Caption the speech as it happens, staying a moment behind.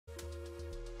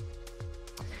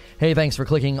Hey, thanks for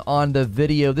clicking on the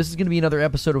video. This is going to be another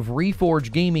episode of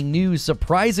Reforge Gaming News.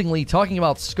 Surprisingly, talking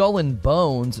about Skull and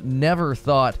Bones. Never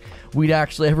thought we'd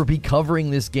actually ever be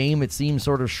covering this game. It seems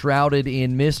sort of shrouded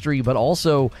in mystery, but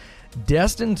also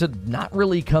destined to not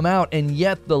really come out, and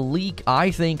yet the leak, I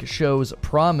think, shows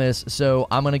promise. So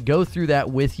I'm going to go through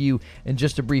that with you in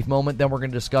just a brief moment, then we're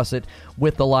going to discuss it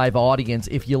with the live audience.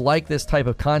 If you like this type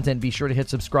of content, be sure to hit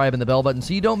subscribe and the bell button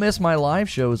so you don't miss my live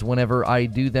shows whenever I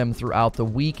do them throughout the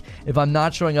week. If I'm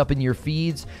not showing up in your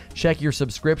feeds, check your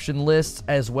subscription lists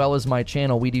as well as my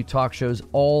channel. We do talk shows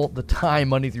all the time,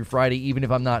 Monday through Friday, even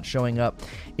if I'm not showing up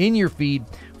in your feed.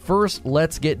 First,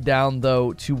 let's get down,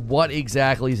 though, to what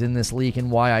exactly is in this leak and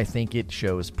why I think it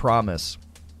shows promise.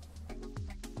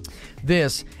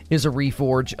 This is a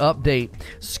Reforge update.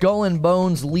 Skull and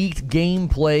Bones leaked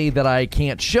gameplay that I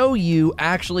can't show you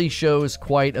actually shows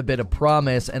quite a bit of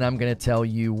promise, and I'm going to tell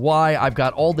you why. I've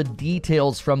got all the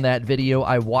details from that video.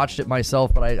 I watched it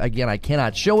myself, but I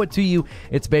cannot show it to you.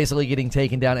 It's basically getting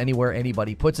taken down anywhere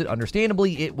anybody puts it.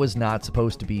 Understandably, it was not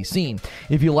supposed to be seen.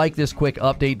 If you like this quick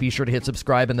update, be sure to hit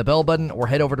subscribe and the bell button, or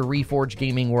head over to Reforge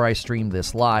Gaming where I stream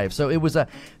this live. So it was a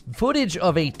footage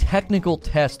of a technical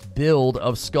test build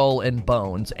of Skull and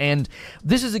Bones. And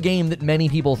this is a game that many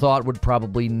people thought would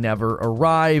probably never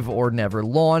arrive or never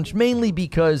launch, mainly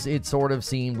because it sort of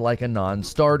seemed like a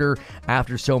non-starter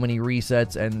after so many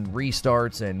resets and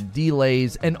restarts and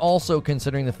delays, and also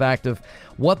considering the fact of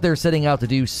what they're setting out to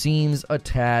do seems a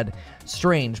tad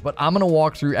strange. But I'm going to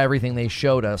walk through everything they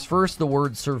showed us. First, the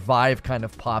word survive kind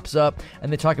of pops up,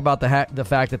 and they talk about the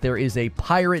fact that there is a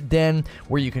pirate den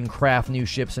where you can craft new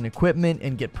ships and equipment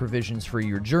and get provisions for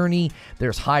your journey.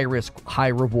 There's high-risk,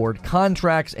 high-reward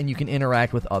contracts, and you can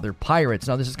interact with other pirates.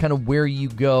 Now, this is kind of where you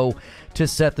go to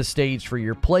set the stage for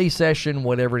your play session,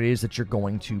 whatever it is that you're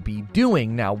going to be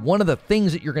doing. Now, one of the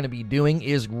things that you're going to be doing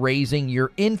is raising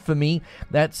your infamy.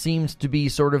 That seems to be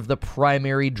sort of the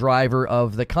primary driver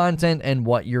of the content and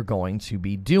what you're going to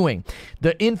be doing.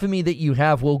 The infamy that you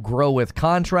have will grow with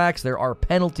contracts. There are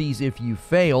penalties if you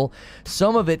fail.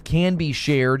 Some of it can be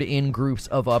shared in groups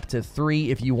of up to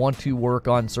 3 if you want to work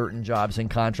on certain jobs and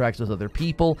contracts with other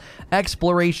people.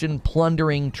 Exploration,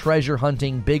 plundering, treasure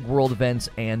hunting, big world events,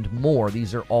 and more.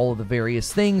 These are all of the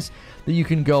various things that you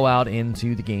can go out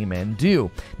into the game and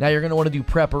do. Now, you're going to want to do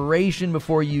preparation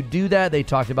before you do that. They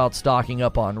talked about stocking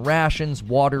up on rations,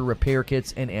 water, repair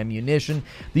kits, and ammunition.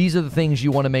 These are the things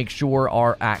you want to make sure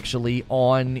are actually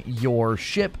on your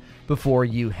ship before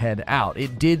you head out.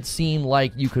 It did seem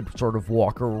like you could sort of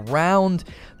walk around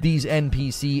these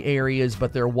NPC areas,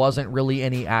 but there wasn't really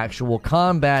any actual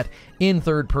combat in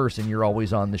third person. You're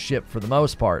always on the ship for the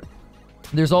most part.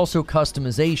 There's also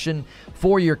customization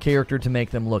for your character to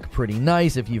make them look pretty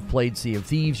nice. If you've played Sea of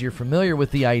Thieves, you're familiar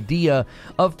with the idea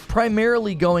of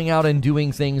primarily going out and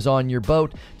doing things on your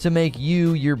boat to make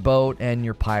you, your boat, and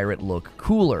your pirate look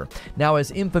cooler. Now,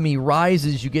 as infamy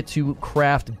rises, you get to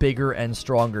craft bigger and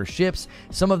stronger ships.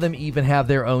 Some of them even have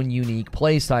their own unique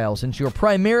playstyle. Since you're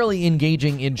primarily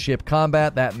engaging in ship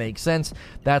combat, that makes sense.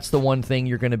 That's the one thing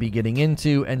you're going to be getting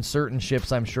into, and certain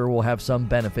ships, I'm sure, will have some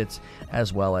benefits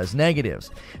as well as negatives.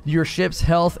 Your ship's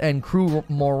health and crew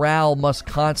morale must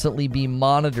constantly be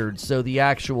monitored, so the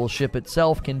actual ship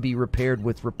itself can be repaired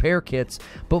with repair kits,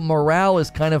 but morale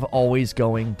is kind of always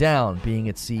going down. Being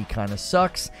at sea kind of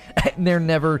sucks, and they're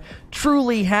never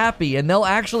truly happy, and they'll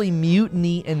actually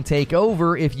mutiny and take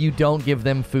over if you don't give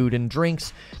them food and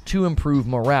drinks to improve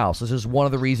morale. So this is one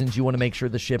of the reasons you want to make sure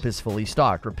the ship is fully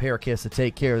stocked. Repair kits to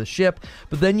take care of the ship,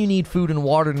 but then you need food and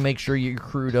water to make sure your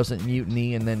crew doesn't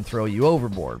mutiny and then throw you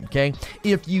overboard, okay?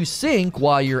 If you sink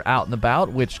while you're out and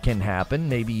about, which can happen,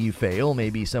 maybe you fail,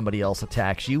 maybe somebody else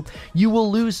attacks you, you will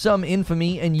lose some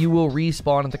infamy and you will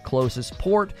respawn at the closest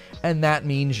port, and that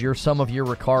means some of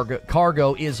your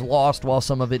cargo is lost while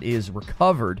some of it is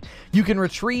recovered. You can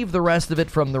retrieve the rest of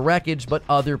it from the wreckage, but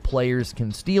other players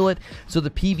can steal it, so the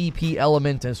PvP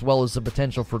element as well as the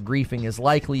potential for griefing is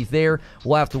likely there.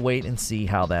 We'll have to wait and see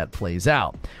how that plays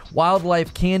out.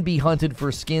 Wildlife can be hunted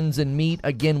for skins and meat.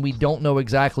 Again, we don't know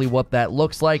exactly what that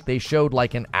looks like. They showed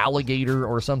like an alligator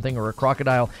or something, or a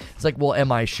crocodile. It's like, well,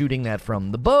 am I shooting that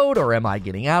from the boat or am I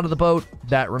getting out of the boat?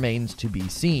 That remains to be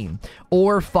seen.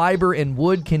 Or fiber and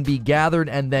wood can be gathered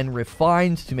and then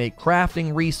refined to make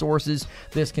crafting resources.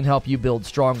 This can help you build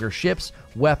stronger ships,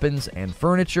 weapons, and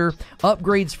furniture.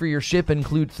 Upgrades for your ship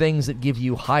include things that give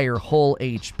you higher hull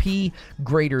HP,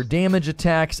 greater damage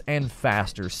attacks, and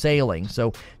faster sailing.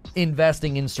 So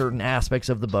investing in certain aspects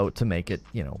of the boat to make it,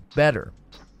 better.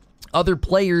 Other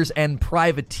players and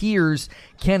privateers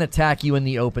can attack you in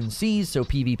the open seas, so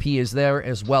PvP is there,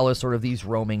 as well as sort of these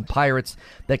roaming pirates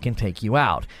that can take you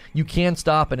out. You can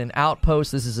stop at an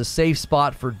outpost. This is a safe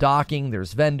spot for docking.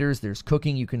 There's vendors, there's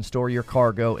cooking. You can store your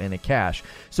cargo in a cache.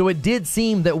 So it did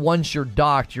seem that once you're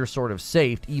docked, you're sort of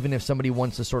safe. Even if somebody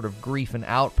wants to sort of grief an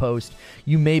outpost,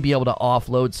 you may be able to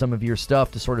offload some of your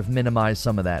stuff to sort of minimize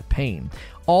some of that pain.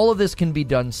 All of this can be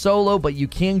done solo, but you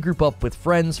can group up with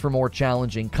friends for more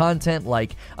challenging content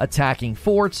like attacking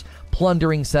forts,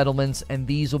 plundering settlements, and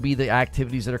these will be the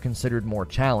activities that are considered more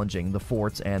challenging, the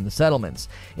forts and the settlements.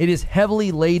 It is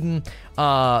heavily laden.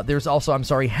 There's also,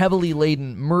 heavily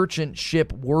laden merchant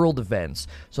ship world events.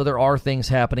 So there are things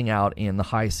happening out in the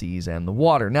high seas and the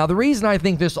water. Now, the reason I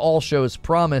think this all shows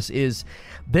promise is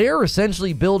they're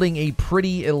essentially building a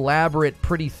pretty elaborate,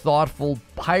 pretty thoughtful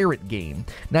pirate game.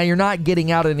 Now, you're not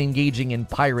getting out and engaging in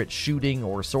pirate shooting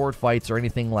or sword fights or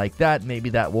anything like that.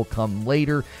 Maybe that will come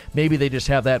later. Maybe they just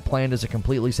have that planned as a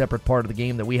completely separate part of the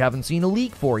game that we haven't seen a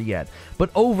leak for yet.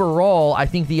 But overall, I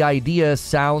think the idea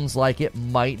sounds like it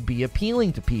might be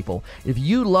appealing to people. If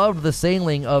you loved the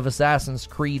sailing of Assassin's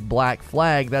Creed Black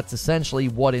Flag, that's essentially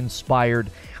what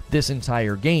inspired this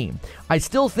entire game. I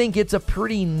still think it's a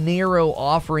pretty narrow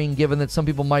offering, given that some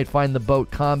people might find the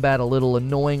boat combat a little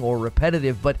annoying or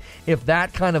repetitive, but if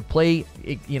that kind of play,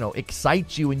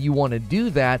 excites you and you want to do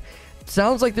that, it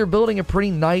sounds like they're building a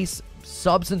pretty nice,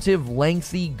 substantive,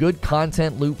 lengthy, good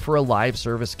content loop for a live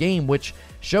service game, which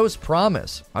shows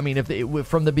promise. I mean,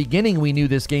 from the beginning we knew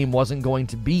this game wasn't going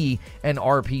to be an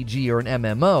RPG or an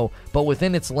MMO, but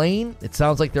within its lane, it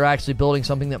sounds like they're actually building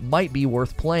something that might be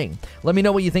worth playing. Let me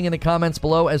know what you think in the comments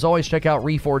below. As always, check out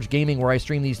Reforge Gaming, where I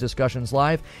stream these discussions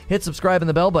live. Hit subscribe and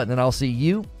the bell button, and I'll see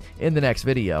you in the next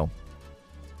video.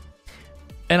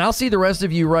 And I'll see the rest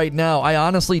of you right now. I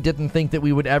honestly didn't think that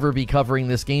we would ever be covering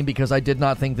this game because I did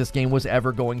not think this game was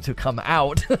ever going to come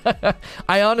out.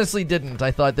 I honestly didn't.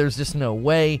 I thought there's just no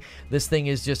way. This thing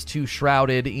is just too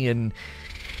shrouded in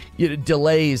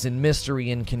delays and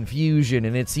mystery and confusion,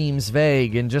 and it seems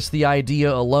vague, and just the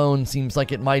idea alone seems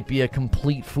like it might be a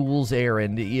complete fool's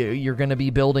errand. You're going to be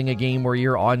building a game where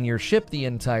you're on your ship the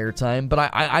entire time,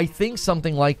 but I think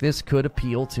something like this could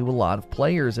appeal to a lot of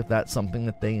players if that's something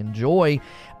that they enjoy,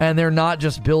 and they're not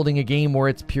just building a game where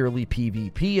it's purely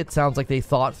PvP. It sounds like they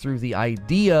thought through the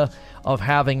idea of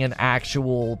having an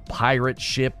actual pirate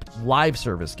ship live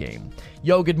service game.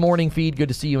 Yo, good morning, feed. Good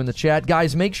to see you in the chat.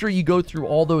 Guys, make sure you go through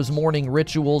all those morning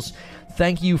rituals.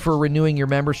 Thank you for renewing your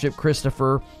membership,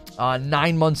 Christopher.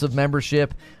 9 months of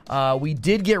membership. We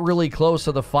did get really close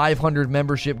to the 500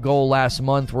 membership goal last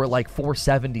month. We're at like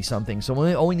 470 something. So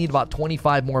we only need about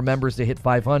 25 more members to hit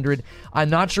 500. I'm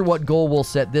not sure what goal we'll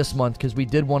set this month because we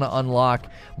did want to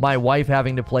unlock my wife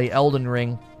having to play Elden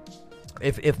Ring.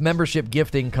 If membership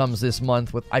gifting comes this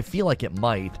month, I feel like it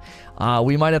might,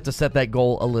 we might have to set that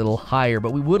goal a little higher,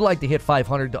 but we would like to hit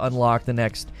 500 to unlock the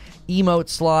next emote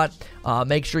slot.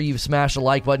 Make sure you smash the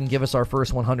like button, give us our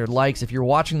first 100 likes. If you're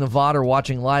watching the VOD or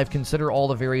watching live, consider all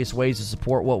the various ways to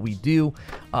support what we do.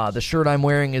 The shirt I'm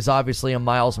wearing is obviously a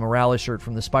Miles Morales shirt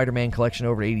from the Spider-Man collection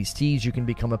over at 80s Tees. You can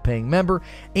become a paying member,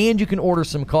 and you can order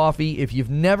some coffee. If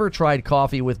you've never tried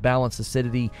coffee with balanced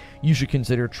acidity, you should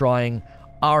consider trying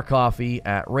our coffee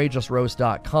at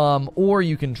rageousroast.com, or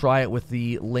you can try it with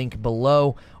the link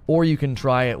below, or you can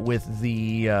try it with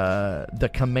the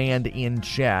command in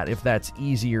chat if that's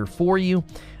easier for you.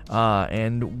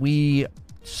 And we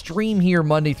stream here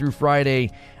Monday through Friday,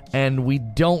 and we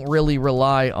don't really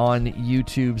rely on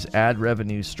YouTube's ad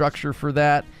revenue structure for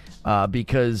that.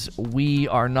 Because we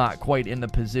are not quite in the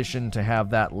position to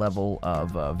have that level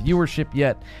of viewership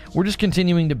yet. We're just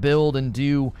continuing to build and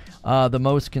do the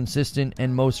most consistent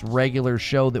and most regular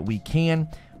show that we can.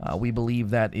 We believe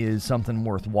that is something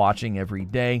worth watching every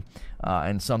day,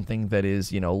 and something that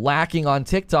is, lacking on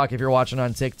TikTok. If you're watching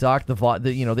on TikTok,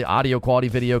 the audio quality,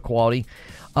 video quality.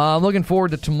 I'm looking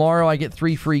forward to tomorrow. I get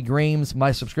 3 free games.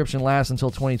 My subscription lasts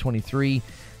until 2023.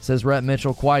 Says Rhett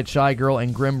Mitchell, Quiet Shy Girl,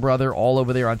 and Grim Brother, all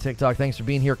over there on TikTok. Thanks for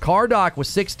being here. Cardoc with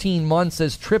 16 months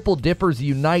says Triple Dippers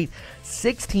Unite,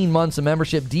 16 months of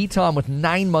membership. D-Tom with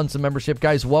 9 months of membership.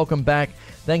 Guys, welcome back.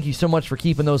 Thank you so much for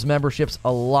keeping those memberships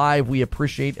alive. We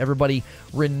appreciate everybody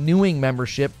renewing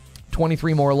membership.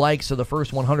 23 more likes, so the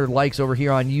first 100 likes over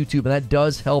here on YouTube, and that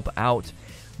does help out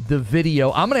the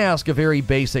video. I'm going to ask a very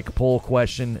basic poll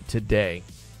question today.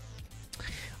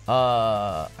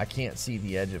 I can't see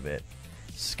the edge of it.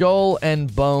 Skull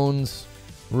and Bones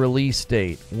release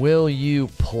date. Will you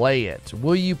play it?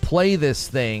 Will you play this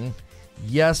thing?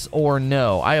 Yes or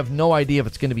no? I have no idea if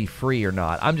it's going to be free or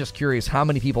not. I'm just curious how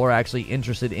many people are actually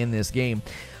interested in this game.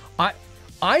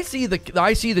 I see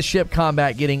the ship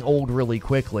combat getting old really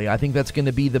quickly. I think that's going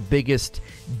to be the biggest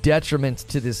detriment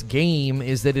to this game,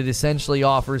 is that it essentially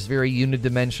offers very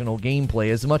unidimensional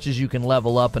gameplay. As much as you can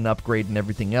level up and upgrade and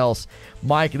everything else,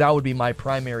 that would be my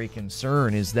primary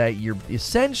concern, is that you're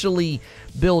essentially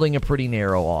building a pretty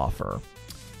narrow offer.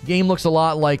 Game looks a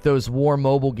lot like those War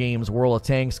Mobile games, World of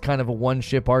Tanks, kind of a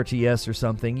one-ship RTS or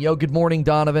something. Yo, good morning,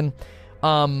 Donovan.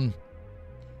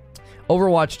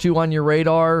 Overwatch 2 on your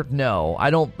radar? No,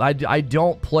 I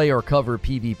don't play or cover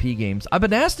PvP games. I've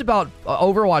been asked about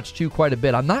Overwatch 2 quite a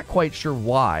bit. I'm not quite sure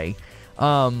why.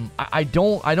 I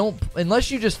don't,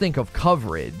 unless you just think of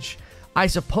coverage. I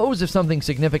suppose if something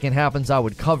significant happens, I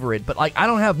would cover it, but like I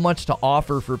don't have much to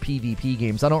offer for PvP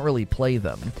games. I don't really play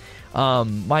them.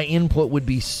 My input would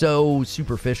be so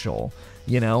superficial,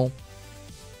 you know?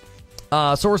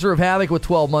 Sorcerer of Havoc with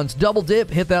 12 months. Double dip.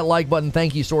 Hit that like button.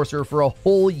 Thank you, Sorcerer, for a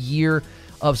whole year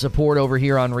of support over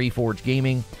here on Reforged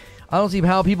Gaming. I don't see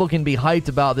how people can be hyped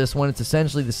about this when it's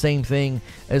essentially the same thing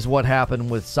as what happened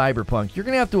with Cyberpunk. You're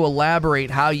going to have to elaborate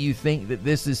how you think that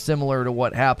this is similar to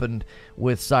what happened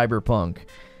with Cyberpunk.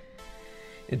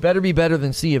 It better be better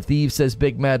than Sea of Thieves, says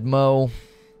Big Mad Mo.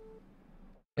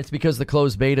 It's because the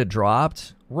closed beta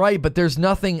dropped. Right, but there's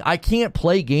nothing, I can't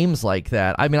play games like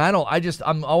that. I mean,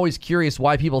 I'm always curious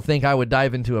why people think I would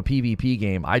dive into a PvP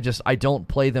game. I don't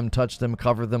play them, touch them,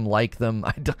 cover them, like them.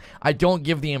 I don't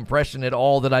give the impression at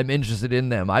all that I'm interested in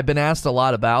them. I've been asked a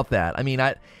lot about that. I mean,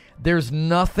 there's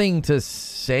nothing to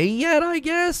say yet, I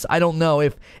guess. I don't know.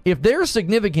 If there's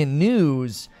significant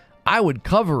news, I would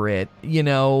cover it, you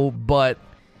know, but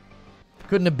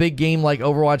couldn't a big game like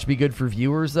Overwatch be good for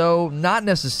viewers, though? Not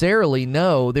necessarily,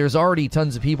 no. There's already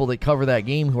tons of people that cover that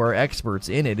game who are experts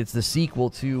in it. It's the sequel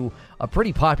to a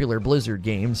pretty popular Blizzard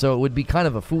game, so it would be kind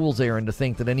of a fool's errand to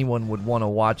think that anyone would want to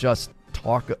watch us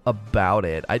talk about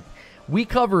it. We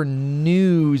cover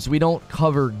news. We don't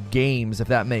cover games, if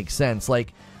that makes sense.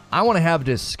 Like, I want to have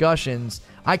discussions.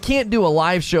 I can't do a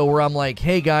live show where I'm like,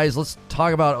 hey, guys, let's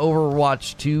talk about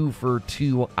Overwatch 2 for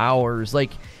 2 hours.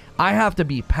 Like, I have to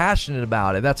be passionate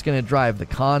about it. That's going to drive the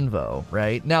convo,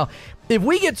 right? Now, if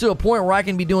we get to a point where I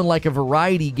can be doing like a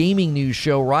variety gaming news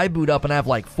show where I boot up and have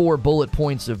like 4 bullet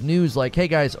points of news, like, hey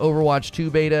guys, Overwatch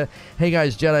 2 beta, hey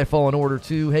guys, Jedi Fallen Order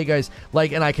 2, hey guys,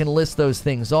 like, and I can list those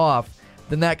things off,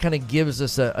 then that kind of gives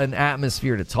us an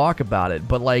atmosphere to talk about it.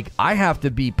 But like, I have to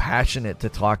be passionate to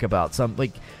talk about some,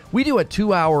 like, we do a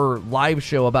 2-hour live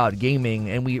show about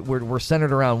gaming and we're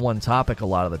centered around one topic a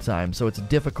lot of the time, so it's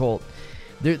difficult.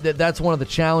 That's one of the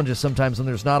challenges sometimes when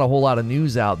there's not a whole lot of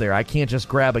news out there. I can't just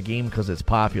grab a game because it's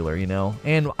popular, you know?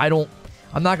 And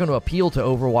I'm not going to appeal to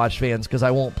Overwatch fans because I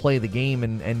won't play the game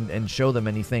and show them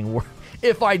anything.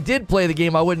 If I did play the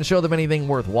game, I wouldn't show them anything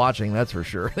worth watching, that's for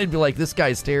sure. They'd be like, this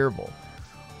guy's terrible.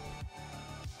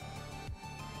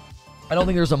 I don't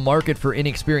think there's a market for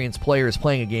inexperienced players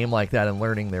playing a game like that and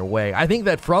learning their way. I think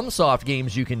that FromSoft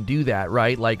games, you can do that,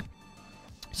 right? Like,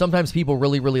 sometimes people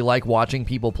really, really like watching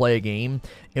people play a game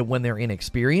when they're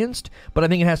inexperienced, but I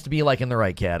think it has to be like in the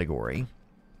right category.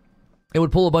 It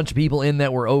would pull a bunch of people in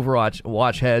that were Overwatch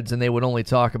watch heads, and they would only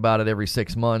talk about it every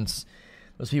 6 months.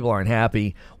 Those people aren't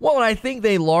happy. Well, and I think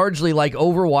they largely, like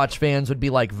Overwatch fans, would be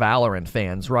like Valorant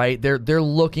fans, right? They're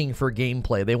looking for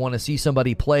gameplay. They want to see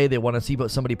somebody play. They want to see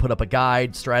somebody put up a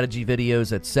guide, strategy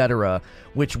videos, etc.,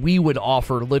 which we would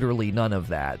offer literally none of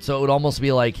that. So it would almost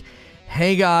be like,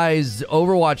 hey guys,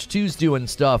 Overwatch 2's doing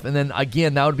stuff, and then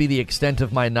again, that would be the extent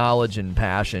of my knowledge and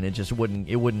passion. It just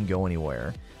wouldn't go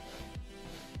anywhere.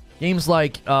 Games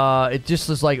like, it just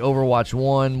is like Overwatch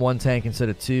 1 tank instead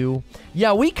of 2.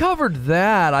 Yeah, we covered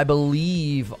that, I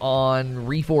believe, on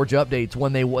Reforge updates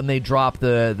when they dropped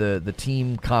the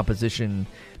team composition.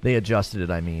 They adjusted it,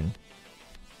 I mean.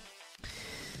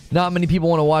 Not many people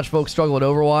want to watch folks struggle at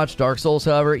Overwatch. Dark Souls,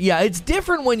 however. Yeah, it's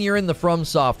different when you're in the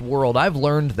FromSoft world. I've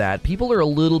learned that. People are a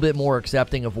little bit more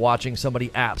accepting of watching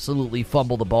somebody absolutely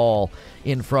fumble the ball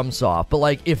in FromSoft. But,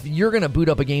 like, if you're going to boot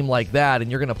up a game like that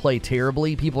and you're going to play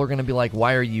terribly, people are going to be like,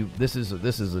 why are you... This is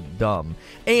a dumb.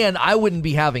 And I wouldn't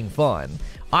be having fun.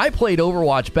 I played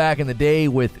Overwatch back in the day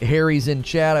with Harry's in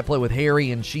chat. I played with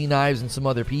Harry and She Knives and some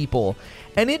other people.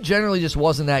 And it generally just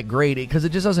wasn't that great because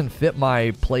it just doesn't fit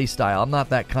my play style. I'm not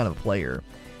that kind of player.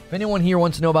 If anyone here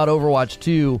wants to know about Overwatch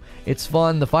 2, it's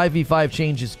fun. The 5v5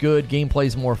 change is good.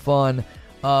 Gameplay's more fun.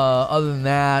 Other than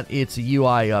that, it's a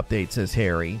UI update, says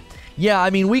Harry. Yeah,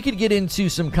 I mean, we could get into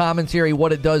some commentary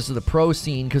what it does to the pro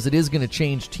scene because it is going to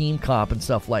change team comp and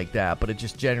stuff like that, but it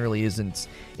just generally isn't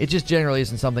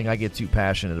something I get too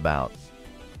passionate about.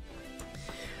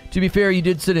 To be fair, you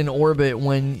did sit in orbit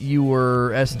when you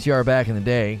were SNTR back in the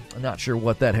day. I'm not sure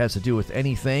what that has to do with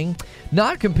anything.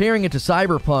 Not comparing it to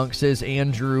Cyberpunk, says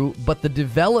Andrew, but the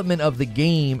development of the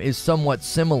game is somewhat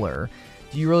similar.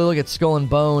 Do you really look at Skull and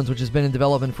Bones, which has been in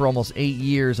development for almost 8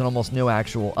 years and almost no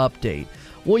actual update?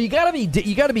 Well, you gotta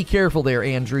be careful there,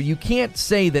 Andrew. You can't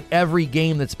say that every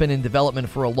game that's been in development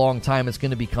for a long time is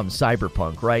going to become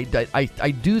Cyberpunk, right?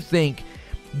 I do think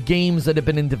games that have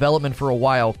been in development for a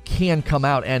while can come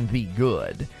out and be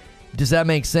good. Does that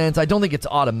make sense? I don't think it's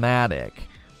automatic.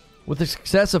 With the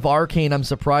success of Arcane, I'm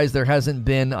surprised there hasn't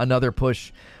been another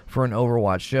push for an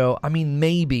Overwatch show. I mean,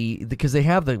 maybe because they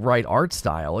have the right art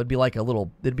style. It'd be like a little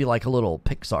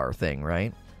Pixar thing,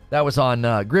 right? That was on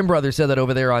Grim Brother said that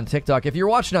over there on TikTok. If you're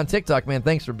watching on TikTok, man,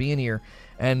 thanks for being here.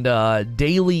 And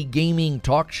daily gaming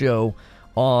talk show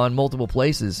on multiple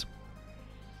places.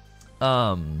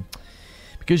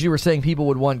 Because you were saying people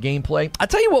would want gameplay. I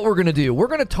tell you what we're going to do. We're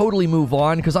going to totally move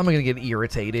on because I'm going to get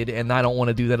irritated, and I don't want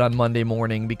to do that on Monday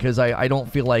morning because I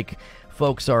don't feel like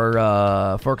folks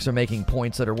are making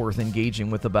points that are worth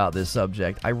engaging with about this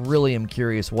subject. I really am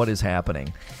curious what is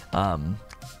happening.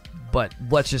 But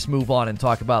let's just move on and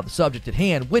talk about the subject at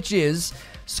hand, which is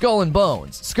Skull and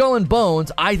Bones. Skull and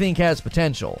Bones, I think, has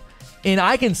potential. And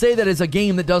I can say that as a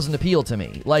game that doesn't appeal to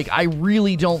me. Like, I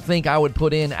really don't think I would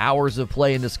put in hours of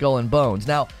play into Skull and Bones.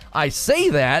 Now, I say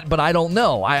that, but I don't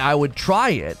know. I would try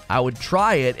it. I would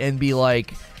try it and be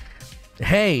like,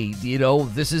 hey,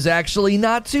 this is actually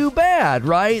not too bad,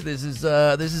 right? This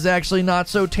is actually not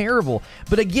so terrible.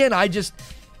 But again, I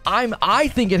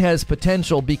think it has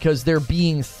potential because they're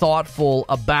being thoughtful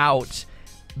about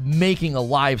making a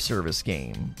live service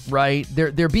game, right?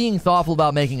 They're being thoughtful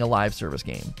about making a live service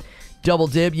game. Double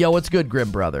dib, yo, what's good, Grim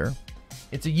Brother?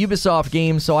 It's a Ubisoft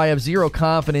game, so I have zero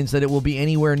confidence that it will be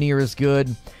anywhere near as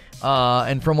good.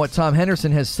 And from what Tom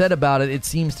Henderson has said about it, it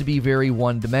seems to be very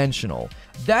one-dimensional.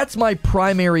 That's my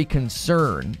primary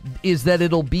concern, is that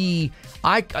it'll be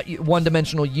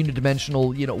one-dimensional,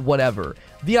 unidimensional, whatever.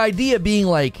 The idea being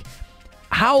like,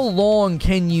 how long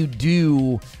can you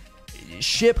do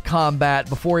ship combat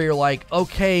before you're like,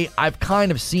 okay, I've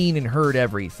kind of seen and heard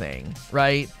everything,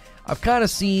 right? I've kind of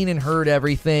seen and heard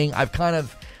everything.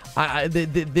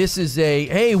 This is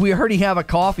hey, we already have a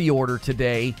coffee order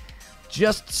today.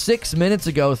 Just 6 minutes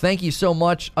ago. Thank you so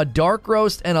much. A dark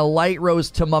roast and a light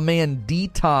roast to my man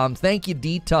D-Tom. Thank you,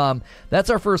 D-Tom. That's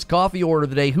our first coffee order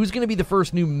today. Who's going to be the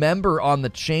first new member on the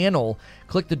channel?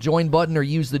 Click the join button or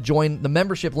use the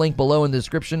membership link below in the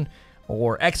description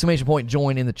or !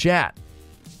 Join in the chat.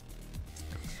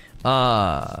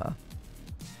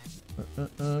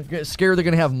 Scared they're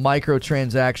going to have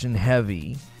microtransaction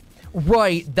heavy.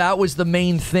 Right, that was the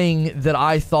main thing that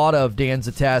I thought of, Dan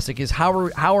Zatastic, is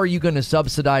how are you going to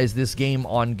subsidize this game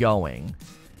ongoing?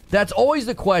 That's always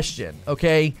the question,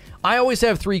 okay? I always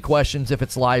have 3 questions if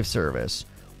it's live service.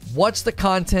 What's the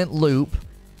content loop?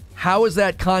 How is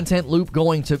that content loop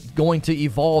going to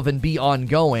evolve and be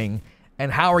ongoing?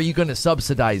 And how are you going to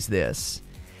subsidize this?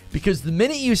 Because the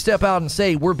minute you step out and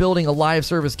say, we're building a live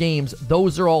service games,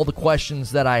 those are all the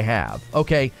questions that I have.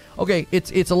 Okay,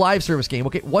 it's a live service game.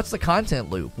 Okay, what's the content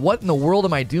loop? What in the world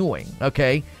am I doing?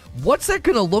 Okay, what's that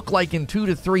going to look like in 2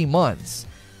 to 3 months?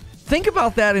 Think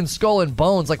about that in Skull and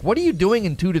Bones. Like, what are you doing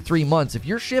in 2 to 3 months? If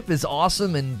your ship is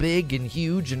awesome and big and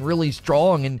huge and really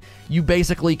strong and you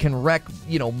basically can wreck,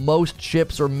 most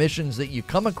ships or missions that you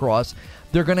come across,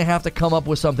 they're going to have to come up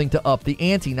with something to up the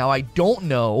ante. Now, I don't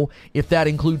know if that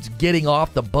includes getting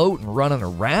off the boat and running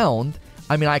around.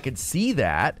 I mean, I could see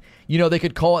that. They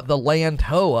could call it the Land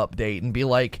Ho update and be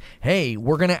like, hey,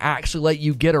 we're going to actually let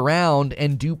you get around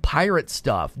and do pirate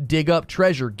stuff, dig up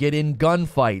treasure, get in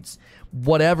gunfights,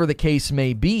 whatever the case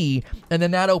may be. And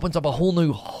then that opens up a whole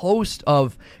new host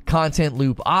of content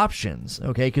loop options,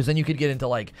 okay? Because then you could get into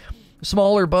like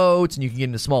smaller boats and you can get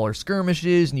into smaller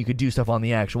skirmishes and you could do stuff on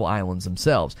the actual islands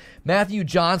themselves. Matthew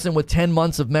Johnson with 10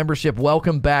 months of membership.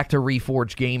 Welcome back to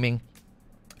Reforge Gaming.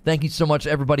 Thank you so much,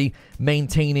 everybody,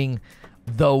 maintaining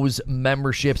those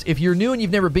memberships. If you're new and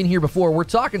you've never been here before, we're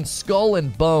talking Skull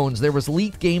and Bones. There was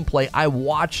leaked gameplay. I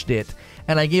watched it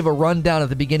and I gave a rundown at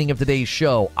the beginning of today's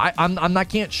show. I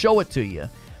can't show it to you,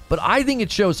 but I think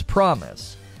it shows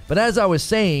promise. But as I was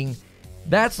saying,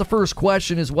 that's the first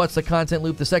question, is what's the content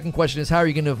loop? The second question is how are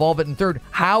you going to evolve it? And third,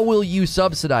 how will you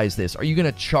subsidize this? Are you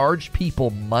going to charge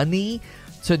people money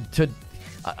to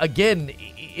again,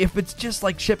 if it's just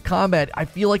like ship combat, I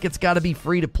feel like it's got to be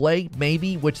free to play,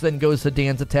 maybe, which then goes to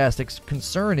Dan Zatastic's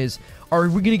concern is, are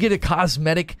we going to get a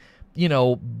cosmetic,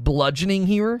 bludgeoning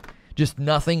here? Just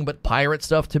nothing but pirate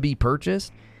stuff to be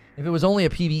purchased? If it was only a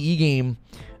PvE game,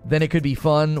 then it could be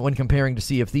fun when comparing to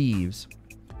Sea of Thieves.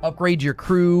 Upgrade your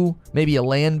crew, maybe a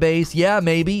land base. Yeah,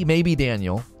 maybe,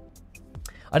 Daniel.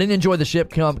 I didn't enjoy the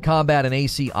ship combat in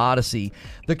AC Odyssey.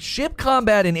 The ship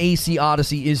combat in AC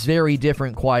Odyssey is very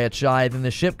different, Quiet Shy, than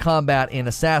the ship combat in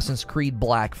Assassin's Creed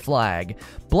Black Flag.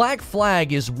 Black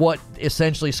Flag is what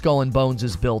essentially Skull and Bones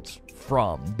is built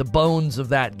from. The bones of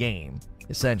that game,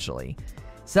 essentially.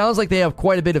 Sounds like they have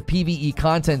quite a bit of PvE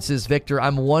content, says Victor.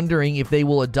 I'm wondering if they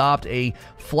will adopt a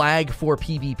flag for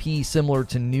PvP similar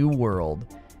to New World.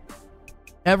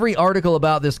 Every article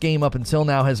about this game up until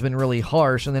now has been really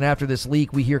harsh, and then after this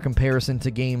leak, we hear comparison to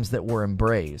games that were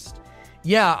embraced.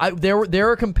 Yeah, there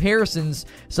are comparisons.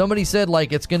 Somebody said,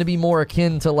 like, it's going to be more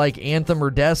akin to, like, Anthem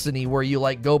or Destiny, where you,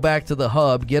 like, go back to the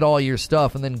hub, get all your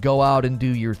stuff, and then go out and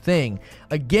do your thing.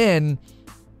 Again,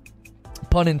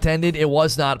 pun intended, it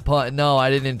was not pun. No, I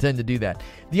didn't intend to do that.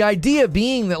 The idea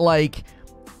being that, like,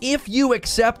 if you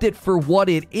accept it for what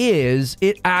it is,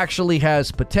 it actually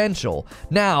has potential.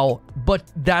 Now, but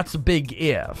that's a big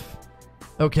if.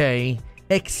 Okay?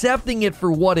 Accepting it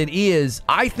for what it is,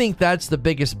 I think that's the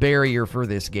biggest barrier for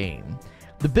this game.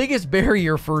 The biggest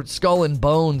barrier for Skull and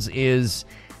Bones is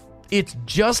it's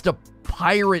just a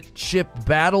pirate ship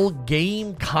battle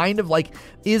game, kind of. Like,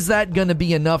 is that going to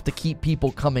be enough to keep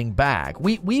people coming back?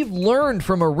 We've learned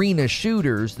from arena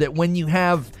shooters that when you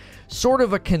have sort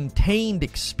of a contained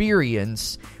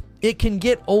experience, it can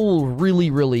get old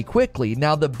really, really quickly.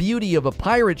 Now, the beauty of a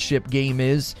pirate ship game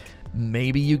is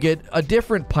maybe you get a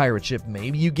different pirate ship.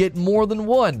 Maybe you get more than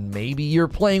one. Maybe you're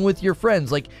playing with your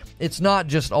friends. Like, it's not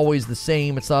just always the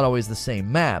same. It's not always the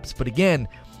same maps. But again,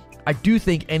 I do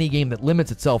think any game that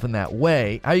limits itself in that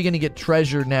way, how are you going to get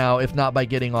treasure now if not by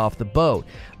getting off the boat?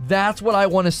 That's what I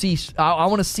want to see. I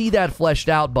want to see that fleshed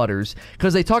out, Butters,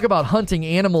 because they talk about hunting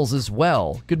animals as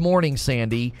well. Good morning,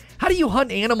 Sandy. How do you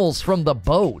hunt animals from the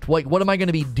boat? Like, what am I going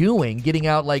to be doing? Getting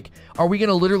out, like, are we going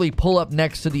to literally pull up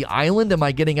next to the island? Am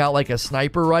I getting out, like, a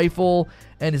sniper rifle?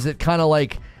 And is it kind of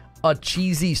like a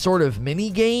cheesy sort of mini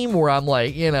game where I'm,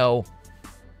 like, you know,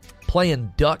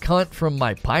 playing duck hunt from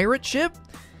my pirate ship?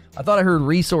 I thought I heard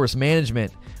resource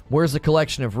management. Where's the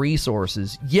collection of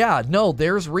resources? Yeah, no,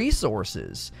 there's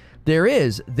resources. There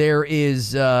is,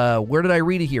 where did I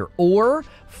read it here? Ore,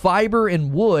 fiber,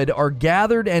 and wood are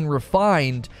gathered and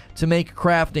refined to make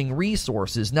crafting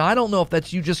resources. Now, I don't know if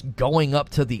that's you just going up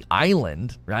to the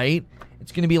island, right?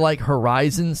 It's going to be like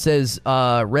Horizon, says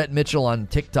Rhett Mitchell on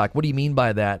TikTok. What do you mean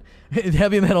by that?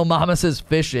 Heavy Metal Mama says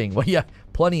fishing. Well, yeah,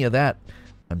 plenty of that,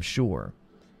 I'm sure.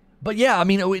 But yeah, I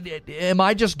mean, am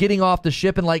I just getting off the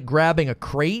ship and, like, grabbing a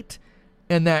crate,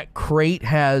 and that crate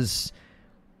has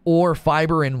ore,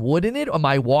 fiber, and wood in it? Am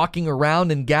I walking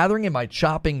around and gathering? Am I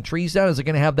chopping trees down? Is it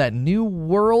going to have that New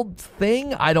World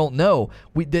thing? I don't know.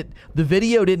 The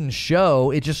video didn't show.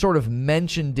 It just sort of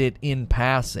mentioned it in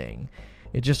passing.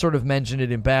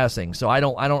 So I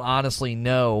don't honestly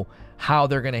know how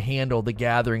they're going to handle the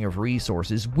gathering of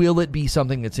resources. Will it be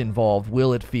something that's involved?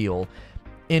 Will it feel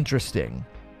interesting?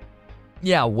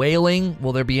 Yeah, whaling.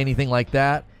 Will there be anything like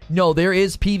that? No, there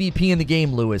is PvP in the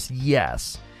game, Lewis.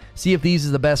 Yes. Sea of Thieves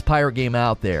is the best pirate game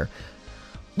out there.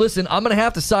 Listen, I'm going to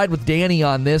have to side with Danny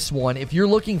on this one. If you're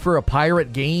looking for a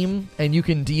pirate game and you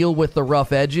can deal with the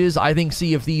rough edges, I think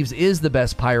Sea of Thieves is the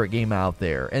best pirate game out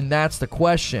there. And that's the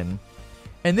question.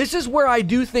 And this is where I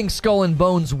do think Skull and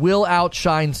Bones will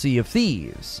outshine Sea of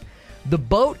Thieves. The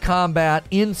boat combat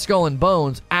in Skull and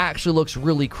Bones actually looks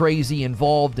really crazy,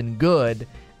 involved, and good,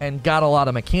 and got a lot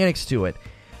of mechanics to it.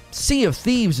 Sea of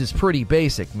Thieves is pretty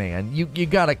basic, man. You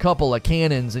got a couple of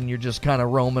cannons, and you're just kind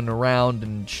of roaming around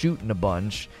and shooting a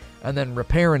bunch, and then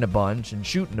repairing a bunch, and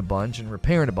shooting a bunch, and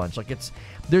repairing a bunch. Like,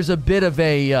 there's a bit of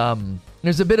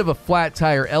a flat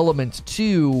tire element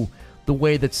to the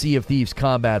way that Sea of Thieves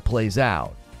combat plays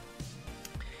out.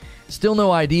 Still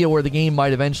no idea where the game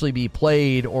might eventually be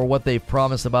played or what they've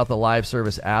promised about the live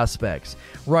service aspects.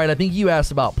 Right, I think you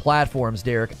asked about platforms,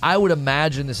 Derek. I would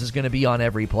imagine this is going to be on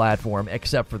every platform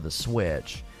except for the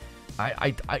Switch.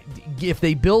 If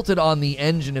they built it on the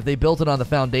engine, if they built it on the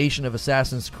foundation of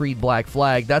Assassin's Creed Black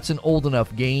Flag, that's an old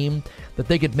enough game that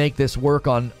they could make this work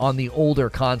on the older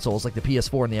consoles like the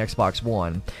PS4 and the Xbox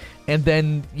One. And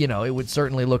then, you know, it would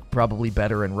certainly look probably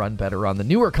better and run better on the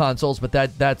newer consoles, but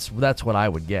that's what I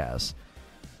would guess.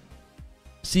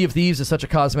 Sea of Thieves is such a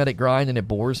cosmetic grind and it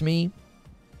bores me.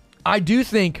 I do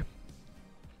think,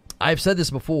 I've said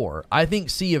this before, I think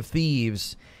Sea of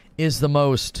Thieves is the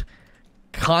most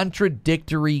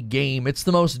contradictory game. It's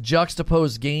the most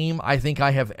juxtaposed game I think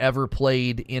I have ever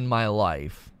played in my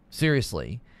life.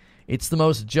 Seriously. It's the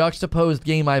most juxtaposed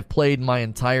game I've played in my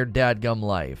entire dadgum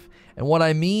life. And what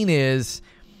I mean is,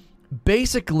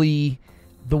 basically,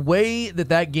 the way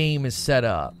that game is set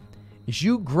up is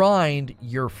you grind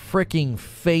your freaking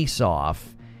face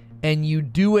off, and you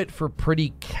do it for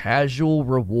pretty casual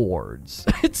rewards.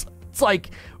 It's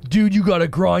like, dude, you gotta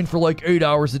grind for like 8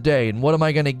 hours a day, and what am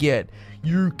I gonna get?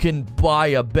 You can buy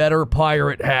a better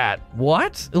pirate hat.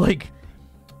 What? Like,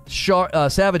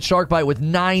 Savage Sharkbite with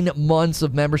 9 months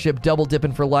of membership, double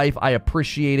dipping for life. I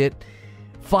appreciate it.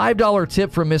 $5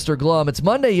 tip from Mr. Glum. It's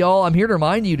Monday, y'all. I'm here to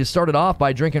remind you to start it off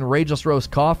by drinking Rageless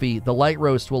Roast coffee. The light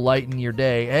roast will lighten your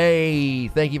day. Hey,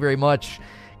 thank you very much.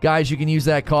 Guys, you can use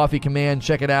that coffee command.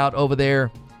 Check it out over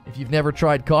there. If you've never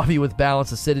tried coffee with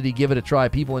balanced acidity, give it a try.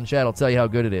 People in chat will tell you how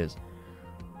good it is.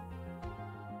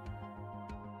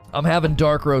 I'm having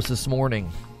dark roast this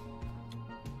morning.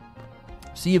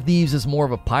 Sea of Thieves is more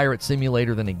of a pirate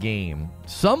simulator than a game.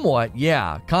 Somewhat,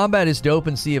 yeah. Combat is dope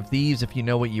in Sea of Thieves if you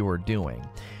know what you are doing.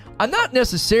 I'm not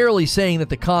necessarily saying that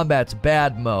the combat's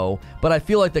bad, Mo, but I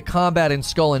feel like the combat in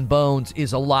Skull and Bones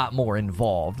is a lot more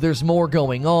involved. There's more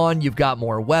going on. You've got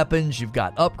more weapons. You've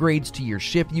got upgrades to your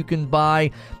ship you can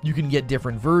buy. You can get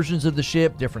different versions of the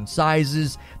ship, different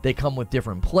sizes. They come with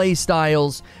different play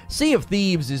styles. Sea of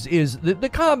Thieves is the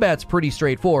combat's pretty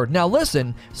straightforward. Now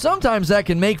listen, sometimes that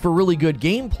can make for really good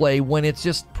gameplay when it's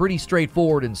just pretty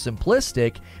straightforward and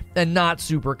simplistic and not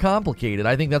super complicated.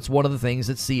 I think that's one of the things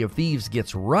that Sea of Thieves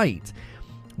gets right.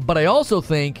 But I also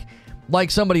think, like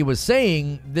somebody was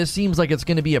saying, this seems like it's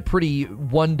going to be a pretty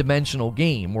one-dimensional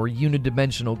game or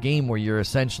unidimensional game where you're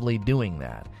essentially doing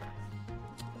that.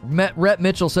 Rhett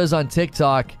Mitchell says on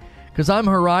TikTok, because I'm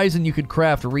Horizon, you could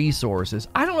craft resources.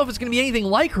 I don't know if it's going to be anything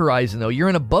like Horizon, though. You're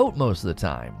in a boat most of the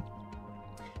time.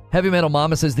 Heavy Metal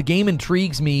Mama says, the game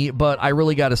intrigues me, but I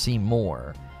really got to see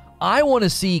more. I want to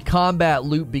see combat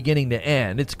loop beginning to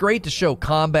end. It's great to show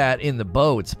combat in the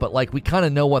boats, but like we kind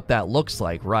of know what that looks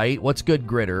like, right? What's good,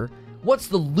 Gritter? What's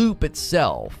the loop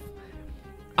itself?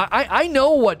 I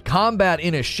know what combat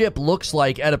in a ship looks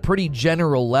like at a pretty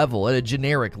general level, at a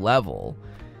generic level.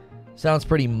 Sounds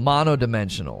pretty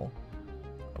monodimensional.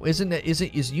 Is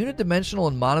unidimensional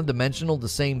and monodimensional the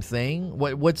same thing?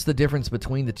 What's the difference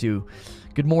between the two?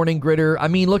 Good morning, Gritter. I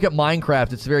mean, look at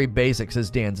Minecraft. It's very basic, says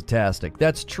Danzatastic.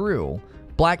 That's true.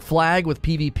 Black Flag with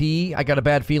PvP. I got a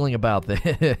bad feeling about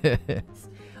this.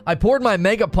 I poured my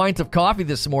mega pint of coffee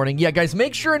this morning. Yeah, guys,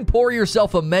 make sure and pour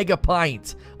yourself a mega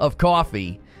pint of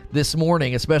coffee this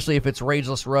morning, especially if it's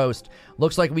Rageless Roast.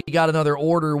 Looks like we got another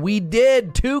order. We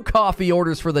did 2 coffee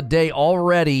orders for the day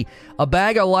already. A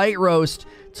bag of light roast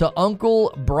to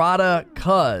Uncle Brada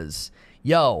Cuz.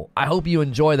 Yo, I hope you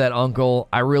enjoy that, Uncle.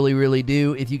 I really, really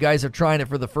do. If you guys are trying it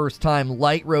for the first time,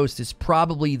 light roast is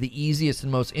probably the easiest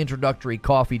and most introductory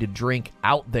coffee to drink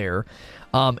out there.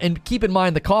 And keep in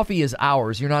mind, the coffee is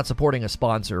ours. You're not supporting a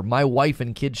sponsor. My wife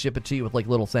and kids ship it to you with like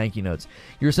little thank you notes.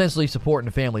 You're essentially supporting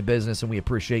a family business, and we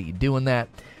appreciate you doing that.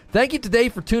 Thank you today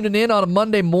for tuning in on a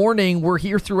Monday morning. We're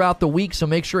here throughout the week, so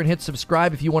make sure and hit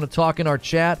subscribe if you want to talk in our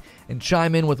chat and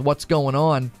chime in with what's going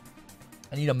on.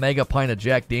 I need a mega pint of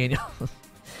Jack Daniels.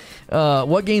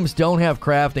 What games don't have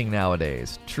crafting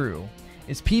nowadays? True.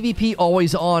 Is PvP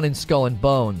always on in Skull and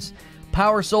Bones?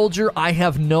 Power Soldier, I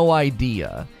have no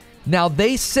idea. Now,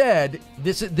 they said,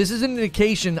 this is an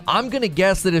indication, I'm going to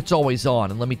guess that it's always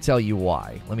on, and let me tell you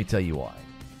why.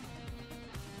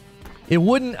 It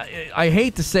wouldn't, I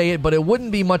hate to say it, but it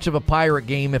wouldn't be much of a pirate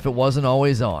game if it wasn't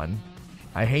always on.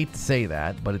 I hate to say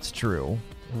that, but it's true.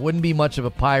 It wouldn't be much of a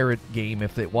pirate game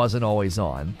if it wasn't always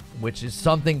on, which is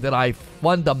something that I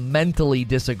fundamentally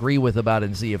disagree with about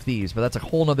in Sea of Thieves, but that's a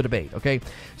whole nother debate, okay?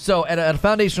 So at a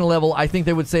foundational level, I think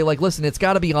they would say, like, listen, it's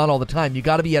got to be on all the time. You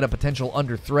got to be at a potential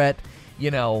under threat,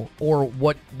 you know, or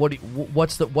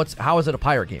how is it a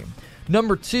pirate game?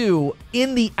 Number 2,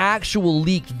 in the actual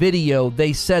leaked video,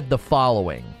 they said the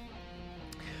following.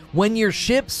 When your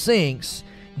ship sinks,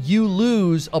 you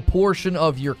lose a portion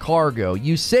of your cargo.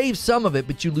 You save some of it,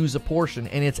 but you lose a portion,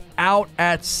 and it's out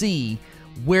at sea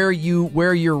where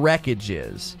your wreckage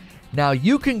is. Now,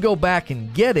 you can go back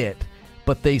and get it,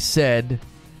 but they said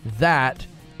that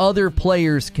other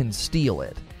players can steal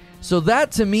it. So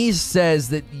that, to me, says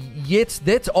that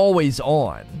that's always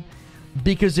on.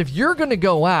 Because if you're going to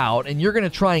go out and you're going to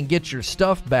try and get your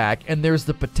stuff back, and there's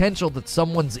the potential that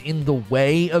someone's in the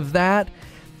way of that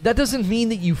doesn't mean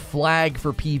that you flag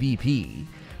for PvP.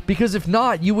 Because if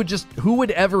not, you would just... Who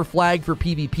would ever flag for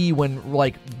PvP when,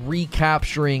 like,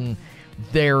 recapturing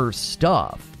their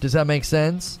stuff? Does that make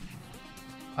sense?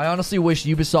 I honestly wish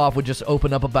Ubisoft would just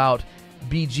open up about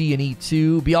BG and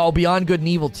E2. Beyond Good and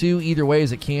Evil 2, either way,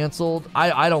 is it canceled?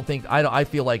 I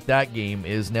feel like that game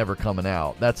is never coming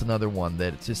out. That's another one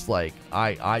that it's just like,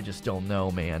 I just don't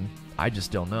know, man. I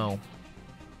just don't know.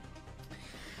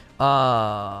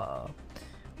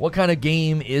 What kind of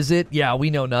game is it? Yeah, we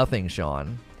know nothing,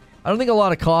 Sean. I don't drink a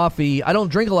lot of coffee,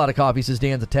 says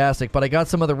Danzatastic, but I got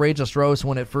some of the Rageless Roast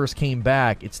when it first came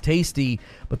back. It's tasty,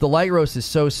 but the light roast is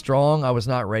so strong, I was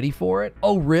not ready for it.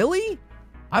 Oh, really?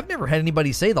 I've never had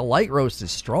anybody say the light roast is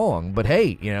strong, but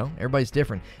hey, everybody's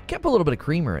different. Kept a little bit of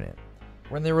creamer in it.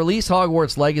 When they release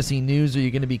Hogwarts Legacy news, are you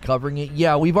going to be covering it?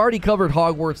 Yeah, we've already covered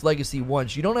Hogwarts Legacy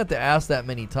once. You don't have to ask that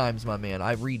many times, my man.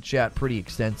 I read chat pretty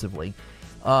extensively.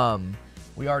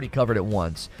 We already covered it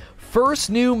once. First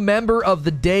new member of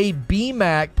the day,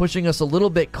 BMAC, pushing us a little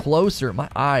bit closer. My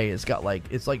eye has got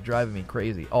it's driving me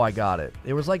crazy. Oh, I got it.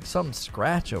 There was some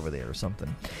scratch over there or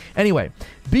something. Anyway,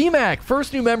 BMAC,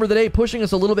 first new member of the day, pushing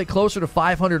us a little bit closer to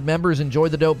 500 members. Enjoy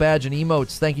the dope badge and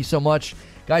emotes. Thank you so much.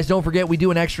 Guys, don't forget we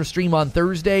do an extra stream on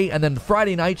Thursday, and then the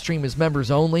Friday night stream is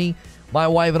members only. My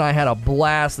wife and I had a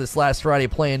blast this last Friday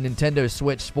playing Nintendo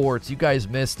Switch Sports. You guys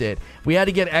missed it. We had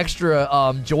to get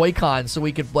extra Joy-Cons so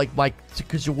we could,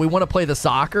 because we want to play the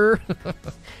soccer.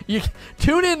 You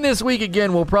tune in this week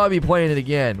again. We'll probably be playing it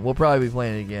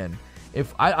again.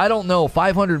 If I don't know,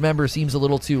 500 members seems a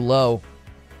little too low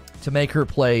to make her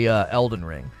play Elden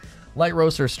Ring. Light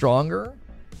roasts are stronger.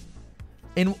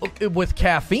 And with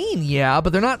caffeine, yeah,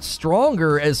 but they're not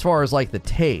stronger as far as, the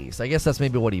taste. I guess that's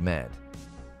maybe what he meant.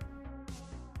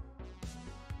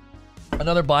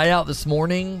 Another buyout this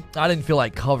morning. I didn't feel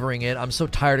like covering it. I'm so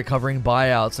tired of covering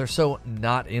buyouts. They're so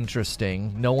not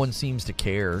interesting. No one seems to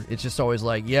care. It's just always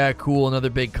yeah, cool,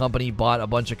 another big company bought a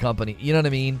bunch of company. You know what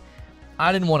I mean?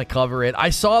 I didn't want to cover it.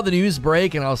 I saw the news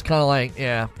break, and I was kind of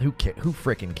yeah, who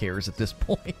freaking cares at this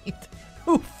point?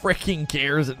 Who freaking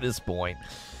cares at this point?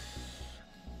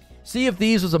 Sea of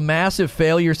Thieves was a massive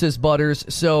failure, says Butters.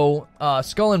 So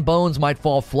Skull and Bones might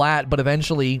fall flat, but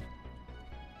eventually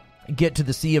get to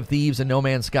the Sea of Thieves and No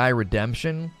Man's Sky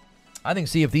redemption. I think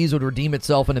Sea of Thieves would redeem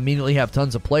itself and immediately have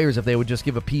tons of players if they would just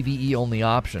give a PvE only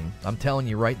option. I'm telling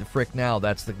you right the frick now,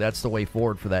 that's the way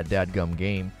forward for that dadgum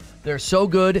game. They're so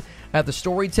good at the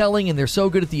storytelling, and they're so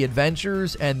good at the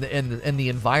adventures and the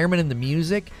environment and the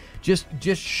music. Just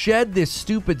shed this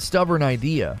stupid, stubborn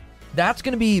idea. That's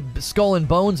going to be Skull and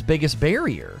Bones' biggest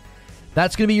barrier.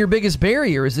 That's going to be your biggest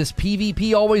barrier, is this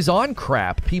PvP always on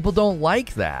crap. People don't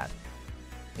like that.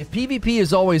 If PvP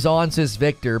is always on, says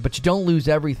Victor, but you don't lose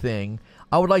everything,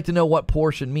 I would like to know what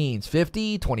portion means.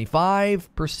 50,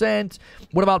 25%?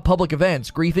 What about public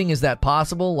events? Griefing, is that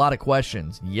possible? A lot of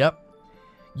questions. Yep.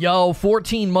 Yo,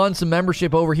 14 months of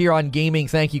membership over here on gaming.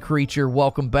 Thank you, Creature.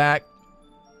 Welcome back.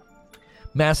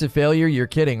 Massive failure? You're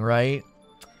kidding, right?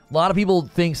 A lot of people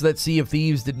thinks that Sea of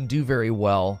Thieves didn't do very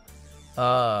well.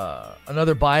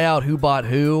 Another buyout. Who bought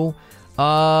who?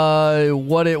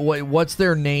 What's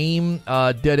their name?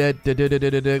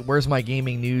 Where's my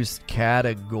gaming news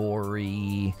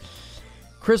category?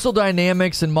 Crystal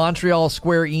Dynamics and Montreal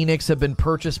Square Enix have been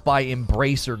purchased by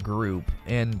Embracer Group.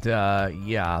 And,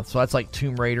 yeah, so that's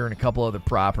Tomb Raider and a couple other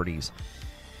properties.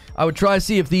 I would try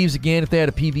Sea of Thieves again if they had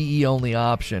a PvE only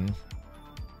option.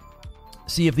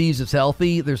 Sea of Thieves is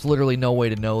healthy. There's literally no way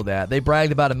to know that. They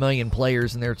bragged about 1 million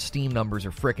players, and their Steam numbers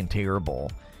are freaking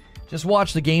terrible. Just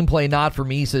watch the gameplay, not for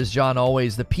me, says John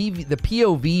Always. The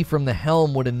POV from the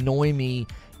helm would annoy me,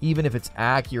 even if it's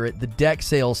accurate. The deck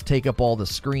sails take up all the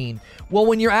screen. Well,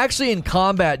 when you're actually in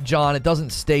combat, John, it doesn't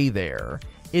stay there.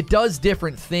 It does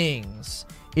different things.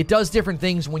 It does different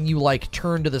things when you,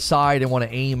 turn to the side and want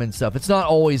to aim and stuff. It's not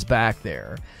always back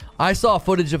there. I saw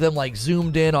footage of them,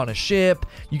 zoomed in on a ship.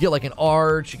 You get, an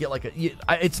arch. You get,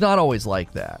 it's not always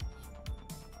like that.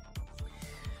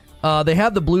 They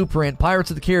have the blueprint.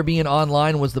 Pirates of the Caribbean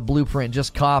Online was the blueprint.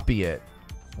 Just copy it.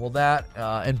 Well, that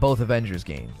and both Avengers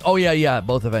games. Oh, yeah,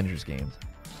 both Avengers games.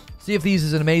 Sea of Thieves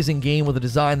is an amazing game with a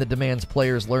design that demands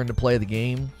players learn to play the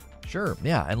game. Sure,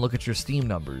 yeah, and look at your Steam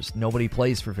numbers. Nobody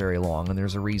plays for very long, and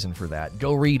there's a reason for that.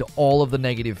 Go read all of the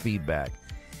negative feedback.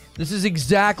 This is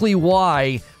exactly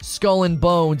why Skull and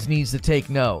Bones needs to take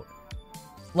note.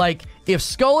 If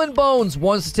Skull and Bones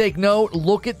wants to take note,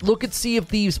 look at Sea of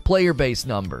Thieves player base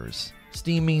numbers.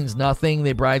 Steam means nothing.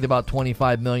 They bragged about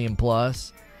 25 million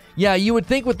plus. Yeah, you would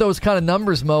think with those kind of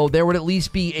numbers, Mo, there would at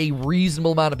least be a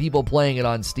reasonable amount of people playing it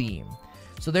on Steam.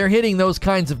 So they're hitting those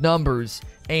kinds of numbers,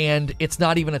 and it's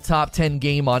not even a top 10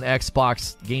 game on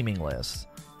Xbox gaming lists.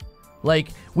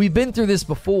 We've been through this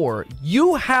before.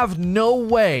 You have no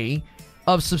way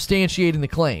of substantiating the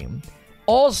claim.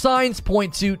 All signs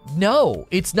point to, no,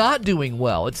 it's not doing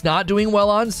well. It's not doing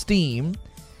well on Steam.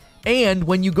 And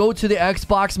when you go to the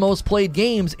Xbox most played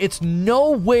games, it's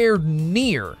nowhere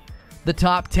near the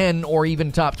top 10 or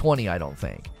even top 20, I don't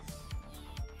think.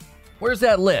 Where's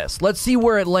that list? Let's see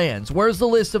where it lands. Where's the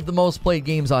list of the most played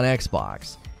games on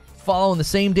Xbox? following the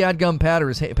same dadgum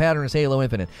pattern as Halo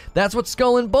Infinite. That's what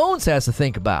Skull and Bones has to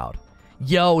think about.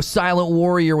 Yo, Silent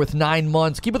Warrior with 9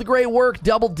 months. Keep up the great work.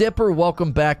 Double Dipper,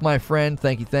 welcome back, my friend.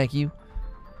 Thank you, thank you.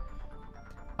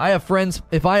 I have friends.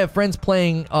 If I have friends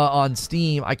playing on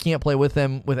Steam, I can't play with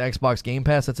them with Xbox Game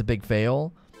Pass. That's a big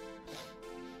fail.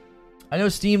 I know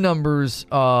Steam numbers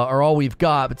are all we've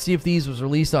got, but Sea of Thieves was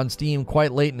released on Steam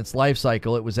quite late in its life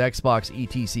cycle. It was Xbox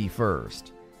ETC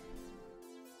first.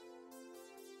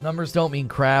 Numbers don't mean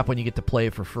crap when you get to play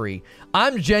it for free.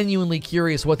 I'm genuinely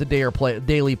curious what the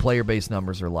daily player base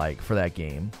numbers are like for that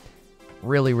game.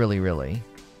 Really, really, really.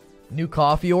 New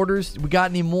coffee orders? We got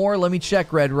any more? Let me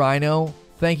check, Red Rhino.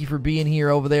 Thank you for being here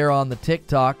over there on the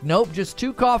TikTok. Nope, just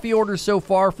 2 coffee orders so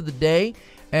far for the day.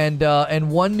 And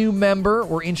 1 new member.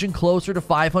 We're inching closer to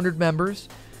 500 members.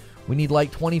 We need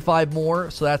like 25 more,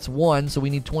 so that's 1. So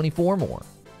we need 24 more.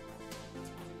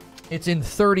 It's in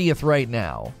 30th right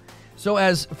now. So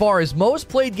as far as most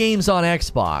played games on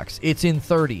Xbox, it's in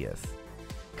 30th.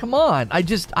 Come on, I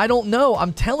don't know.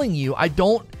 I'm telling you, I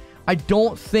don't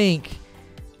think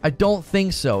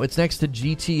so. It's next to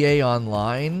GTA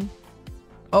Online.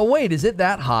 Oh wait, is it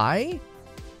that high?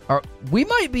 We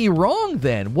might be wrong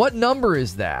then. What number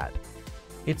is that?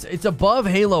 It's above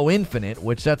Halo Infinite,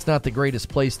 which that's not the greatest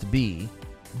place to be.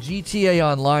 GTA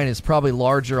Online is probably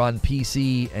larger on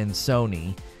PC and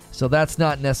Sony, so that's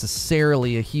not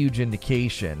necessarily a huge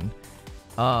indication.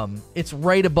 It's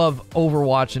right above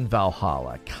Overwatch and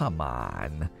Valhalla. Come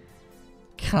on.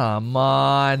 Come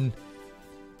on.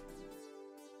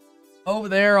 Over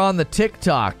there on the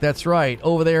TikTok, that's right.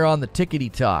 Over there on the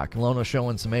Tickety Talk. Lono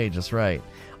showing some age, that's right.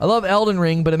 I love Elden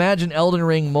Ring, but imagine Elden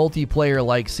Ring multiplayer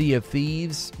like Sea of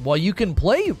Thieves. Well, you can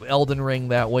play Elden Ring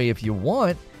that way if you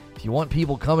want. If you want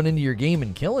people coming into your game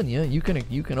and killing you, you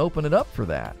can open it up for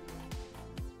that.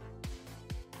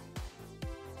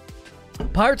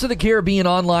 Pirates of the Caribbean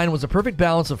Online was a perfect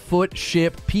balance of foot,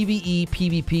 ship, PvE,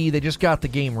 PvP. They just got the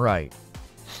game right.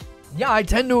 Yeah, I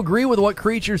tend to agree with what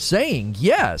Creature's saying.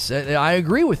 Yes, I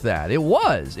agree with that. It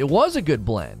was a good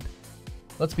blend.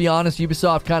 Let's be honest,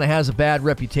 Ubisoft kind of has a bad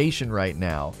reputation right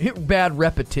now. Bad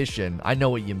repetition. I know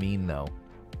what you mean, though.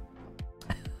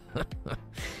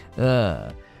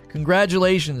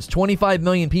 Congratulations, 25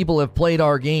 million people have played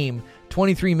our game.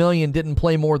 23 million didn't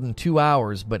play more than 2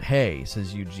 hours, but hey,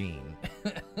 says Eugene.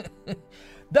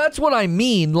 That's what I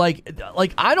mean. Like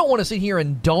I don't want to sit here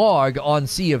and dog on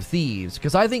Sea of Thieves,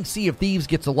 because I think Sea of Thieves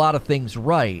gets a lot of things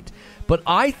right. But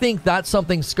I think that's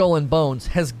something Skull and Bones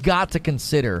has got to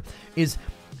consider, is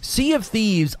Sea of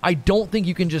Thieves, I don't think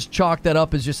you can just chalk that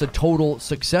up as just a total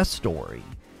success story.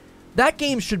 That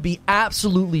game should be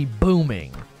absolutely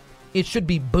booming. It should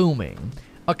be booming.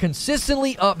 A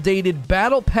consistently updated,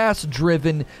 battle pass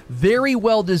driven, very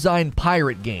well designed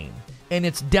pirate game. And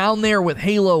it's down there with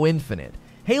Halo Infinite.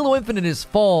 Halo Infinite has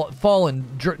fallen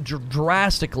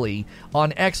drastically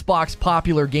on Xbox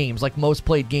popular games, like most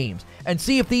played games. And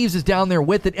Sea of Thieves is down there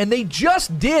with it, and they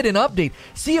just did an update.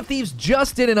 Sea of Thieves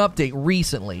just did an update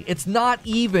recently. It's not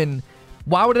even...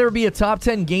 Why would it ever be a top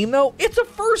 10 game, though? It's a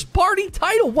first-party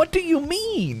title. What do you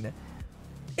mean?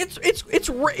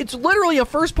 It's literally a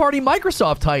first-party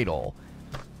Microsoft title.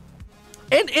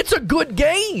 And it's a good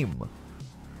game.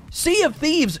 Sea of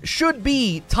Thieves should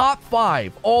be top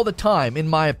 5 all the time, in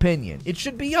my opinion. It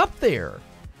should be up there.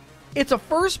 It's a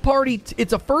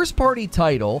first-party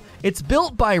title. It's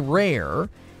built by Rare.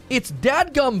 It's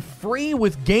dadgum free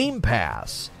with Game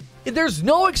Pass. There's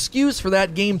no excuse for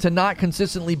that game to not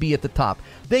consistently be at the top.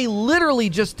 They literally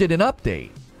just did an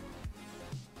update.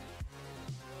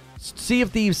 Sea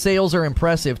of Thieves sales are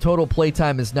impressive. Total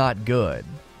playtime is not good.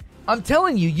 I'm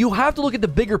telling you, you have to look at the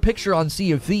bigger picture on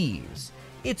Sea of Thieves.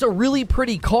 It's a really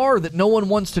pretty car that no one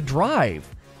wants to drive.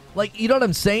 Like, you know what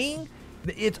I'm saying?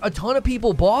 It's a ton of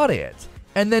people bought it.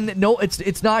 And then, no,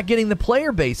 it's not getting the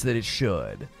player base that it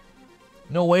should.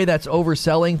 No way that's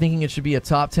overselling, thinking it should be a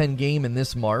top 10 game in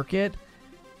this market.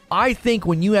 I think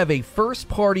when you have a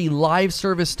first-party live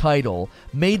service title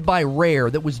made by Rare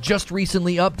that was just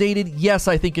recently updated, yes,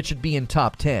 I think it should be in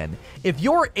top 10. If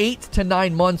you're 8 to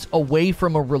 9 months away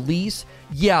from a release,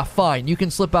 yeah, fine, you can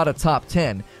slip out of top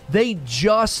 10. They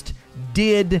just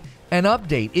did an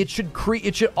update. It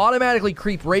should automatically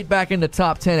creep right back into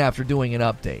top 10 after doing an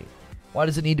update. Why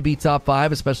does it need to be top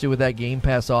 5, especially with that Game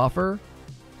Pass offer?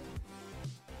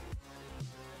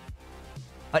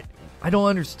 I don't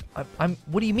understand.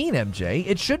 What do you mean, MJ?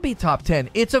 It should be top 10.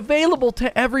 It's available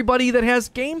to everybody that has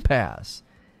Game Pass.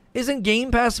 Isn't Game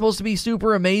Pass supposed to be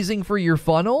super amazing for your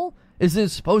funnel? Isn't it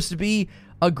supposed to be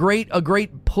a great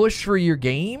push for your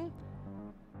game?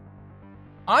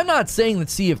 I'm not saying that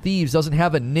Sea of Thieves doesn't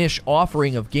have a niche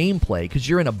offering of gameplay, because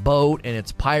you're in a boat and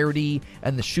it's piratey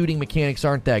and the shooting mechanics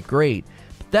aren't that great.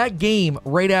 But that game,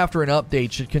 right after an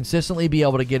update, should consistently be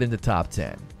able to get into top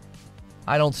 10.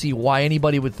 I don't see why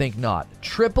anybody would think not.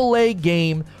 AAA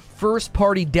game,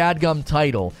 first-party dadgum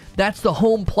title. That's the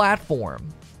home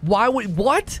platform. Why would...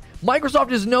 What?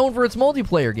 Microsoft is known for its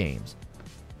multiplayer games.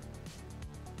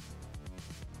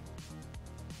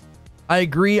 I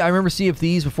agree. I remember Sea of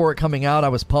Thieves before it coming out. I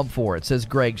was pumped for it, says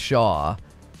Greg Shaw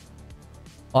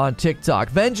on TikTok.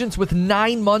 Vengeance with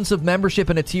 9 months of membership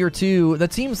in a tier 2.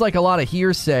 That seems like a lot of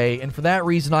hearsay, and for that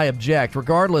reason I object.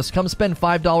 Regardless, come spend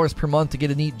 $5 per month to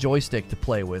get a neat joystick to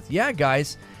play with. Yeah,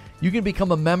 guys, you can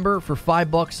become a member for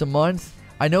 $5 a month.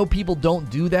 I know people don't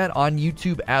do that on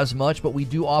YouTube as much, but we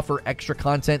do offer extra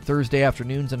content Thursday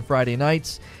afternoons and Friday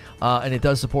nights, and it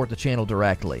does support the channel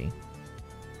directly.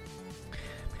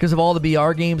 Because of all the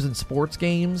BR games and sports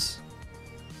games.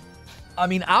 I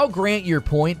mean, I'll grant your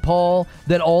point, Paul,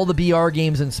 that all the BR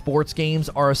games and sports games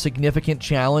are a significant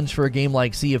challenge for a game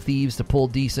like Sea of Thieves to pull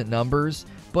decent numbers.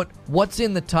 But what's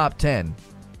in the top 10?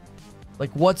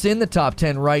 Like, what's in the top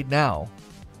 10 right now?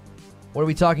 What are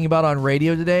we talking about on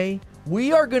radio today?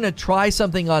 We are going to try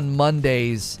something on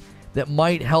Mondays that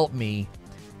might help me.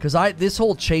 Because this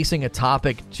whole chasing a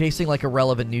topic, chasing like a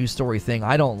relevant news story thing,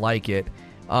 I don't like it.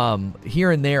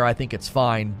 Here and there, I think it's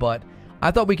fine, but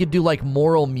I thought we could do like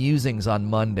moral musings on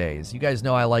Mondays. You guys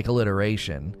know I like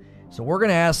alliteration. So we're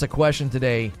going to ask the question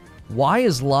today, why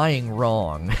is lying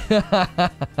wrong?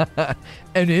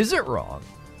 And is it wrong?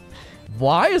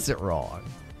 Why is it wrong?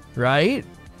 Right?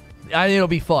 It'll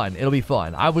be fun. It'll be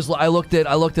fun. I looked at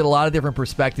a lot of different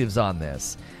perspectives on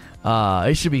this.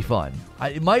 It should be fun.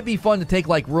 It might be fun to take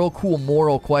like real cool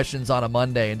moral questions on a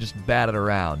Monday and just bat it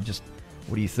around. Just,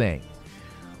 what do you think?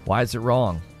 Why is it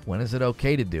wrong? When is it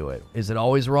okay to do it? Is it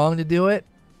always wrong to do it?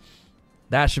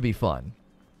 That should be fun.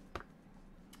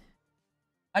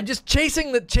 I just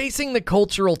chasing the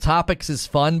cultural topics is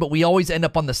fun, but we always end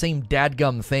up on the same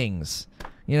dadgum things.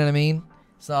 You know what I mean?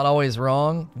 It's not always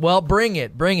wrong. Well, bring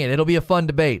it. It'll be a fun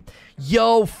debate.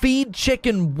 Yo, Feed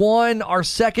Chicken 1, our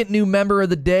second new member of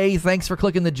the day. Thanks for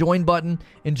clicking the join button.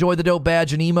 Enjoy the dope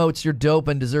badge and emotes. You're dope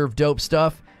and deserve dope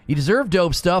stuff. You deserve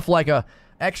dope stuff like a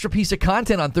extra piece of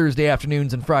content on Thursday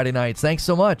afternoons and Friday nights. Thanks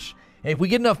so much. Hey, if we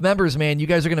get enough members, man, you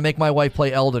guys are going to make my wife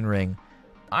play Elden Ring.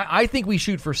 I think we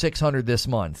shoot for 600 this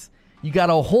month. You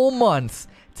got a whole month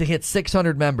to hit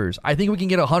 600 members. I think we can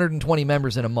get 120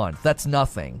 members in a month. That's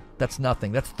nothing. That's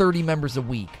 30 members a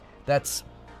week. That's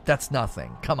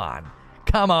nothing. Come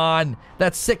on.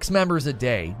 That's 6 members a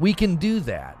day. We can do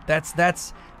that.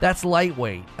 That's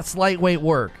lightweight. That's lightweight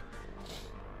work.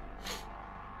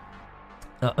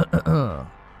 I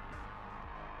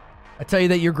tell you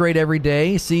that you're great every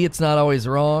day. See, it's not always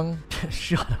wrong.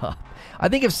 Shut up. I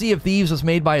think if Sea of Thieves was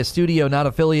made by a studio not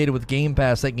affiliated with Game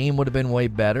Pass, that game would have been way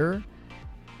better.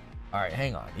 All right,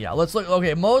 hang on. Yeah, let's look.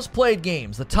 Okay, most played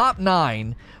games. The top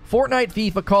 9, Fortnite,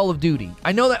 FIFA, Call of Duty.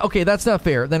 I know that. Okay, that's not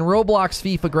fair. Then Roblox,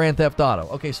 FIFA, Grand Theft Auto.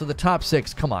 Okay, so the top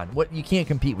 6, come on. What, you can't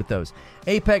compete with those.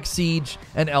 Apex, Siege,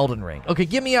 and Elden Ring. Okay,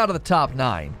 get me out of the top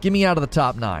 9.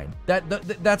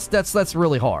 That's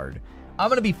really hard. I'm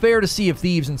going to be fair to Sea of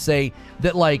Thieves and say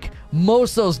that, like,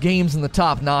 most of those games in the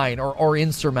top 9 are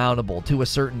insurmountable to a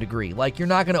certain degree. Like, you're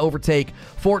not going to overtake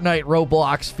Fortnite,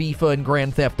 Roblox, FIFA, and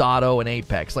Grand Theft Auto, and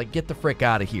Apex. Like, get the frick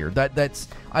out of here.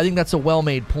 I think that's a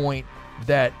well-made point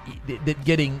that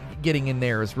getting in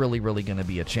there is really, really going to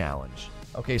be a challenge.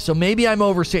 Okay, so maybe I'm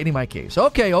overstating my case.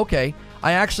 Okay.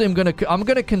 I'm going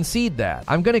to concede that.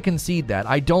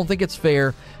 I don't think it's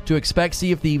fair to expect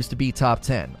Sea of Thieves to be top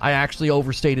 10. I actually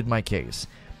overstated my case.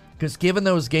 Because given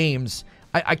those games,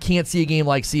 I can't see a game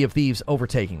like Sea of Thieves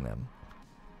overtaking them.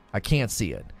 I can't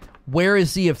see it. Where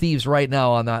is Sea of Thieves right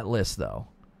now on that list, though?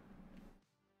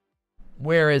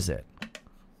 Where is it?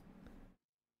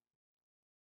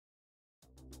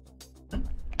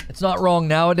 It's not wrong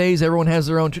nowadays. Everyone has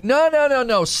their own...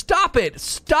 No. Stop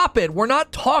it. We're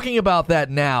not talking about that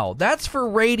now. That's for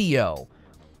radio.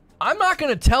 I'm not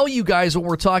going to tell you guys what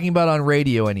we're talking about on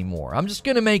radio anymore. I'm just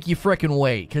going to make you frickin'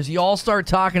 wait because you all start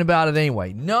talking about it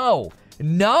anyway. No.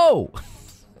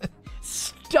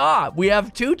 Stop. We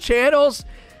have 2 channels.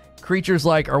 Creature's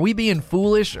like, are we being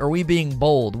foolish? Or are we being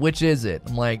bold? Which is it?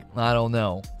 I'm like, I don't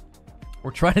know.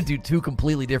 We're trying to do 2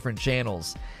 completely different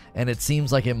channels. And it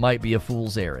seems like it might be a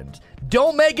fool's errand.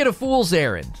 Don't make it a fool's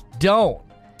errand. Don't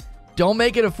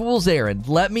make it a fool's errand.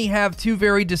 Let me have 2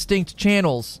 very distinct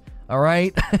channels. All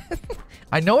right?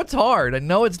 I know it's hard. I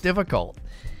know it's difficult.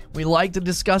 We like to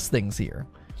discuss things here.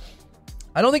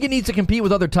 I don't think it needs to compete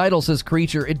with other titles, says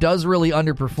Creature. It does really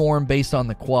underperform based on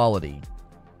the quality.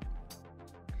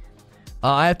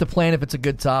 I have to plan if it's a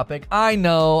good topic. I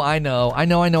know.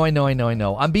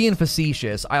 I'm being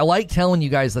facetious. I like telling you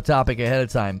guys the topic ahead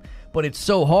of time, but it's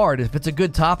so hard. If it's a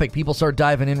good topic, people start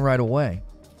diving in right away.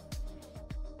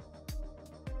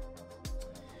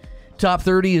 Top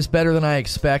 30 is better than I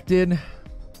expected.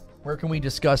 Where can we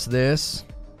discuss this?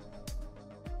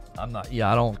 I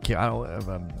don't care. I don't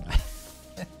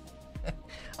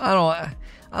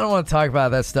want to talk about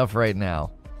that stuff right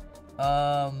now.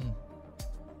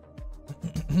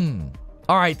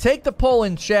 All right, take the poll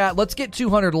in chat. Let's get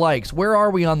 200 likes. Where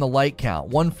are we on the like count?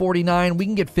 149. We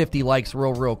can get 50 likes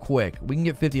real quick. We can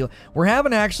get 50. We're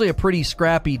having actually a pretty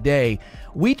scrappy day.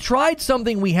 We tried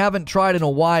something we haven't tried in a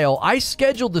while. I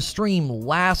scheduled the stream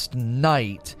last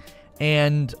night,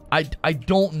 and I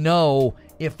don't know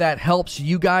if that helps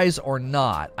you guys or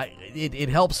not. It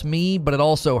helps me, but it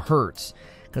also hurts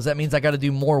because that means I got to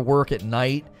do more work at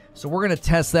night. So we're going to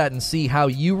test that and see how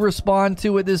you respond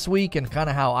to it this week and kind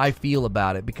of how I feel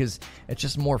about it, because it's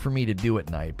just more for me to do at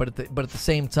night. But at the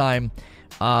same time,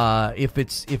 if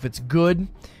it's good,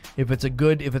 if it's a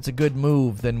good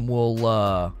move, then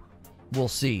we'll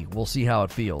see. We'll see how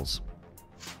it feels.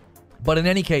 But in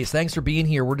any case, thanks for being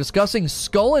here. We're discussing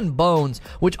Skull and Bones,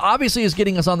 which obviously is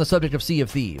getting us on the subject of Sea of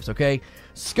Thieves, okay?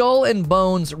 Skull and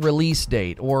Bones release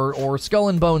date or Skull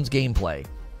and Bones gameplay.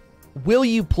 Will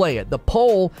you play it? The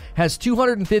poll has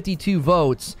 252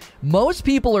 votes. Most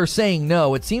people are saying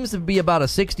no. It seems to be about a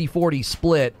 60-40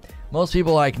 split. Most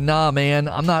people are like, nah, man,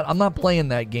 I'm not playing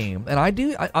that game. And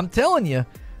I'm telling you,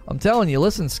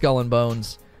 listen, Skull and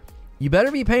Bones, you better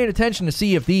be paying attention to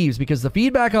Sea of Thieves, because the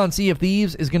feedback on Sea of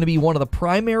Thieves is going to be one of the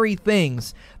primary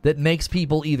things that makes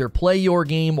people either play your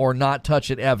game or not touch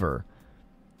it ever.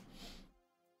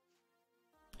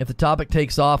 If the topic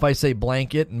takes off, I say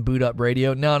blanket and boot up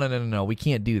radio. No. We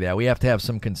can't do that. We have to have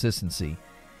some consistency.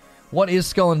 What is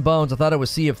Skull and Bones? I thought it was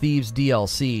Sea of Thieves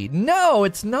DLC. No,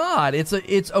 it's not.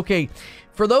 It's okay.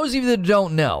 For those of you that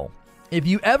don't know, if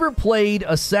you ever played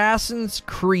Assassin's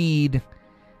Creed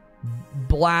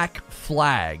Black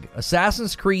Flag, I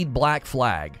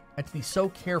have to be so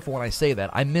careful when I say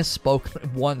that. I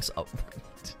misspoke once.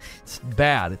 It's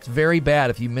bad. It's very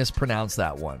bad if you mispronounce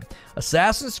that one.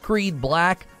 Assassin's Creed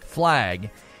Black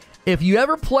Flag. If you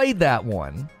ever played that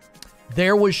one,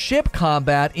 there was ship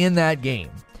combat in that game,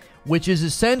 which is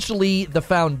essentially the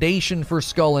foundation for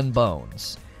Skull and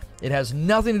Bones. It has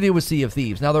nothing to do with Sea of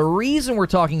Thieves. Now, the reason we're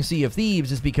talking Sea of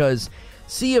Thieves is because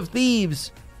Sea of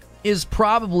Thieves is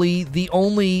probably the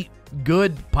only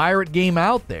good pirate game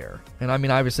out there. And I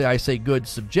mean, obviously I say good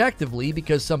subjectively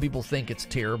because some people think it's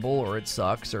terrible or it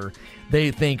sucks, or they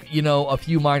think, a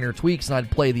few minor tweaks and I'd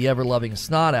play the ever-loving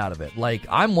snot out of it. Like,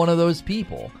 I'm one of those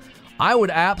people. I would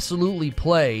absolutely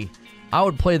play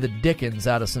the dickens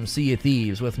out of some Sea of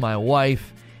Thieves with my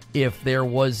wife if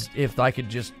I could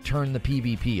just turn the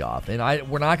PvP off. And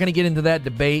we're not going to get into that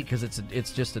debate because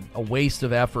it's just a waste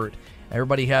of effort.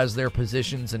 Everybody has their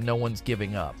positions and no one's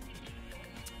giving up.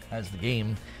 As the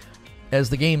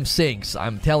game sinks,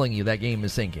 I'm telling you, that game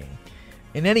is sinking.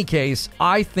 In any case,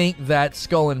 I think that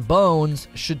Skull and Bones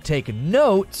should take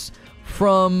notes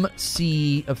from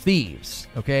Sea of Thieves,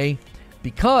 okay?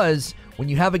 Because when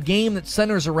you have a game that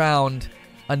centers around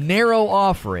a narrow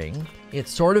offering,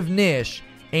 it's sort of niche,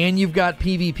 and you've got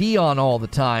PvP on all the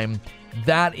time,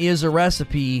 that is a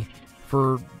recipe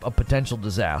for a potential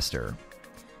disaster.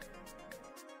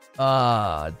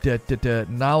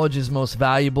 Knowledge is most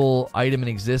valuable item in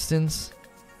existence.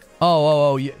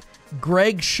 Yeah.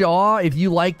 Greg Shaw, if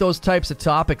you like those types of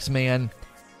topics, man,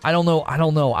 I don't know.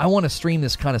 I want to stream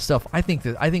this kind of stuff. I think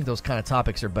those kind of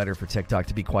topics are better for TikTok,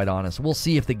 to be quite honest. We'll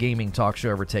see if the gaming talk show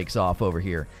ever takes off over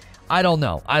here. I don't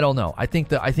know. I think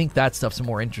that stuff's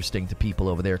more interesting to people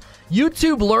over there.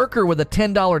 YouTube Lurker with a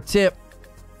 $10 tip.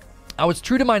 I was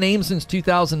true to my name since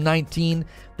 2019.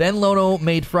 Then Lono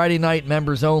made Friday night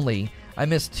members only. I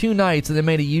missed 2 nights and then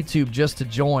made a YouTube just to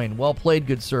join. Well played,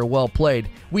 good sir. Well played.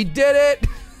 We did it!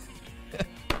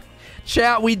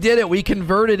 Chat, we did it. We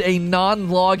converted a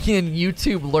non-login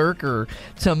YouTube lurker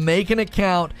to make an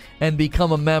account and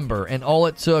become a member. And all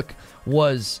it took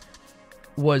was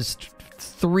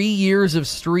 3 years of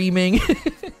streaming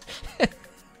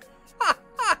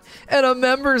and a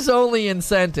members-only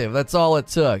incentive. That's all it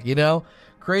took,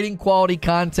 Creating quality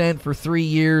content for 3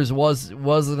 years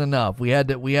wasn't enough. We had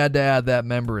to add that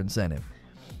member incentive.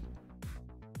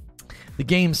 The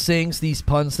game sinks. These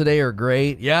puns today are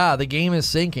great. Yeah, the game is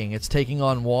sinking. It's taking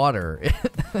on water.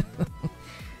 Did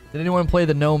anyone play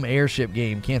the Gnome Airship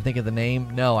game? Can't think of the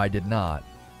name. No, I did not.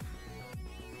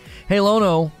 Hey,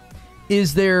 Lono,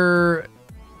 is there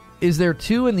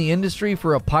 2 in the industry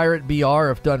for a pirate BR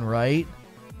if done right?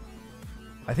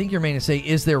 I think you're meaning to say,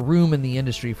 is there room in the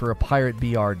industry for a pirate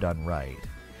BR done right?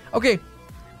 Okay,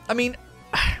 I mean,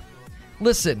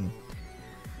 listen,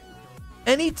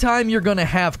 anytime you're going to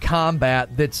have combat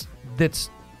that's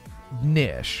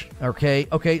niche,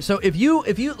 okay, so if you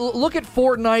look at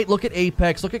Fortnite, look at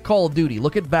Apex, look at Call of Duty,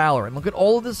 look at Valorant, look at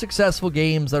all of the successful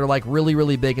games that are like really,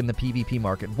 really big in the PvP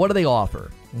market, what do they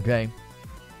offer? Okay,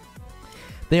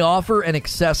 they offer an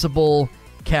accessible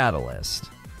catalyst.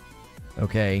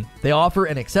 Okay, they offer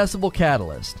an accessible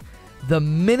catalyst. The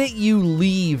minute you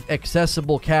leave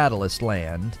accessible catalyst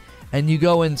land and you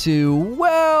go into,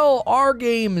 well, our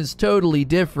game is totally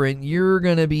different, you're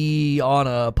going to be on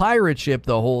a pirate ship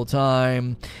the whole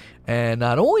time. And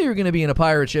not only are you going to be in a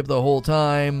pirate ship the whole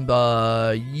time,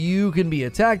 you can be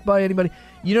attacked by anybody.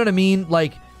 You know what I mean?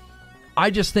 Like, I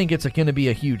just think it's going to be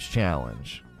a huge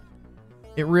challenge.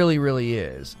 It really, really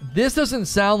is. This doesn't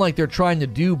sound like they're trying to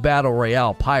do Battle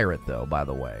Royale Pirate, though, by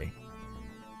the way.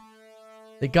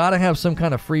 They gotta have some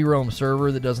kind of free roam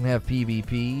server that doesn't have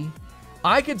PvP.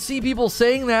 I could see people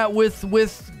saying that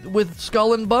with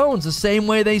Skull and Bones, the same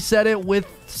way they said it with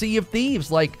Sea of Thieves.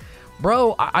 Like,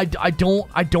 bro, I don't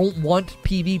want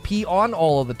PvP on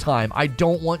all of the time. I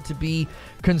don't want to be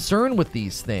concerned with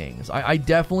these things. I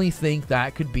definitely think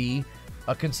that could be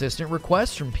a consistent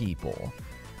request from people.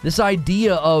 This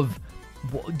idea of,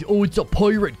 oh, it's a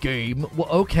pirate game. Well,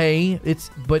 okay,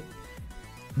 but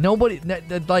nobody,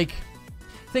 like,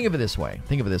 think of it this way.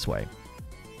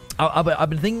 I've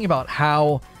been thinking about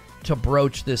how to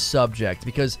broach this subject,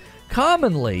 because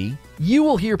commonly you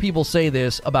will hear people say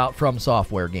this about From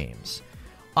Software games.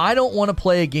 I don't want to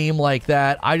play a game like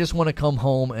that. I just want to come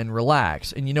home and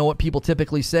relax. And you know what people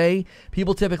typically say?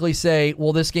 People typically say,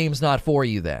 well, this game's not for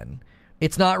you then.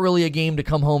 It's not really a game to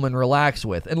come home and relax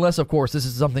with, unless, of course, this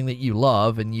is something that you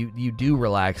love and you do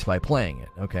relax by playing it,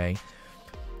 okay?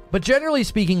 But generally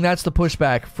speaking, that's the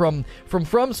pushback from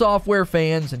Software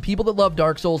fans and people that love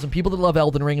Dark Souls and people that love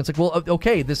Elden Ring. It's like, well,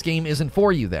 okay, this game isn't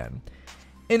for you then.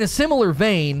 In a similar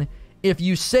vein, if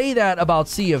you say that about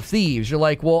Sea of Thieves, you're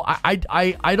like, well,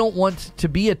 I don't want to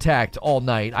be attacked all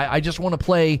night. I just want to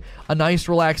play a nice,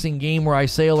 relaxing game where I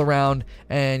sail around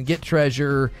and get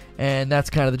treasure, and that's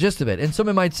kind of the gist of it. And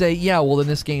someone might say, yeah, well, then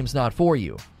this game's not for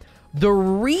you. The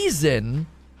reason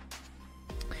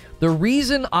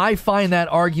I find that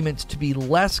argument to be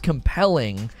less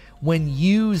compelling when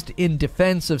used in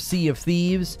defense of Sea of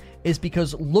Thieves is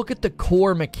because look at the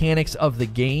core mechanics of the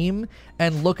game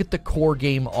and look at the core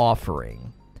game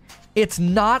offering. It's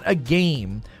not a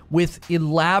game with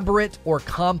elaborate or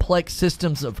complex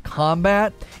systems of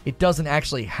combat. It doesn't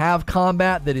actually have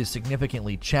combat that is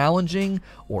significantly challenging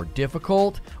or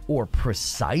difficult or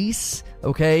precise,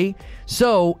 okay?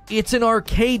 So it's an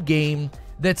arcade game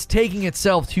that's taking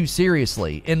itself too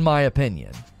seriously, in my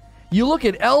opinion. You look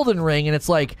at Elden Ring and it's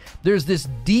like there's this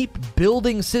deep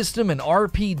building system and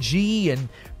RPG and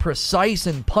precise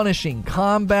and punishing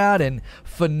combat and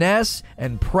finesse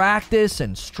and practice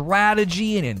and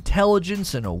strategy and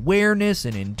intelligence and awareness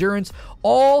and endurance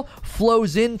all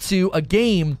flows into a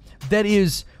game that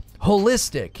is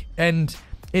holistic and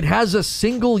it has a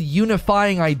single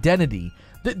unifying identity.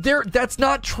 That's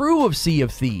not true of Sea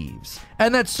of Thieves.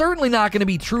 And that's certainly not going to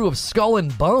be true of Skull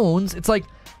and Bones. It's like,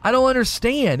 I don't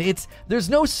understand. There's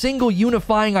no single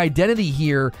unifying identity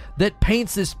here that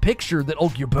paints this picture that,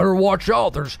 oh, you better watch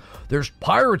out. There's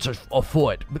pirates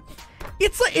afoot.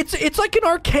 It's like an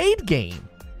arcade game.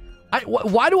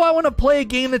 Why do I want to play a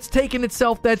game that's taking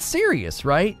itself that serious,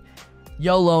 right?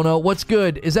 Yo, Lono, what's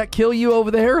good? Is that Kill You over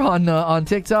there on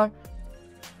TikTok?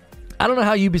 I don't know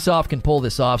how Ubisoft can pull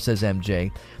this off, says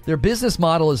MJ. Their business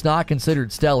model is not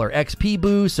considered stellar. XP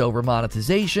boosts, over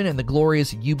monetization, and the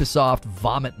glorious Ubisoft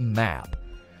vomit map.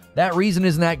 That reason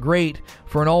isn't that great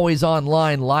for an always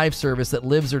online live service that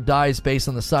lives or dies based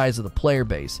on the size of the player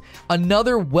base.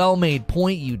 Another well-made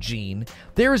point, Eugene.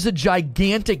 There is a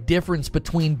gigantic difference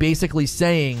between basically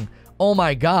saying, oh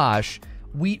my gosh,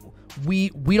 we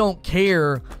don't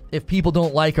care if people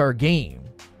don't like our game.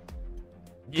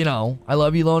 You know, I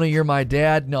love you, Lona. You're my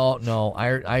dad. No,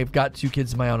 I've got 2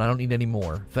 kids of my own. I don't need any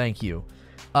more. Thank you.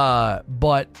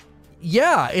 But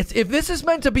yeah, if this is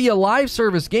meant to be a live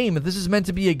service game, if this is meant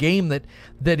to be a game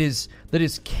that is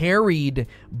carried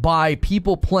by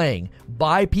people playing,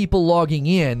 by people logging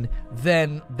in,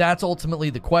 then that's ultimately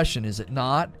the question, is it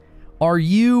not? Are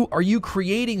you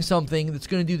creating something that's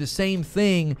going to do the same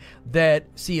thing that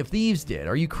Sea of Thieves did?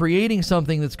 Are you creating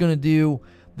something that's going to do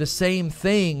the same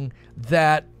thing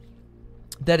that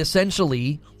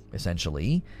essentially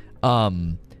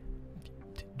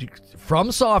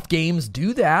FromSoft games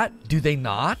do that? Do they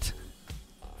not?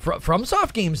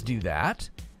 FromSoft games do that.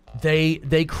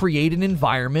 they create an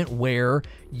environment where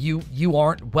you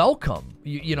aren't welcome.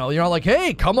 You know, you're not like,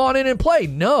 hey, come on in and play.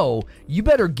 No, you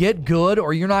better get good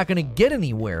or you're not going to get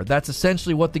anywhere. That's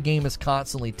essentially what the game is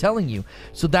constantly telling you.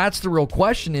 So that's the real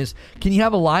question is, can you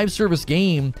have a live service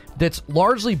game that's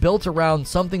largely built around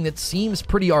something that seems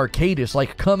pretty arcadish,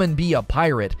 like come and be a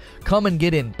pirate, come and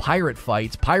get in pirate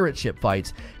fights, pirate ship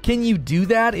fights? Can you do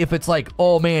that if it's like,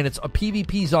 oh man, it's a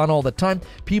PvP's on all the time,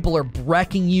 people are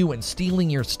wrecking you and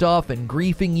stealing your stuff and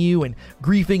griefing you and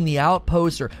griefing the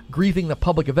outposts or griefing the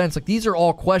public events? Like, these are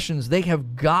all questions they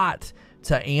have got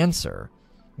to answer.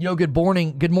 Yo, good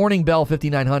morning, Bell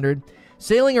 5900.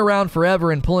 Sailing around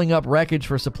forever and pulling up wreckage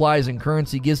for supplies and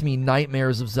currency gives me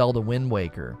nightmares of Zelda Wind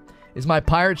Waker. Is my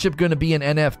pirate ship going to be an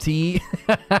NFT?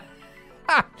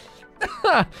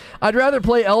 I'd rather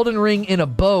play Elden Ring in a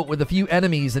boat with a few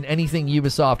enemies than anything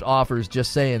Ubisoft offers,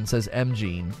 just saying, says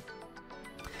MGene.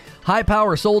 High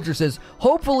Power Soldier says,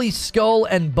 hopefully Skull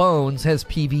and Bones has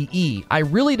PvE. I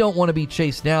really don't want to be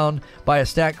chased down by a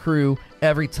stack crew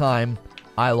every time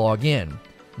I log in.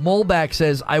 Molback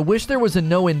says, I wish there was a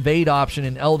no invade option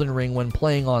in Elden Ring when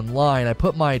playing online. I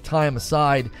put my time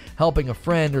aside helping a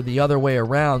friend or the other way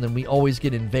around, and we always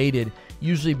get invaded,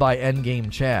 usually by endgame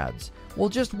chads. Well,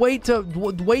 just wait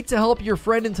to help your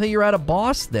friend until you're at a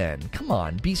boss then. Come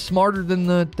on, be smarter than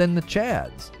the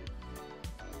chads.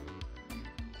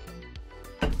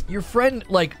 Your friend,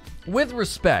 like, with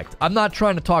respect, I'm not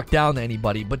trying to talk down to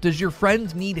anybody, but does your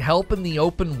friend need help in the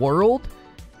open world?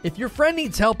 If your friend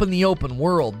needs help in the open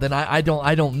world, then I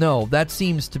don't know. That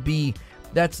seems to be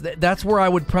that's where I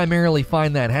would primarily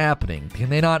find that happening. Can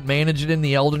they not manage it in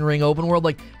the Elden Ring open world?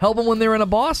 Like, help them when they're in a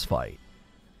boss fight.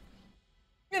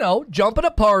 You know, jump at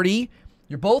a party,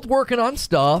 you're both working on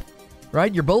stuff,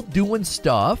 right? You're both doing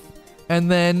stuff, and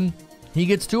then he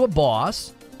gets to a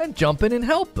boss, and jump in and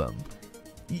help him.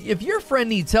 If your friend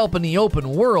needs help in the open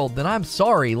world, then I'm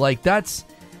sorry, like, that's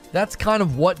kind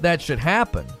of what that should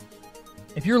happen.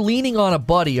 If you're leaning on a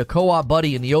buddy, a co-op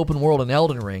buddy in the open world in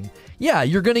Elden Ring, yeah,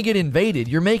 you're going to get invaded.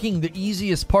 You're making the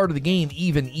easiest part of the game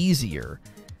even easier.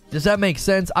 Does that make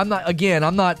sense?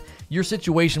 Your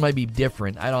situation might be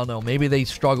different. I don't know. Maybe they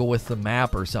struggle with the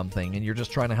map or something, and you're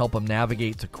just trying to help them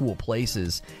navigate to cool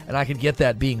places. And I could get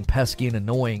that being pesky and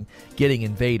annoying, getting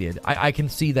invaded. I can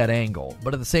see that angle.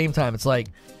 But at the same time, it's like,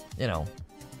 you know,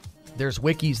 there's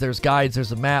wikis, there's guides,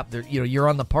 there's a map. You're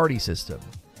on the party system.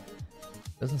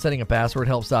 Doesn't setting a password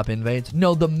help stop invades?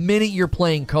 No, the minute you're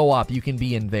playing co-op, you can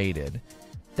be invaded.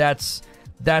 That's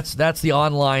the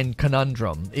online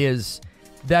conundrum.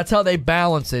 That's how they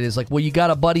balance it, is like, well, you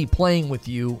got a buddy playing with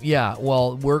you. Yeah,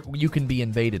 well, you can be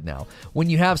invaded now.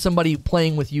 When you have somebody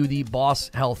playing with you, the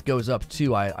boss health goes up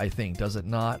too, I think, does it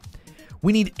not?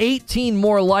 We need 18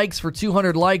 more likes for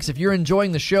 200 likes. If you're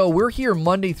enjoying the show, we're here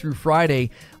Monday through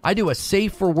Friday. I do a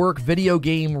safe for work video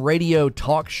game radio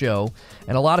talk show,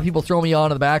 and a lot of people throw me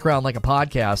on in the background like a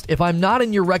podcast. If I'm not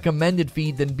in your recommended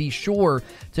feed, then be sure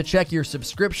to check your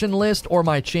subscription list or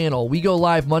my channel. We go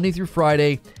live Monday through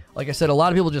Friday. Like I said, a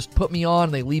lot of people just put me on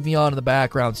and they leave me on in the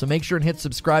background. So make sure and hit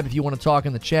subscribe if you want to talk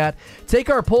in the chat. Take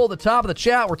our poll at the top of the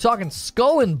chat. We're talking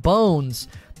Skull and Bones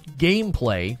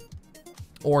gameplay,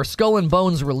 or Skull and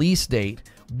Bones release date.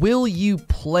 Will you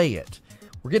play it?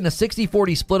 We're getting a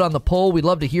 60-40 split on the poll. We'd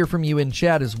love to hear from you in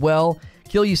chat as well.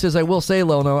 Kill You says, I will say,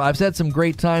 Lono, I've had some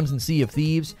great times in Sea of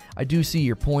Thieves. I do see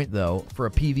your point, though. For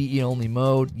a PvE-only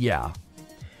mode, yeah.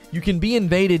 You can be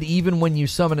invaded even when you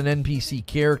summon an NPC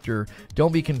character.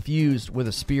 Don't be confused with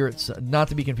a spirit... Not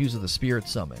to be confused with a spirit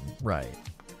summon. Right.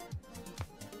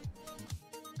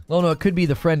 Lono, it could be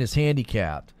the friend is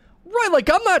handicapped. Right,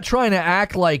 like, I'm not trying to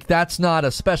act like that's not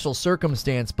a special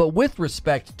circumstance, but with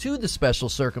respect to the special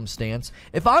circumstance,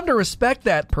 if I'm to respect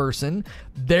that person,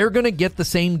 they're going to get the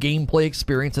same gameplay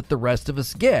experience that the rest of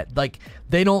us get. Like,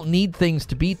 they don't need things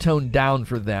to be toned down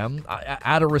for them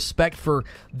out of respect for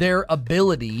their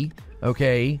ability,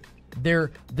 okay? Their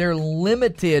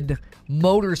limited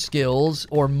motor skills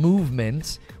or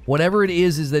movements, whatever it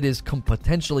is that is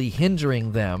potentially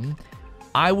hindering them.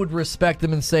 I would respect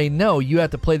them and say, no, you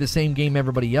have to play the same game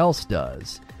everybody else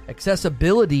does.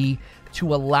 Accessibility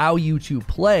to allow you to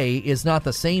play is not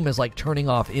the same as, like, turning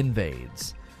off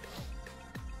invades.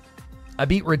 I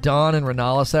beat Radon and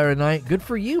Renala Saturday night. Good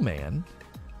for you, man.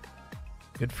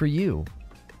 Good for you.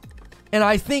 And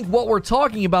I think what we're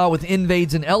talking about with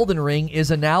Invades and Elden Ring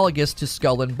is analogous to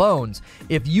Skull and Bones.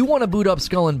 If you want to boot up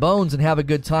Skull and Bones and have a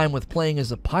good time with playing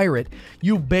as a pirate,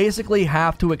 you basically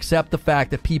have to accept the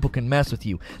fact that people can mess with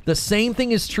you. The same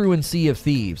thing is true in Sea of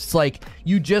Thieves. It's like,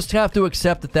 you just have to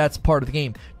accept that that's part of the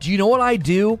game. Do you know what I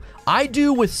do? I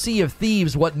do with Sea of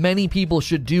Thieves what many people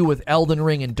should do with Elden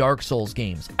Ring and Dark Souls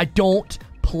games. I don't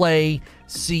play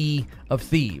Sea of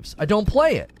Thieves. I don't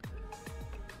play it.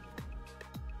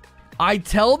 I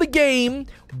tell the game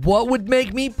what would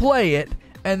make me play it,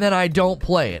 and then I don't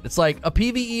play it. It's like a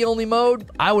PvE only mode.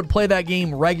 I would play that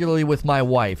game regularly with my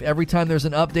wife. Every time there's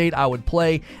an update, I would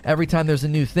play. Every time there's a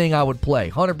new thing, I would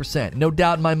play. 100%. No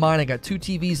doubt in my mind. I got 2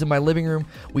 TVs in my living room.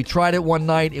 We tried it one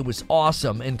night. It was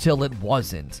awesome until it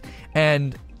wasn't.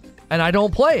 And I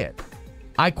don't play it.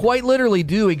 I quite literally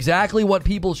do exactly what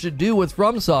people should do with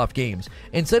FromSoft games.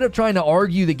 Instead of trying to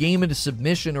argue the game into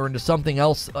submission or into something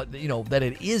else, that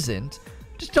it isn't,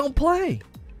 just don't play.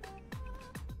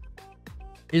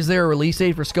 Is there a release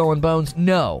date for Skull and Bones?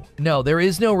 No, there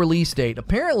is no release date.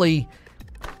 Apparently,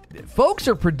 folks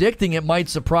are predicting it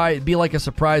might be like a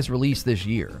surprise release this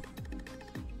year.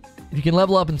 If you can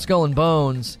level up in Skull and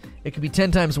Bones, it could be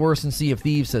 10 times worse than Sea of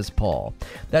Thieves, says Paul.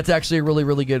 That's actually a really,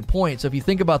 really good point. So if you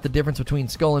think about the difference between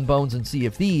Skull and Bones and Sea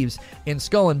of Thieves, in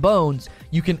Skull and Bones,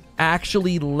 you can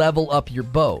actually level up your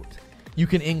boat. You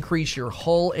can increase your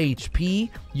hull HP,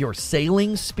 your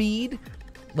sailing speed.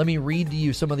 Let me read to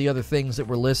you some of the other things that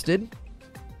were listed.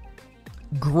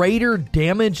 Greater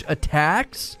damage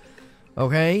attacks,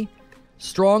 okay?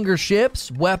 Stronger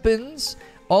ships, weapons.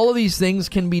 All of these things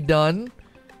can be done,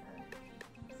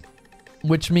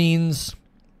 which means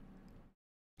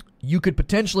you could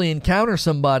potentially encounter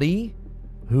somebody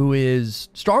who is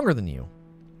stronger than you,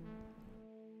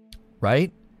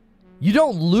 right? You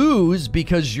don't lose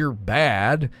because you're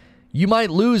bad. You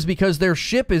might lose because their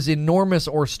ship is enormous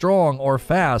or strong or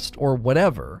fast or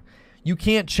whatever. You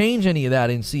can't change any of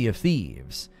that in Sea of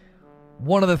Thieves.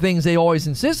 One of the things they always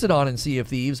insisted on in Sea of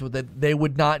Thieves was that they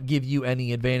would not give you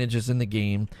any advantages in the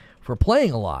game for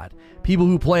playing a lot. People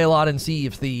who play a lot in Sea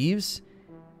of Thieves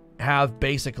have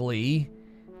basically,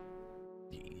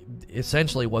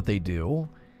 essentially what they do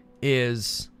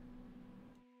is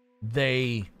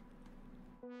they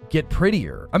get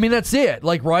prettier. I mean, that's it.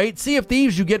 Like, right? Sea of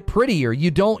Thieves, you get prettier. You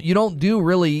don't do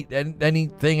really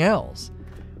anything else.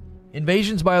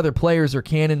 Invasions by other players are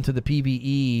canon to the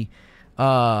PvE.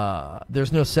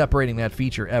 There's no separating that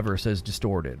feature ever, says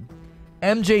Distorted.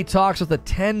 MJ Talks with a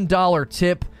 $10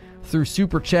 tip through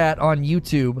Super Chat on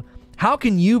YouTube. How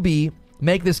can you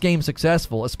make this game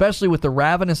successful, especially with the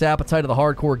ravenous appetite of the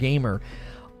hardcore gamer?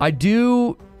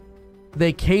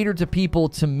 They cater to people,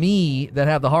 to me, that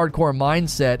have the hardcore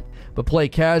mindset but play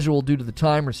casual due to the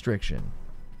time restriction.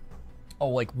 Oh,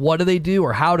 like, what do they do,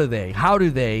 or how do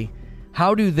they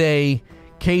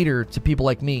cater to people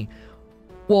like me?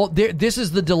 Well, this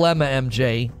is the dilemma,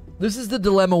 MJ. This is the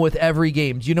dilemma with every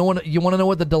game. You want to know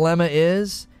what the dilemma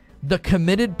is? The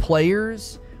committed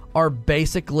players are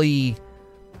basically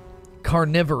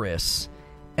carnivorous,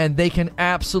 and they can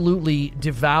absolutely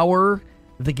devour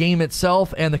the game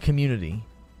itself and the community.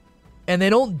 And they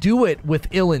don't do it with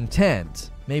ill intent.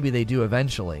 Maybe they do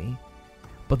eventually,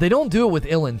 but they don't do it with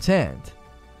ill intent.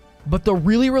 But the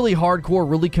really, really hardcore,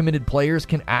 really committed players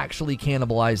can actually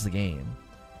cannibalize the game.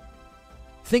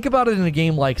 Think about it in a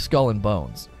game like Skull and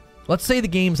Bones. Let's say the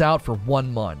game's out for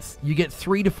 1 month. You get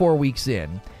 3 to 4 weeks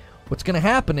in. What's going to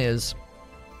happen is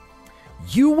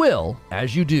you will,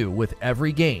 as you do with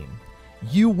every game,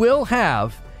 you will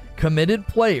have committed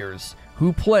players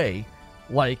who play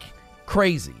like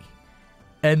crazy.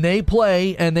 And they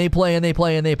play, and they play, and they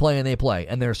play, and they play, and they play.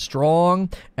 And they're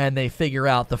strong, and they figure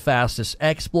out the fastest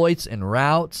exploits and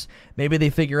routes. Maybe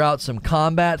they figure out some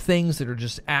combat things that are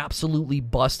just absolutely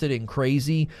busted and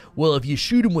crazy. Well, if you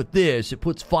shoot them with this, it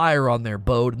puts fire on their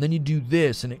boat, and then you do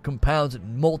this, and it compounds it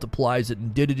and multiplies it,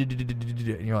 and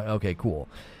and you're like, okay, cool.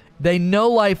 They know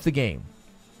life the game.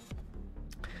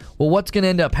 Well, what's going to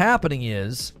end up happening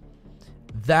is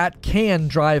that can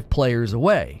drive players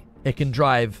away. It can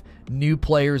drive new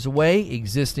players away,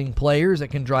 existing players. It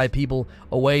can drive people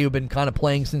away who've been kind of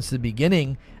playing since the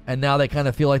beginning, and now they kind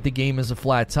of feel like the game is a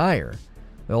flat tire.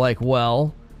 They're like,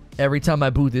 well, every time I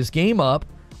boot this game up,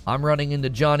 I'm running into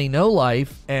Johnny No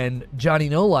Life, and Johnny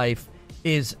No Life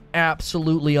is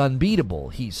absolutely unbeatable.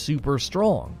 He's super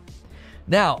strong.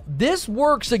 Now, this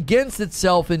works against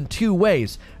itself in 2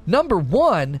 ways. Number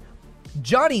one,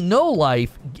 Johnny No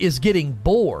Life is getting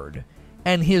bored,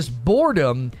 and his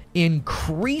boredom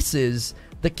increases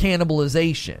the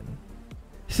cannibalization.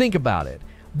 Think about it.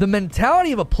 The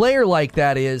mentality of a player like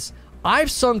that is,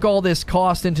 I've sunk all this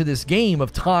cost into this game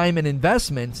of time and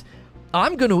investment.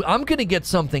 I'm gonna get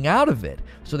something out of it.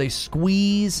 So they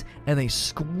squeeze and they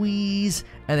squeeze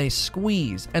and they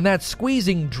squeeze, and that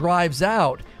squeezing drives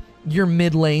out your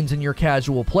mid lanes and your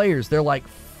casual players. They're like,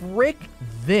 frick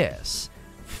this.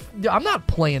 I'm not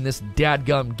playing this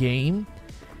dadgum game.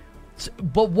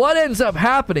 But what ends up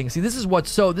happening? See, this is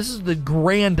the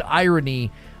grand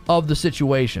irony of the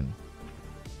situation.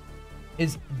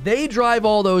 Is they drive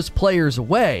all those players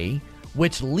away,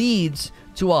 which leads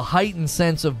to a heightened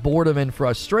sense of boredom and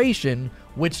frustration,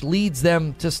 which leads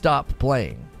them to stop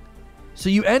playing. So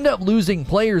you end up losing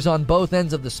players on both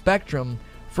ends of the spectrum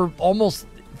for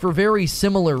very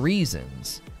similar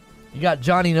reasons. You got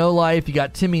Johnny No Life, you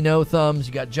got Timmy No Thumbs,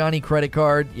 you got Johnny Credit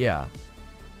Card. Yeah.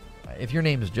 If your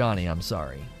name is Johnny, I'm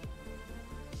sorry.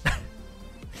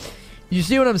 You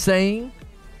see what I'm saying?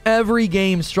 Every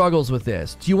game struggles with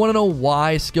this. Do you want to know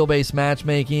why skill-based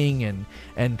matchmaking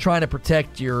and trying to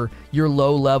protect your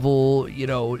low-level,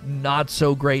 not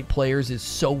so great players is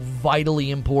so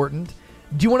vitally important?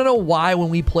 Do you want to know why when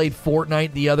we played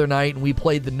Fortnite the other night and we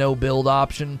played the no-build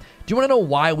option, do you want to know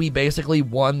why we basically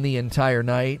won the entire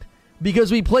night?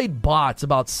 Because we played bots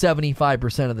about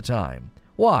 75% of the time.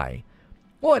 Why?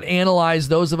 Well, it analyzed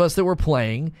those of us that were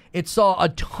playing. It saw a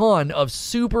ton of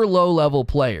super low-level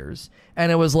players.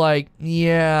 And it was like,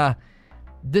 yeah,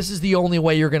 this is the only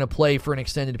way you're going to play for an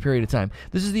extended period of time.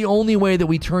 This is the only way that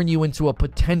we turn you into a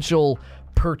potential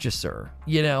purchaser,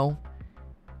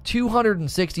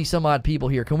 260 some odd people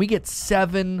here. Can we get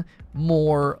 7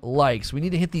 more likes? We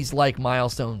need to hit these like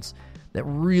milestones. That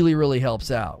really, really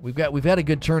helps out. We've had a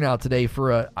good turnout today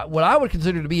for what I would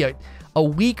consider to be a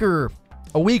weaker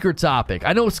topic.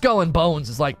 I know Skull and Bones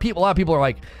is like a lot of people are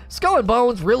like, Skull and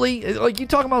Bones, really? Like, you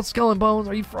talking about Skull and Bones?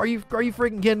 Are you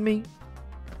freaking kidding me?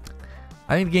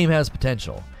 I think the game has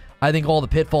potential. I think all the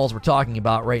pitfalls we're talking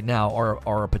about right now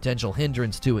are a potential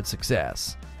hindrance to its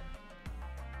success.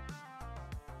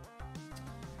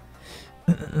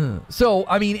 So,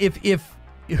 I mean,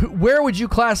 where would you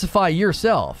classify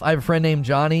yourself? I have a friend named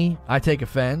Johnny. I take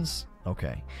offense.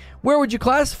 Okay. Where would you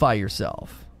classify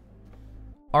yourself?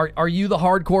 Are you the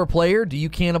hardcore player? Do you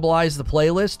cannibalize the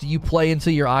playlist? Do you play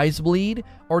until your eyes bleed?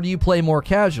 Or do you play more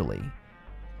casually?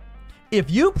 If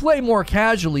you play more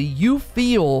casually, you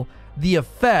feel the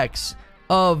effects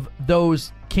of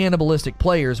those cannibalistic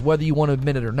players, whether you want to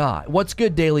admit it or not. What's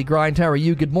good, Daily Grind? How are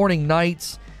you? Good morning,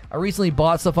 Knights. I recently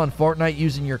bought stuff on Fortnite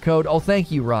using your code. Oh, thank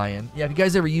you, Ryan. Yeah, if you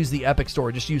guys ever use the Epic Store,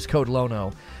 just use code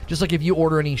LONO. Just like if you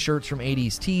order any shirts from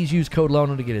 80s Tees, use code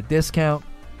LONO to get a discount.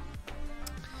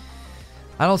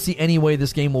 I don't see any way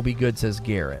this game will be good, says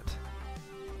Garrett.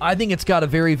 I think it's got a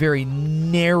very, very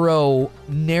narrow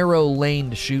lane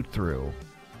to shoot through.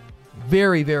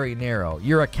 Very, very narrow.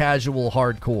 You're a casual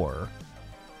hardcore.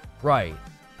 Right.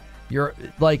 You're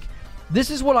like... This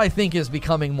is what I think is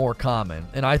becoming more common,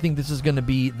 and I think this is going to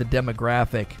be the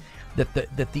demographic that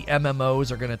the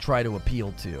MMOs are going to try to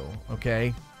appeal to,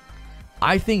 okay?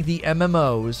 I think the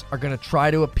MMOs are going to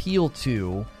try to appeal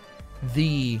to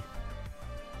the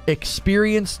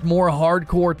experienced, more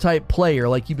hardcore type player.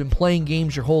 Like, you've been playing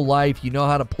games your whole life, you know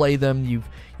how to play them,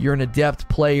 you're an adept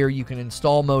player, you can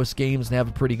install most games and have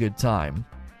a pretty good time.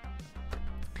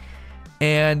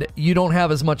 And you don't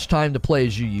have as much time to play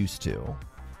as you used to.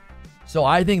 So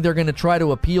I think they're going to try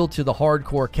to appeal to the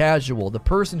hardcore casual, the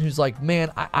person who's like, man,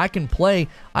 I can play,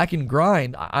 I can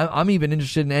grind, I'm even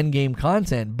interested in endgame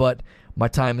content, but my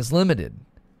time is limited.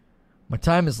 My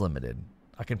time is limited.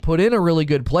 I can put in a really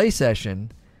good play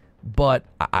session, but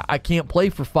I can't play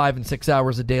for 5 and 6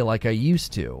 hours a day like I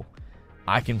used to.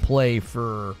 I can play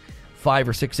for 5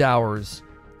 or 6 hours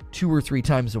 2 or 3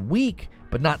 times a week,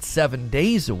 but not 7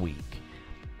 days a week.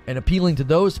 And appealing to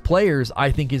those players,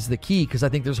 I think, is the key, because I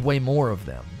think there's way more of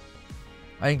them.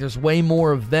 I think there's way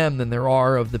more of them than there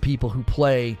are of the people who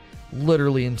play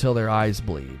literally until their eyes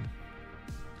bleed.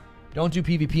 Don't do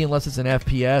PvP unless it's an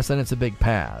FPS, then it's a big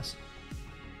pass.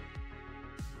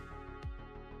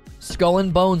 Skull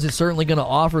and Bones is certainly going to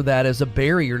offer that as a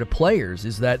barrier to players,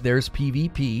 is that there's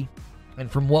PvP. And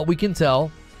from what we can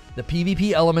tell, the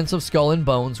PvP elements of Skull and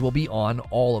Bones will be on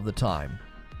all of the time.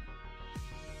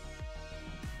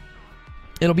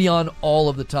 It'll be on all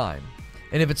of the time.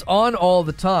 And if it's on all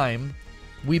the time,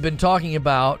 we've been talking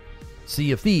about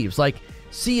Sea of Thieves. Like,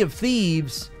 Sea of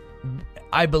Thieves,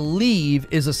 I believe,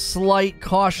 is a slight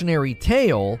cautionary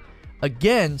tale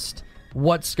against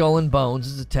what Skull and Bones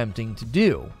is attempting to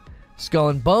do. Skull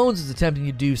and Bones is attempting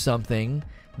to do something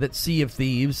that Sea of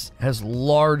Thieves has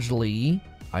largely,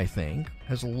 I think,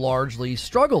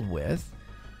 struggled with,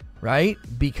 right?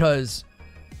 Because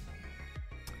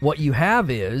what you have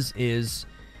is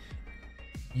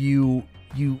you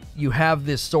have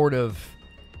this sort of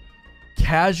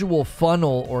casual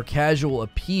funnel or casual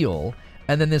appeal,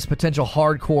 and then this potential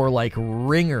hardcore like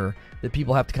ringer that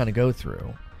people have to kind of go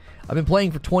through. I've been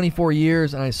playing for 24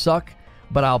 years and I suck,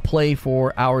 but I'll play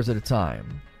for hours at a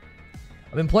time.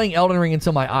 I've been playing Elden Ring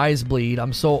until my eyes bleed.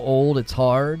 I'm so old, it's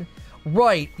hard.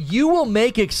 Right, you will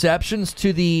make exceptions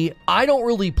to the I don't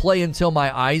really play until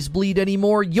my eyes bleed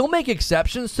anymore. You'll make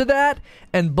exceptions to that,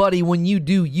 and buddy, when you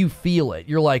do, you feel it.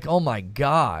 You're like, oh my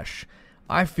gosh,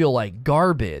 I feel like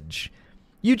garbage.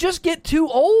 You just get too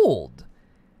old.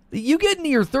 You get into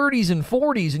your 30s and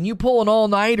 40s and you pull an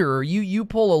all-nighter, or you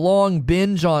pull a long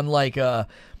binge on like a...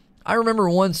 I remember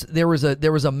once there was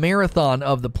a marathon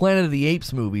of the Planet of the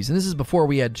Apes movies, and this is before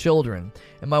we had children.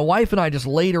 And my wife and I just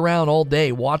laid around all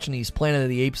day watching these Planet of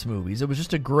the Apes movies. It was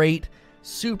just a great,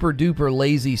 super duper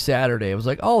lazy Saturday. It was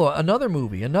like, oh, another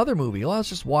movie. Well, let's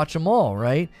just watch them all,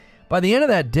 right? By the end of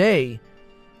that day,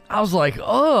 I was like,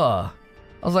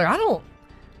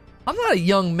 I'm not a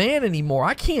young man anymore.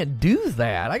 I can't do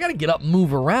that. I got to get up and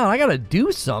move around. I got to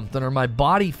do something, or my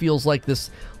body feels like this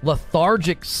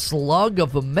lethargic slug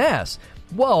of a mess.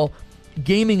 Well,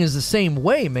 gaming is the same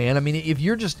way, man. I mean, if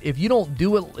you don't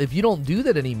do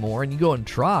that anymore and you go and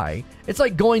try, it's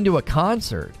like going to a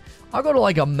concert. I'll go to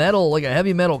like a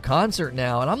heavy metal concert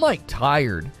now, and I'm like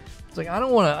tired. It's like, I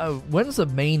don't want to, when's the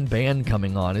main band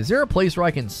coming on? Is there a place where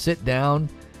I can sit down?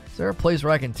 Is there a place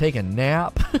where I can take a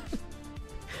nap?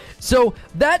 So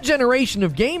that generation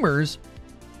of gamers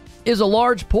is a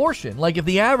large portion. Like, if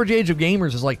the average age of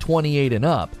gamers is like 28 and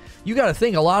up, you got to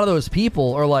think a lot of those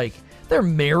people are like, they're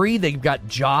married, they've got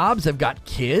jobs, they've got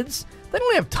kids. They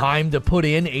don't have time to put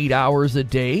in 8 hours a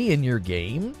day in your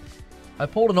game. I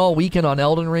pulled an all weekend on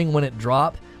Elden Ring when it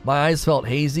dropped. My eyes felt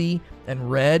hazy and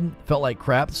red, felt like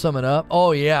crap to sum it up.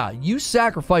 Oh yeah, you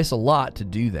sacrifice a lot to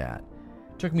do that.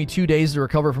 Took me 2 days to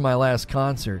recover from my last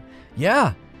concert.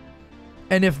 Yeah.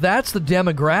 And if that's the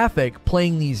demographic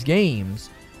playing these games,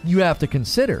 you have to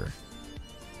consider.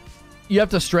 You have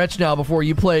to stretch now before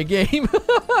you play a game.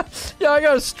 Yeah, I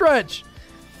gotta stretch.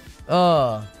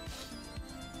 I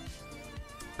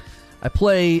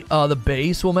play the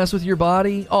bass will mess with your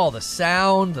body. Oh, the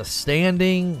sound, the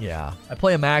standing. Yeah. I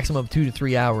play a maximum of 2 to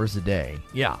 3 hours a day.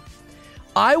 Yeah.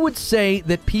 I would say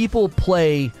that people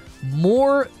play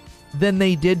more than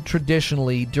they did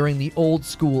traditionally during the old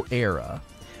school era.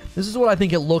 This is what I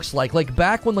think it looks like. Like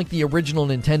back when like the original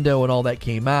Nintendo and all that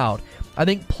came out, I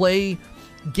think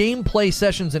gameplay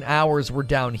sessions and hours were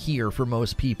down here for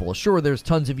most people. Sure, there's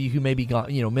tons of you who maybe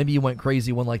maybe you went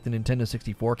crazy when like the Nintendo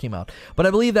 64 came out. But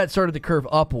I believe that started to curve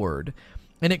upward.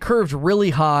 And it curved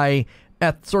really high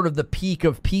at sort of the peak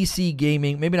of PC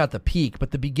gaming. Maybe not the peak,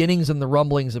 but the beginnings and the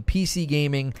rumblings of PC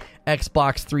gaming,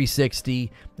 Xbox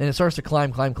 360. And it starts to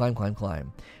climb.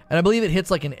 And I believe it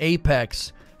hits like an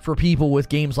apex for people with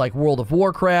games like World of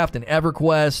Warcraft and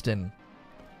EverQuest and,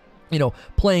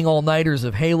 playing all-nighters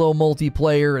of Halo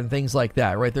multiplayer and things like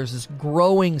that, right? There's this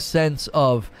growing sense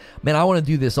of, man, I want to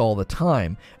do this all the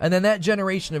time. And then that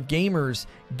generation of gamers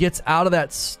gets out of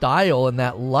that style and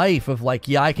that life of like,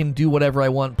 yeah, I can do whatever I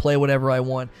want, play whatever I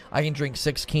want. I can drink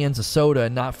 6 cans of soda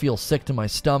and not feel sick to my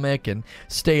stomach and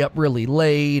stay up really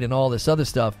late and all this other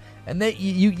stuff. And then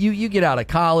you get out of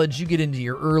college, you get into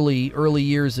your early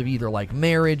years of either like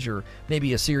marriage or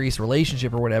maybe a serious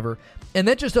relationship or whatever, and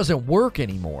that just doesn't work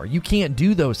anymore. You can't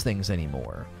do those things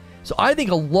anymore. So I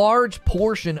think a large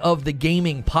portion of the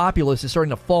gaming populace is starting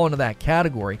to fall into that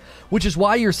category, which is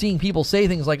why you're seeing people say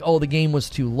things like, oh, the game was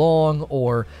too long,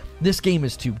 or this game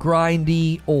is too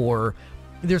grindy, or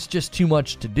there's just too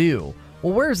much to do.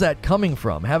 Well, where's that coming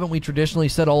from? Haven't we traditionally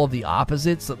said all of the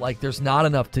opposites? That like there's not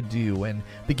enough to do and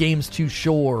the game's too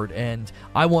short and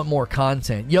I want more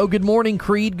content. Yo, good morning,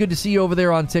 Creed. Good to see you over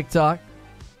there on TikTok.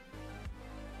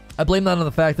 I blame that on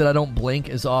the fact that I don't blink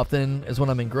as often as when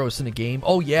I'm engrossed in a game.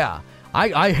 Oh, yeah.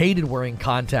 I hated wearing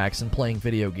contacts and playing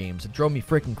video games. It drove me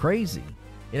freaking crazy.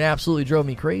 It absolutely drove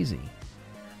me crazy.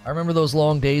 I remember those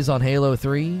long days on Halo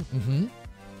 3.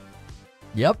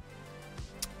 Yep.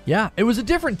 Yeah, it was a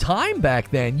different time back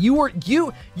then. Your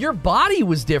body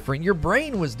was different, your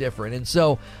brain was different, and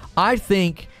so I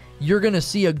think you're going to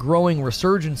see a growing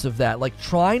resurgence of that, like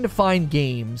trying to find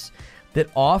games that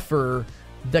offer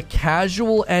the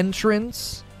casual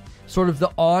entrance, sort of the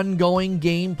ongoing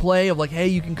gameplay of like, hey,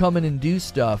 you can come in and do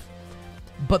stuff,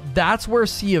 but that's where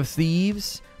Sea of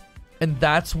Thieves, and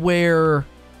that's where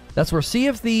Sea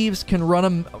of Thieves can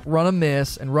run a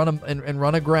miss and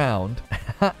run aground.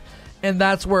 And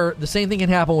that's where the same thing can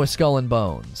happen with Skull and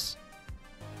Bones.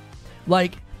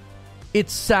 Like, it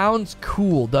sounds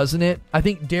cool, doesn't it? I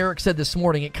think Derek said this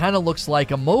morning, it kind of looks like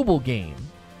a mobile game.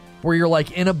 where you're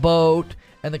like in a boat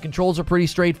and the controls are pretty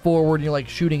straightforward and you're like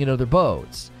shooting at other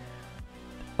boats.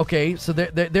 Okay, so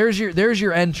there's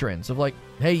your entrance of like,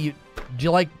 hey, do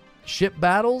you like ship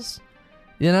battles?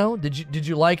 You know, did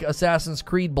you like Assassin's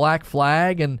Creed Black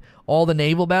Flag and all the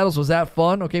naval battles? Was that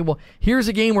fun? Okay, well, here's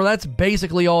a game where that's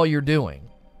basically all you're doing.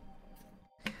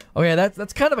 Okay,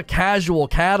 that's kind of a casual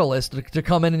catalyst to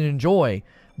come in and enjoy.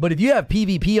 But if you have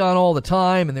PvP on all the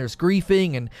time and there's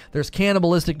griefing and there's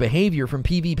cannibalistic behavior from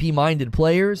PvP-minded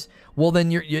players, well,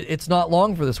 then it's not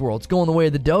long for this world. It's going the way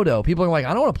of the dodo. People are like,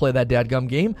 I don't want to play that dadgum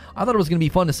game. I thought it was going to be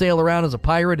fun to sail around as a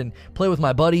pirate and play with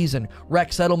my buddies and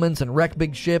wreck settlements and wreck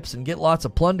big ships and get lots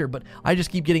of plunder, but I just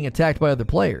keep getting attacked by other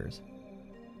players.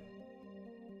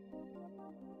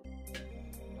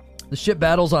 The ship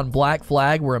battles on Black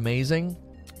Flag were amazing,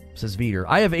 says Veter.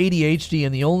 I have ADHD,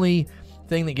 and the only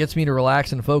thing that gets me to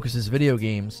relax and focus is video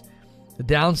games. The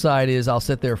downside is I'll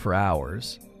sit there for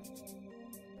hours.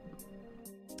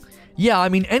 Yeah, I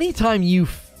mean, anytime you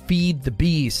feed the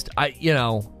beast,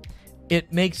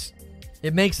 it makes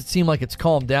it seem like it's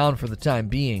calmed down for the time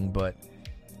being, but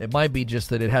it might be just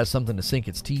that it has something to sink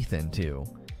its teeth into.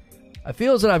 I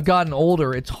feel as that I've gotten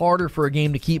older, it's harder for a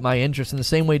game to keep my interest in the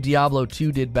same way Diablo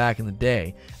 2 did back in the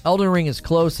day. Elden Ring is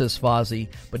close, says Fozzie,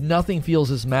 but nothing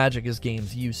feels as magic as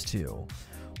games used to.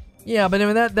 Yeah, but I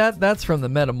mean, that's from the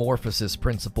metamorphosis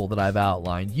principle that I've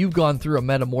outlined. You've gone through a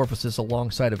metamorphosis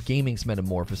alongside of gaming's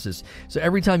metamorphosis. So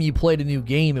every time you played a new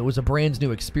game, it was a brand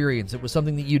new experience. It was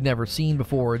something that you'd never seen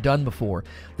before or done before.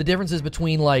 The difference is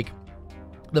between, like,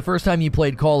 the first time you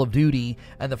played Call of Duty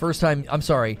and the first time you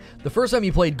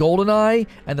played GoldenEye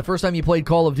and the first time you played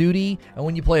Call of Duty and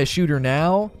when you play a shooter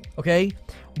now, okay?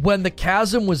 When the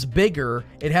chasm was bigger,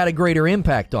 it had a greater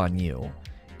impact on you.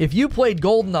 If you played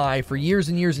GoldenEye for years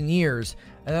and years and years,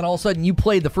 and then all of a sudden you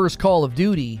played the first Call of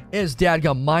Duty, it is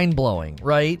dadgum mind-blowing,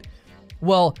 right?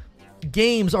 Well,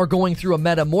 games are going through a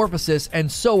metamorphosis, and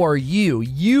so are you.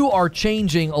 You are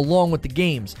changing along with the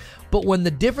games. But when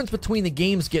the difference between the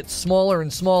games gets smaller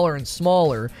and smaller and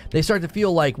smaller, they start to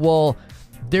feel like, well,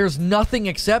 there's nothing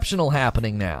exceptional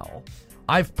happening now.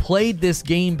 I've played this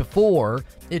game before.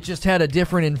 It just had a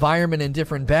different environment and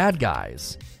different bad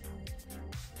guys.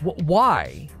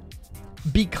 Why?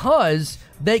 Because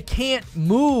they can't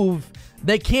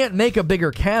make a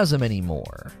bigger chasm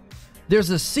anymore. There's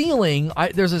a ceiling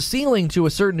to a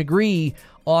certain degree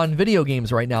on video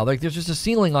games right now. Like, there's just a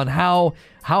ceiling on how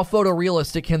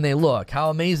photorealistic can they look, how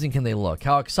amazing can they look,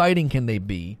 how exciting can they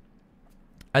be.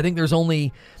 I think there's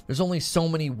only so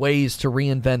many ways to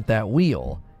reinvent that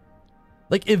wheel.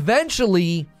 Like,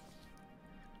 eventually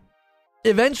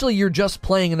you're just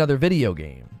playing another video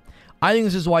game. I think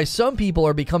this is why some people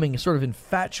are becoming sort of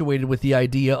infatuated with the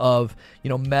idea of,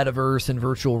 metaverse and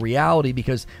virtual reality,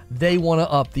 because they want to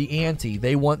up the ante.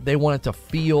 They want it to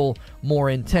feel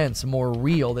more intense, more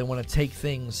real. They want to take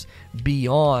things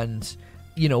beyond,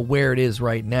 where it is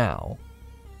right now.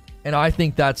 And I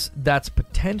think that's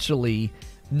potentially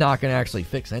not going to actually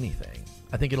fix anything.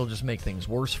 I think it'll just make things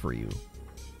worse for you.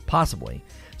 Possibly.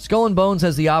 Skull and Bones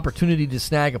has the opportunity to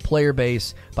snag a player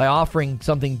base by offering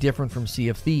something different from Sea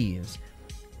of Thieves.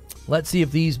 Let Sea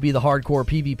of Thieves be the hardcore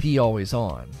PvP always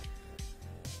on.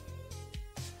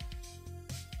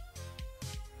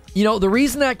 The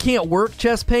reason that can't work,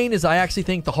 Chest Pain, is I actually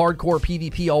think the hardcore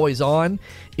PvP always on,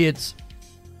 it's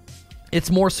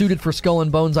more suited for Skull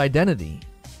and Bones' identity.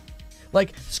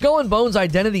 Like, Skull and Bones'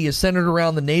 identity is centered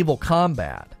around the naval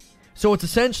combat. So it's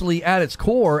essentially, at its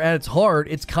core, at its heart,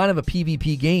 it's kind of a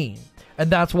PvP game.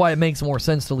 And that's why it makes more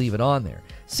sense to leave it on there.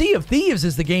 Sea of Thieves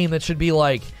is the game that should be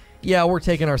like, yeah, we're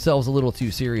taking ourselves a little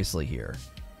too seriously here.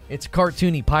 It's a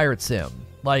cartoony pirate sim.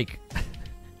 Like,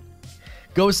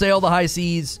 go sail the high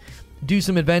seas, do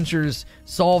some adventures,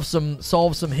 solve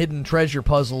some hidden treasure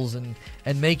puzzles, and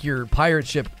make your pirate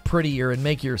ship prettier and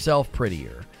make yourself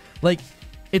prettier. Like,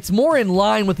 it's more in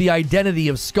line with the identity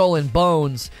of Skull and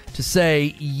Bones to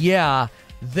say, yeah,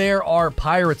 there are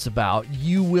pirates about.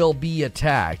 You will be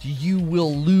attacked. You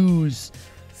will lose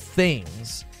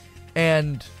things.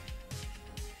 And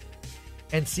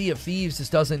Sea of Thieves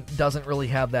just doesn't really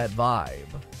have that vibe.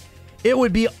 It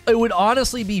would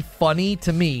honestly be funny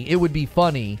to me. It would be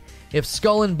funny if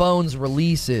Skull and Bones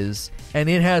releases and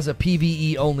it has a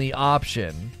PvE only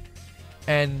option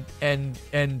and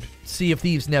Sea of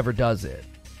Thieves never does it.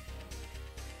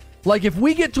 Like, if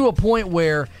we get to a point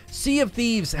where Sea of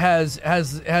Thieves has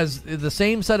the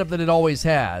same setup that it always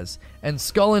has, and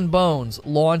Skull and Bones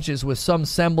launches with some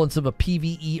semblance of a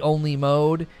PvE only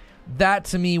mode, that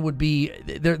to me would be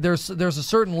there's a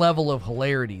certain level of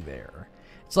hilarity there.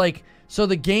 It's like, so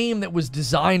the game that was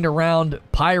designed around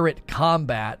pirate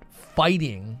combat,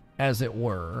 fighting as it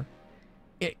were,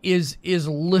 is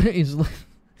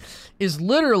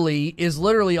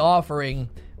literally offering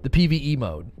the PvE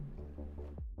mode.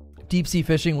 Deep sea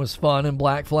fishing was fun in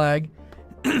Black Flag.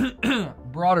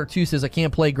 Broader 2 says, I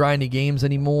can't play grindy games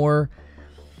anymore.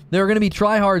 There are going to be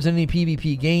tryhards in any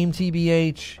PvP game,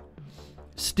 TBH.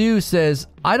 Stu says,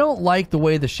 I don't like the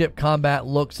way the ship combat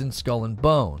looks in Skull and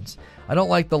Bones. I don't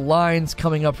like the lines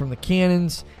coming up from the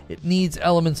cannons. It needs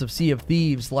elements of Sea of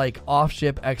Thieves like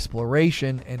off-ship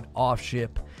exploration and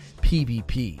off-ship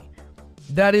PvP.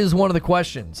 That is one of the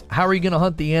questions. How are you going to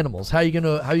hunt the animals? How are you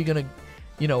going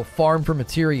to farm for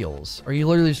materials? Are you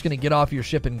literally just going to get off your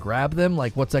ship and grab them?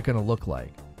 Like, what's that going to look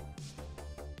like?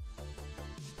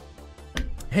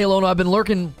 Hey, Lona, I've been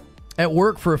lurking at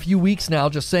work for a few weeks now,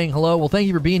 just saying hello. Well, thank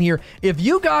you for being here. If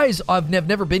you guys have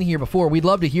never been here before, we'd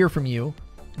love to hear from you.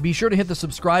 Be sure to hit the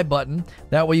subscribe button.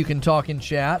 That way you can talk and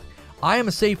chat. I am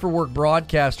a Safe for Work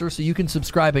broadcaster, so you can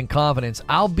subscribe in confidence.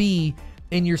 I'll be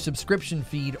in your subscription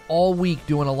feed all week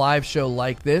doing a live show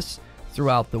like this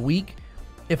throughout the week.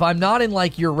 If I'm not in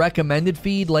like your recommended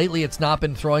feed, lately it's not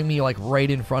been throwing me like right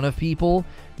in front of people.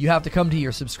 You have to come to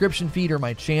your subscription feed or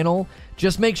my channel.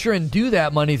 Just make sure and do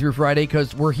that Monday through Friday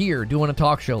because we're here doing a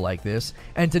talk show like this.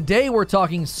 And today we're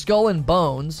talking Skull and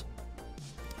Bones.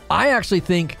 I actually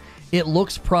think it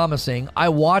looks promising. I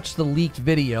watched the leaked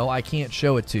video. I can't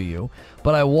show it to you,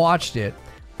 but I watched it.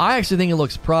 I actually think it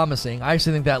looks promising. I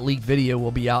actually think that leaked video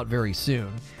will be out very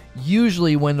soon.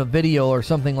 Usually when a video or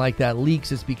something like that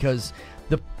leaks, it's because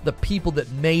the people that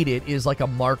made it is like a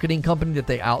marketing company that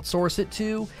they outsource it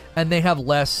to, and they have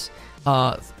less,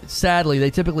 sadly,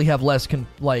 they typically have less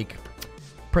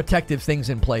protective things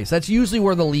in place. That's usually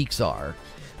where the leaks are.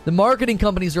 The marketing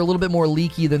companies are a little bit more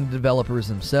leaky than the developers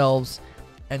themselves.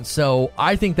 And so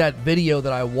I think that video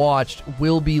that I watched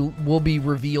will be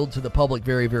revealed to the public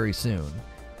very, very soon.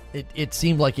 It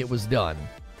seemed like it was done.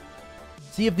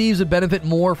 Sea of Thieves would benefit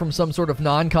more from some sort of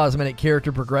non-cosmetic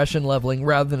character progression leveling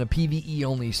rather than a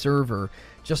PvE-only server.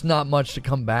 Just not much to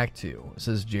come back to,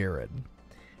 says Jared.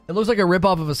 It looks like a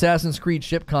ripoff of Assassin's Creed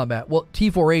ship combat. Well,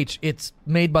 T4H, it's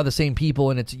made by the same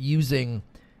people, and it's using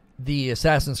the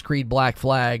Assassin's Creed Black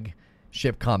Flag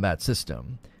ship combat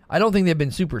system. I don't think they've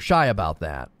been super shy about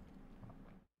that.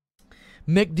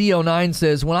 Mick D09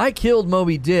 says, when I killed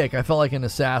Moby Dick, I felt like an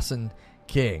assassin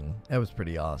king. That was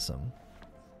pretty awesome.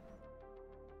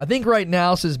 I think right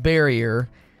now, says Barrier,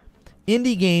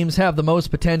 indie games have the most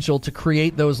potential to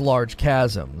create those large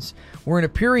chasms. We're in a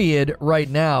period right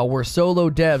now where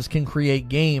solo devs can create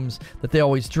games that they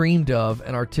always dreamed of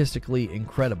and artistically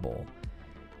incredible.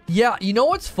 Yeah, you know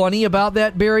what's funny about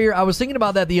that, Barrier? I was thinking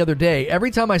about that the other day. Every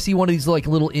time I see one of these like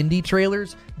little indie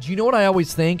trailers, do you know what I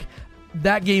always think?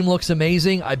 That game looks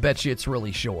amazing. I bet you it's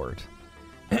really short.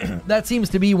 That seems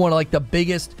to be one of like the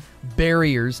biggest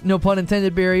barriers. No pun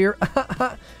intended, Barrier.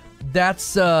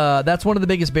 That's one of the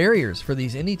biggest barriers for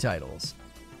these indie titles.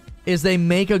 Is they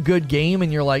make a good game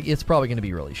and you're like, it's probably going to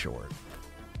be really short.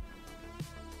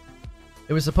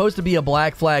 It was supposed to be a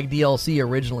Black Flag DLC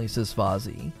originally, says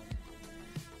Fozzie.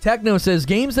 Techno says,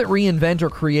 games that reinvent or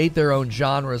create their own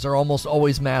genres are almost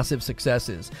always massive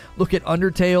successes. Look at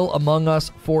Undertale, Among Us,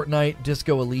 Fortnite,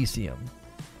 Disco Elysium.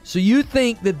 So you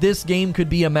think that this game could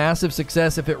be a massive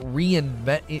success if it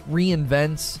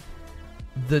reinvents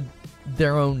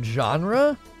their own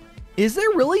genre? Is there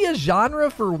really a genre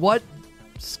for what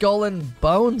Skull and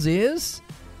Bones is?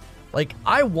 Like,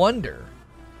 I wonder.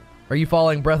 Are you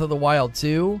following Breath of the Wild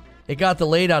 2? It got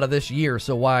delayed out of this year,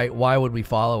 so why would we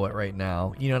follow it right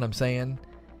now? You know what I'm saying?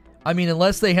 I mean,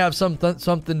 unless they have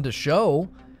something to show.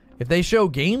 If they show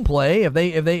gameplay,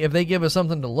 if they give us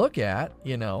something to look at,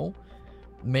 you know,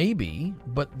 maybe.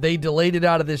 But they delayed it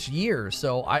out of this year,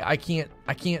 so I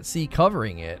can't see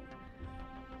covering it.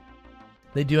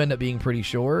 They do end up being pretty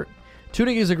short.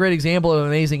 Tunic is a great example of an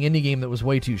amazing indie game that was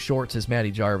way too short, says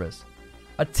Matty Jarvis.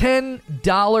 A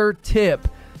 $10 tip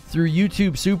through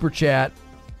YouTube Super Chat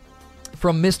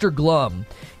from Mr. Glum.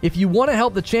 If you want to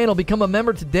help the channel, become a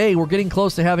member today. We're getting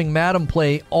close to having Madam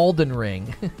play Elden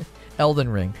Ring. Elden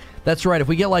Ring. That's right. If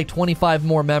we get like 25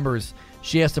 more members,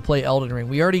 she has to play Elden Ring.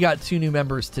 We already got 2 new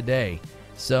members today.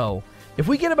 So if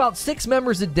we get about 6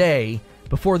 members a day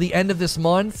before the end of this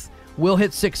month, we'll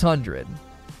hit 600.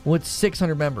 We'll hit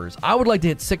 600 members. I would like to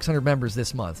hit 600 members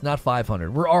this month, not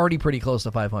 500. We're already pretty close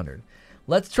to 500.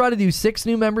 Let's try to do 6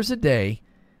 new members a day.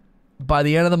 By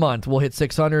the end of the month, we'll hit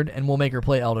 600, and we'll make her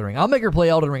play Elden Ring. I'll make her play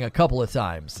Elden Ring a couple of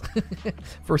times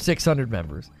for 600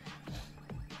 members.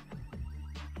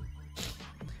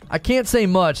 I can't say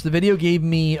much. The video gave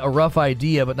me a rough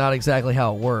idea, but not exactly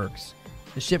how it works.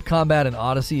 The ship combat in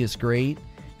Odyssey is great.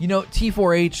 You know,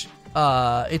 T4H,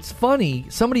 It's funny.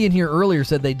 Somebody in here earlier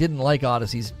said they didn't like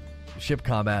Odyssey's ship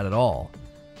combat at all.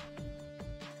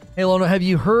 Hey, Lono, have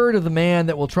you heard of the man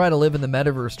that will try to live in the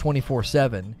metaverse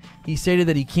 24/7? He stated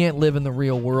that he can't live in the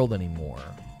real world anymore.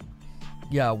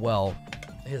 Yeah, well,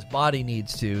 his body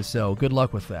needs to, so good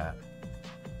luck with that.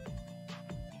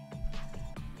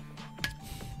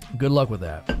 Good luck with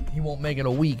that. He won't make it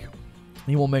a week.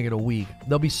 He won't make it a week.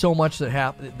 There'll be so much that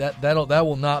happen that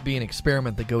will not be an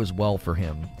experiment that goes well for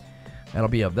him.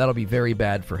 That'll be very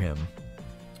bad for him.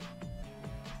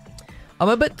 I'm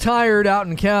a bit tired out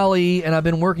in Cali, and I've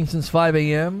been working since 5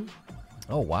 a.m.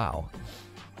 Oh, wow.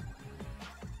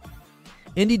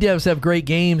 Indie devs have great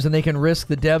games, and they can risk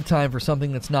the dev time for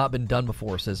something that's not been done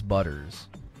before, says Butters.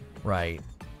 Right.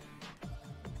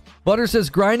 Butters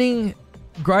says, grinding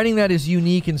that is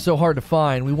unique and so hard to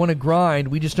find. We want to grind,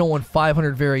 we just don't want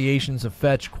 500 variations of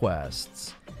fetch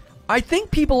quests. I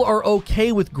think people are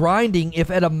okay with grinding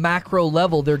if at a macro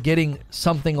level they're getting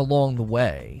something along the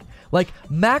way. Like,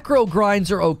 macro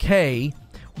grinds are okay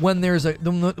when there's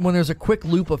a quick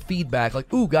loop of feedback,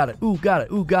 like, ooh, got it, ooh, got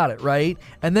it, ooh, got it, right?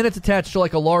 And then it's attached to,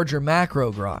 like, a larger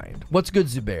macro grind. What's good,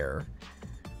 Zubair?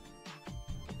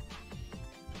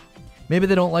 Maybe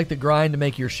they don't like the grind to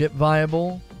make your ship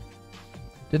viable.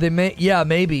 Did they make... Yeah,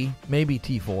 maybe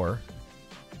T4.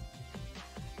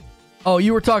 Oh,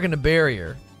 you were talking to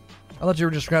Barrier. I thought you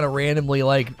were just kind of randomly,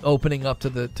 like, opening up to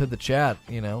the chat,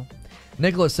 you know?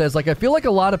 Nicholas says, like, I feel like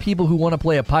a lot of people who want to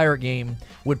play a pirate game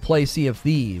would play Sea of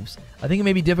Thieves. I think it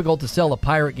may be difficult to sell a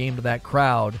pirate game to that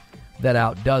crowd that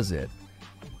outdoes it.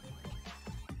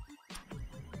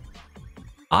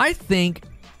 I think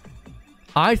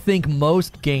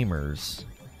most gamers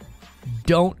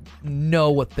don't know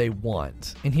what they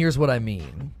want. And here's what I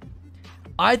mean.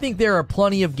 I think there are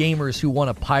plenty of gamers who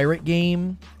want a pirate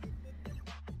game,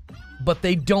 but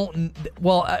they don't...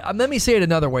 Well, let me say it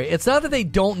another way. It's not that they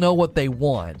don't know what they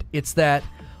want. It's that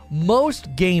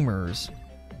most gamers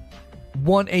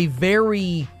want a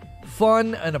very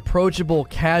fun and approachable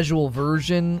casual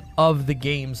version of the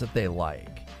games that they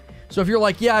like. So if you're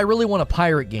like, yeah, I really want a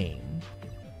pirate game,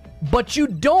 but you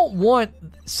don't want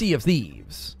Sea of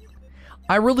Thieves.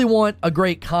 I really want a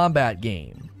great combat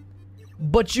game,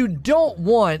 but you don't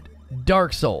want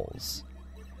Dark Souls.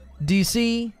 Do you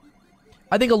see?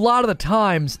 I think a lot of the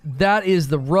times that is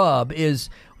the rub, is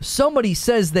somebody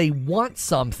says they want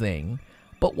something,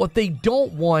 but what they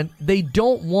don't want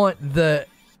the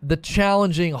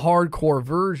challenging hardcore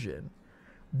version.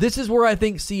 This is where I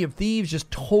think Sea of Thieves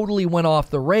just totally went off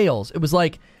the rails. It was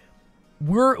like,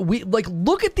 look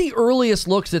at the earliest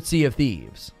looks at Sea of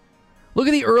Thieves. Look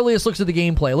at the earliest looks at the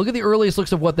gameplay. Look at the earliest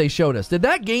looks of what they showed us. Did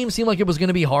that game seem like it was going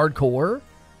to be hardcore?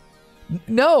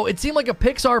 No, it seemed like a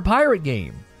Pixar pirate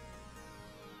game.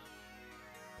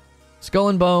 Skull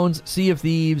and Bones, Sea of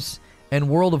Thieves, and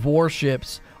World of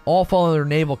Warships all fall under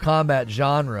naval combat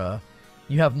genre.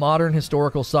 You have modern,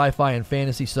 historical, sci-fi, and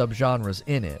fantasy subgenres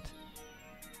in it.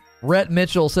 Rhett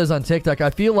Mitchell says on TikTok,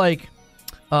 I feel like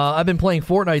I've been playing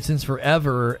Fortnite since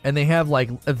forever, and they have like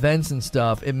events and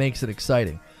stuff. It makes it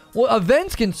exciting. Well,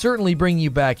 events can certainly bring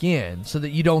you back in so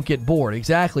that you don't get bored.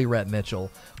 Exactly, Rhett Mitchell.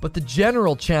 But the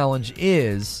general challenge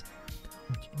is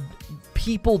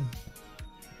people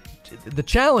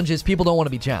don't want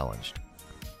to be challenged.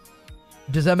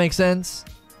 Does that make sense?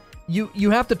 You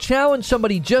have to challenge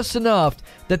somebody just enough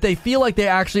that they feel like they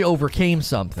actually overcame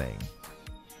something.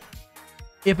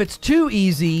 If it's too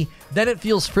easy, then it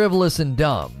feels frivolous and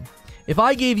dumb. If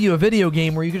I gave you a video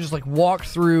game where you could just like walk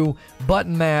through,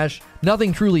 button mash,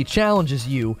 nothing truly challenges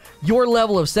you, your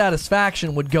level of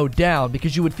satisfaction would go down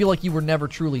because you would feel like you were never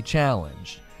truly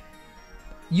challenged.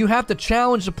 You have to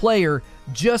challenge the player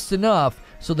just enough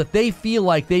so that they feel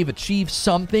like they've achieved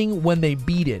something when they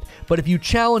beat it. But if you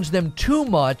challenge them too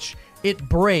much, it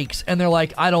breaks and they're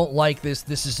like, I don't like this,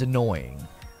 this is annoying.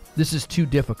 This is too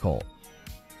difficult.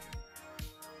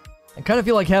 I kind of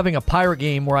feel like having a pirate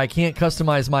game where I can't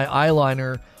customize my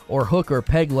eyeliner or hook or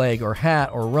peg leg or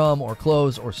hat or rum or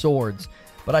clothes or swords,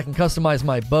 but I can customize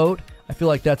my boat. I feel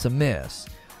like that's a miss.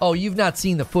 Oh, you've not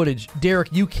seen the footage.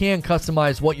 Derek, you can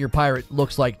customize what your pirate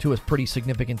looks like to a pretty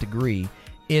significant degree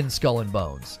in Skull and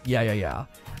Bones. Yeah.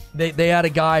 They had a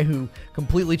guy who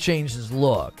completely changed his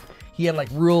look. He had like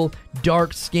real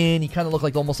dark skin. He kind of looked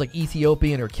like almost like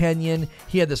Ethiopian or Kenyan.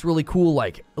 He had this really cool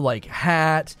like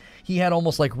hat. He had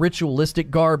almost like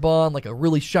ritualistic garb on, like a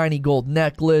really shiny gold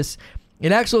necklace.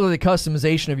 And actually the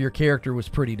customization of your character was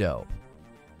pretty dope.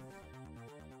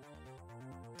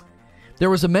 There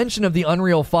was a mention of the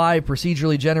Unreal 5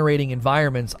 procedurally generating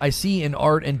environments. I see in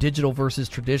art and digital versus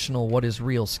traditional what is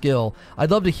real skill.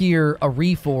 I'd love to hear a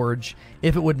Reforge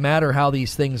if it would matter how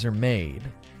these things are made.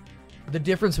 the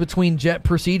difference between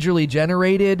procedurally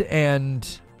generated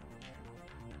and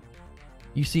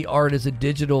you see art as a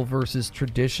digital versus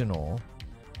traditional.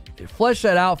 Flesh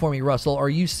that out for me, Russell. Are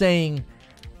you saying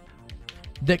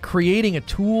that creating a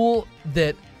tool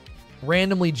that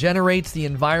randomly generates the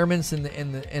environments in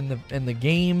the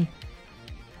game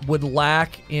would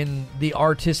lack in the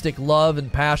artistic love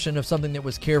and passion of something that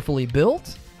was carefully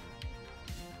built?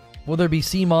 Will there be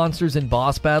sea monsters and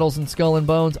boss battles in Skull and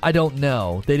Bones? I don't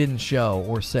know. They didn't show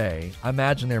or say. I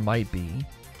imagine there might be.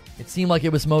 It seemed like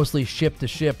it was mostly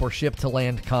ship-to-ship or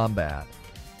ship-to-land combat.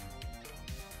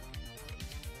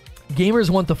 Gamers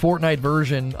want the Fortnite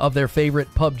version of their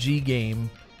favorite PUBG game,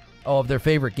 of their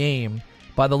favorite game,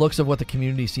 by the looks of what the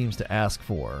community seems to ask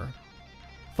for.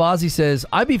 Fozzie says,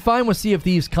 I'd be fine with Sea of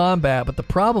Thieves combat, but the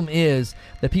problem is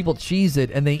that people cheese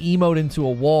it and they emote into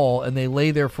a wall and they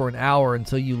lay there for an hour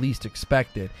until you least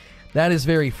expect it. That is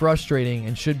very frustrating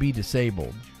and should be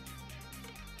disabled.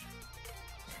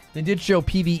 They did show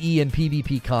PvE and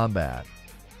PvP combat.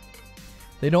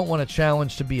 They don't want a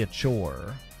challenge to be a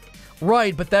chore.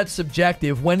 Right, but that's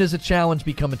subjective. When does a challenge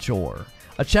become a chore?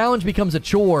 A challenge becomes a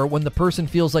chore when the person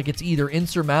feels like it's either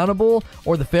insurmountable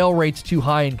or the fail rate's too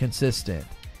high and consistent.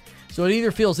 So it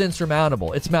either feels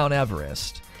insurmountable, it's Mount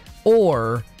Everest,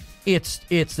 or it's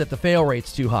that the fail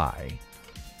rate's too high,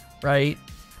 right?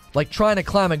 Like trying to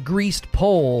climb a greased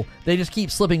pole, they just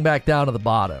keep slipping back down to the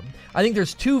bottom. I think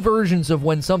there's two versions of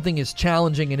when something is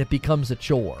challenging and it becomes a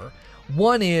chore.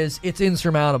 One is it's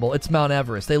insurmountable, it's Mount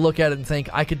Everest. They look at it and think,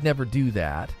 I could never do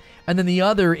that. And then the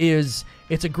other is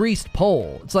it's a greased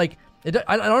pole. It's like, I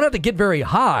don't have to get very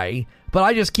high, but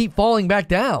I just keep falling back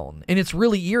down, and it's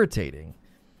really irritating.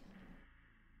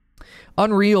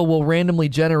 Unreal will randomly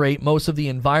generate most of the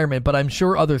environment, but I'm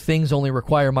sure other things only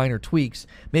require minor tweaks.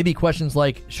 Maybe questions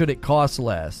like, should it cost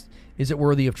less? Is it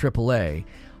worthy of AAA?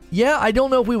 Yeah, I don't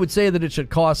know if we would say that it should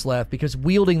cost less, because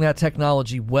wielding that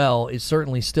technology well is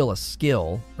certainly still a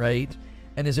skill, right?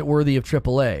 And is it worthy of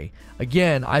AAA?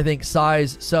 Again, I think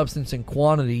size, substance, and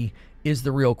quantity is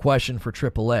the real question for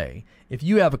AAA. If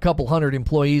you have a couple hundred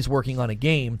employees working on a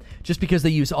game, just because they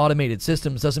use automated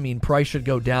systems doesn't mean price should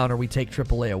go down or we take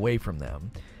AAA away from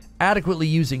them. Adequately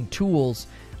using tools,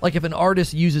 like if an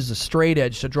artist uses a straight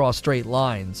edge to draw straight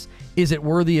lines, is it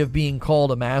worthy of being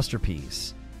called a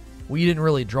masterpiece? Well, you didn't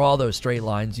really draw those straight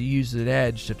lines, you used an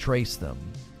edge to trace them.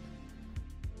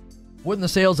 Wouldn't the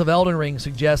sales of Elden Ring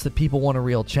suggest that people want a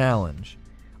real challenge?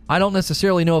 I don't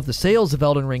necessarily know if the sales of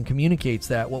Elden Ring communicates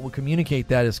that. What would communicate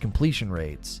that is completion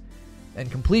rates.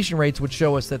 And completion rates would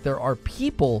show us that there are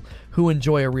people who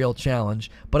enjoy a real challenge.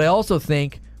 But I also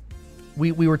think,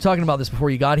 we were talking about this before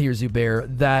you got here,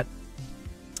 Zubair, that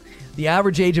the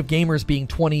average age of gamers being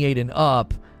 28 and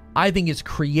up, I think is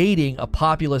creating a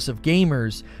populace of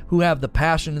gamers who have the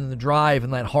passion and the drive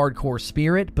and that hardcore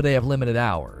spirit, but they have limited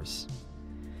hours.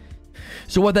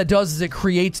 So what that does is it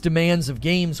creates demands of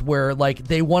games where, like,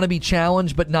 they want to be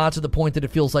challenged, but not to the point that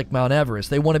it feels like Mount Everest.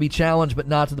 They want to be challenged, but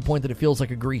not to the point that it feels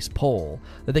like a greased pole,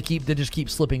 that they just keep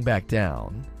slipping back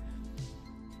down.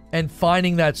 And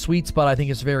finding that sweet spot, I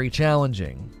think, is very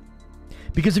challenging.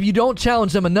 Because if you don't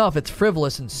challenge them enough, it's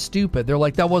frivolous and stupid. They're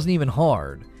like, that wasn't even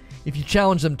hard. If you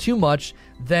challenge them too much,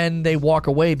 then they walk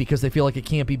away because they feel like it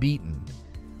can't be beaten.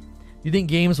 You think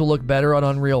games will look better on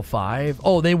Unreal 5?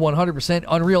 Oh, they 100%.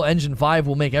 Unreal Engine 5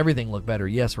 will make everything look better.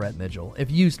 Yes, Rat Midgel,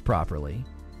 if used properly.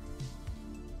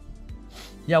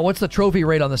 Yeah, what's the trophy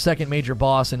rate on the second major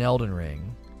boss in Elden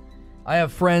Ring? I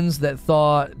have friends that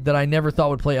I never thought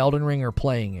would play Elden Ring are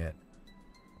playing it.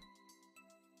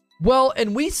 Well,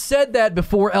 and we said that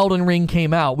before Elden Ring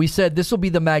came out. We said this will be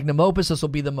the magnum opus, this will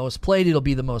be the most played, it'll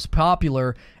be the most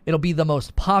popular,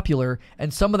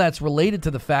 and some of that's related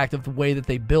to the fact of the way that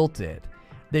they built it.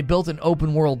 They built an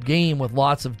open world game with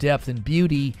lots of depth and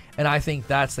beauty, and I think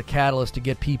that's the catalyst to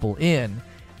get people in.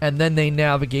 And then they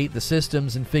navigate the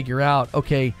systems and figure out,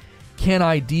 okay, can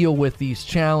I deal with these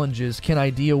challenges? Can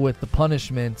I deal with the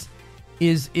punishments?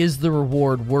 Is the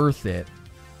reward worth it?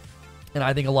 And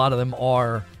I think a lot of them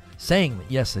are saying that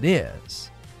yes, it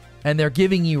is. And they're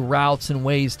giving you routes and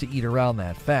ways to eat around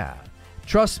that fat.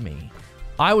 Trust me,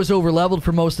 I was over-leveled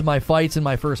for most of my fights in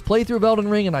my first playthrough of Elden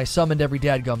Ring, and I summoned every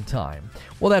dadgum time.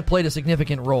 Well, that played a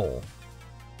significant role.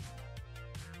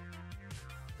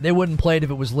 They wouldn't play it if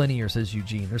it was linear, says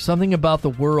Eugene. There's something about the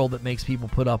world that makes people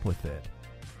put up with it.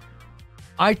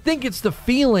 I think it's the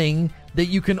feeling that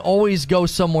you can always go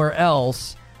somewhere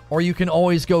else, or you can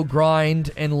always go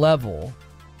grind and level.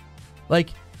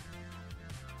 Like,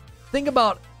 think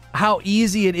about how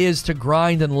easy it is to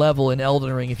grind and level in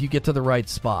Elden Ring if you get to the right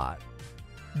spot.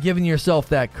 Giving yourself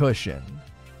that cushion.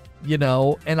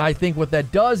 And I think what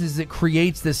that does is it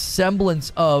creates this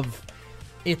semblance of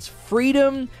it's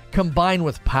freedom combined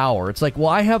with power. It's like, well,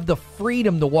 I have the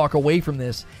freedom to walk away from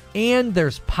this, and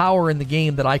there's power in the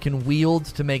game that I can wield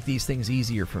to make these things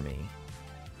easier for me.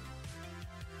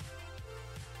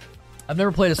 I've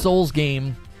never played a Souls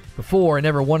game before. I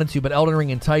never wanted to, but Elden Ring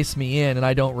enticed me in, and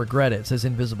I don't regret it, says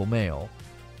Invisible Male.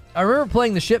 I remember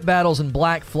playing the ship battles in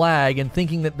Black Flag and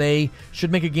thinking that they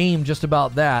should make a game just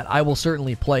about that. I will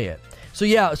certainly play it.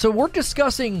 So we're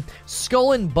discussing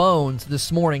Skull and Bones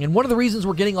this morning, and one of the reasons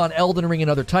we're getting on Elden Ring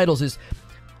and other titles is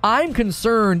I'm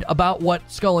concerned about what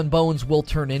Skull and Bones will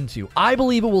turn into. I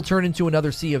believe it will turn into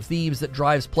another Sea of Thieves that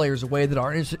drives players away that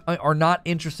are not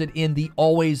interested in the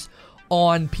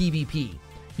always-on PvP.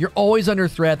 You're always under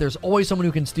threat. There's always someone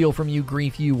who can steal from you,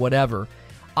 grief you, whatever.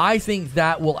 I think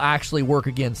that will actually work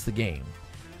against the game.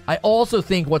 I also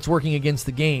think what's working against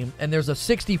the game, and there's a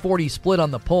 60-40 split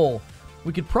on the poll,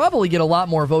 we could probably get a lot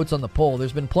more votes on the poll.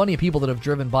 There's been plenty of people that have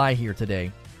driven by here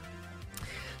today.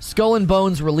 Skull and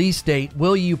Bones release date,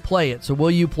 will you play it? So will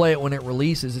you play it when it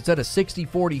releases? It's at a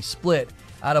 60-40 split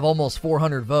out of almost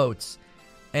 400 votes.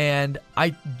 And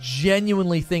I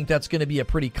genuinely think that's going to be a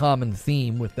pretty common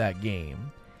theme with that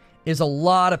game, is a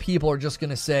lot of people are just going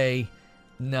to say,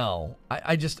 no,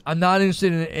 I'm not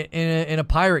interested in a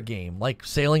pirate game, like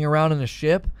sailing around in a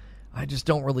ship. I just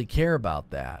don't really care about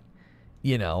that,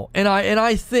 And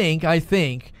I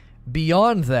think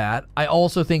beyond that, I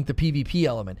also think the PvP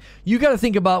element. You got to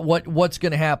think about what's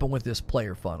going to happen with this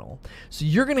player funnel. So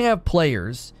you're going to have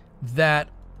players that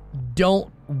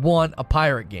don't want a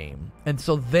pirate game, and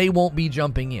so they won't be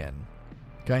jumping in.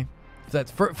 Okay, so that's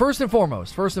first and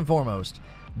foremost.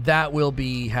 That will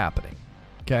be happening.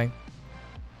 Okay.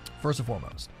 First and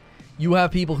foremost, you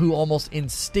have people who almost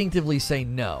instinctively say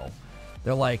no.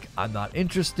 They're like, I'm not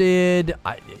interested.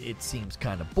 It seems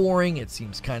kind of boring. It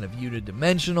seems kind of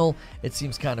unidimensional. It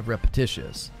seems kind of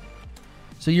repetitious.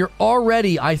 So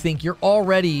I think you're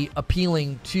already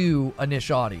appealing to a niche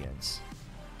audience.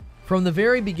 From the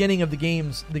very beginning of the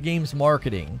game's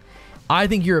marketing, I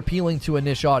think you're appealing to a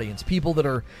niche audience. People that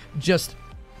are just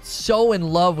so in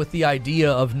love with the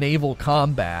idea of naval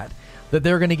combat that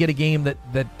they're going to get a game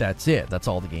that's it. That's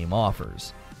all the game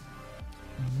offers.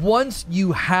 Once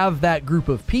you have that group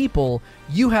of people,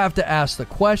 you have to ask the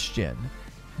question,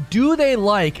 do they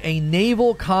like a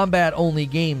naval combat only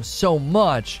game so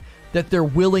much that they're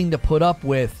willing to put up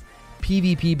with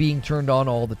PvP being turned on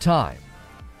all the time?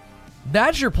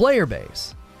 That's your player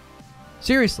base.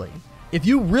 Seriously. If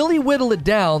you really whittle it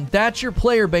down, that's your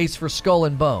player base for Skull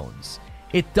and Bones.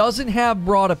 It doesn't have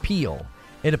broad appeal.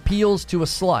 It appeals to a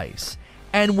slice.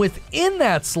 And within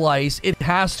that slice, it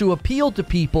has to appeal to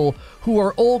people who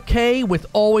are okay with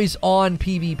always-on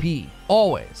PvP.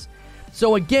 Always.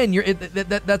 So again,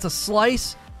 that's a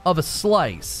slice of a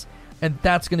slice. And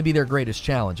that's going to be their greatest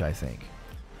challenge, I think.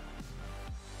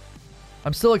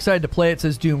 I'm still excited to play it,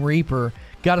 says Doom Reaper.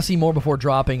 Got to see more before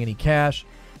dropping any cash.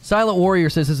 Silent Warrior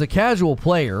says, as a casual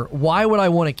player, why would I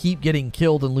want to keep getting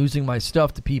killed and losing my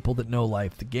stuff to people that know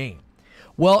life the game?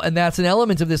 Well, and that's an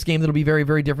element of this game that'll be very,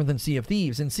 very different than Sea of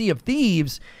Thieves. In Sea of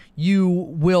Thieves,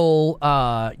 you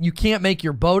can't make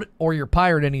your boat or your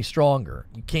pirate any stronger.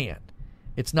 You can't.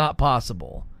 It's not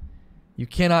possible. You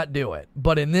cannot do it.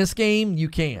 But in this game, you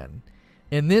can.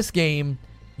 In this game,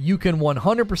 you can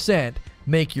 100%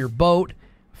 make your boat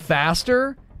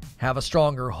faster, have a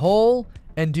stronger hull,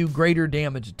 and do greater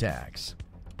damage attacks.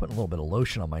 Putting a little bit of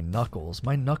lotion on my knuckles.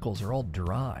 My knuckles are all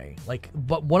dry.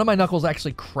 But one of my knuckles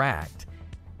actually cracked.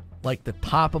 Like the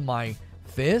top of my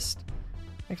fist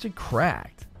actually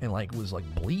cracked and was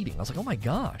bleeding. I was like, oh my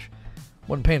gosh.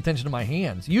 Wasn't paying attention to my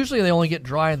hands. Usually they only get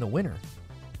dry in the winter.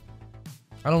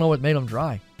 I don't know what made them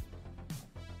dry.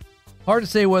 Hard to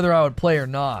say whether I would play or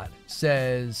not,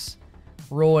 says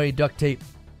Roy Duct Tape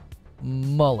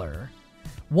Muller.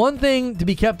 One thing to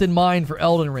be kept in mind for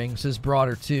Elden Ring, says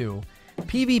Broader 2,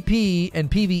 PvP and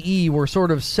PvE were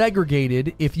sort of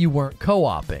segregated if you weren't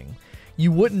co-oping.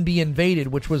 You wouldn't be invaded,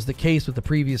 which was the case with the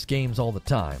previous games all the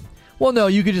time. Well, no,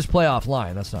 you could just play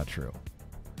offline. That's not true.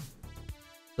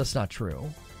 That's not true.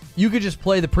 You could just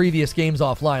play the previous games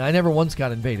offline. I never once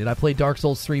got invaded. I played Dark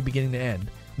Souls 3 beginning to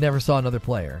end. Never saw another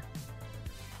player.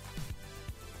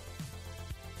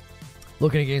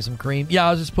 Looking to gain some cream. Yeah,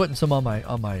 I was just putting some on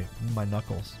my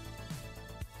knuckles.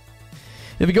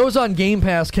 If it goes on Game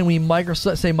Pass, can we say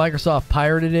Microsoft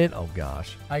pirated it? Oh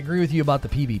gosh. I agree with you about the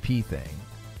PvP thing.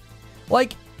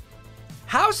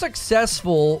 How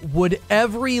successful would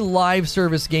every live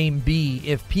service game be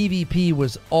if PvP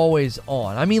was always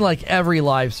on? I mean, every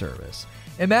live service.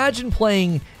 Imagine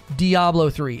playing Diablo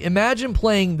 3. Imagine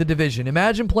playing The Division.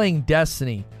 Imagine playing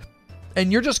Destiny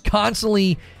And you're just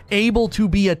constantly able to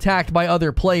be attacked by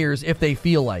other players if they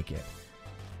feel like it.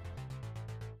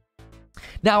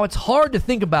 Now, it's hard to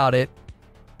think about it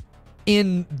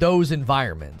in those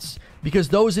environments because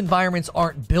those environments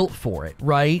aren't built for it,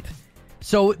 right?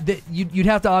 So you'd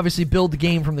have to obviously build the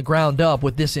game from the ground up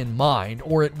with this in mind,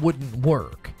 or it wouldn't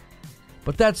work.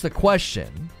 But that's the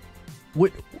question.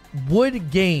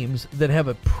 Would games that have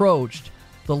approached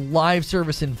the live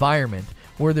service environment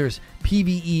where there's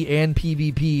PvE and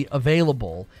PvP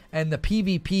available, and the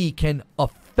PvP can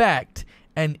affect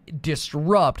and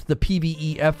disrupt the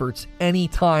PvE efforts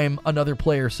anytime another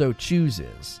player so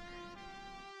chooses?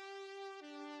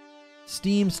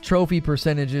 Steam's trophy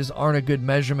percentages aren't a good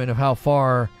measurement of how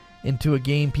far into a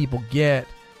game people get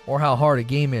or how hard a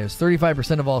game is.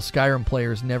 35% of all Skyrim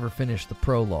players never finish the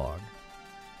prologue.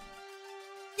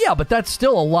 Yeah, but that's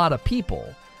still a lot of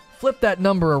people. Flip that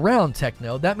number around,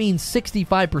 Techno. That means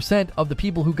 65% of the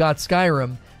people who got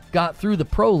Skyrim got through the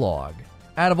prologue.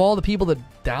 Out of all the people that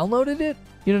downloaded it,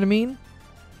 you know what I mean?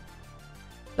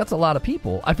 That's a lot of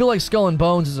people. I feel like Skull and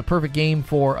Bones is a perfect game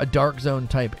for a Dark Zone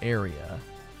type area.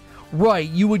 Right,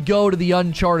 you would go to the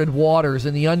Uncharted Waters,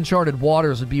 and the Uncharted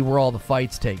Waters would be where all the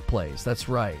fights take place. That's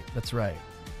right, that's right.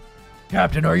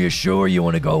 Captain, are you sure you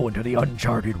want to go into the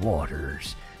Uncharted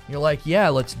Waters? You're like, yeah,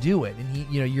 let's do it. And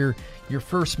your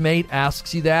first mate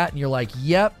asks you that, and you're like,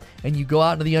 yep. And you go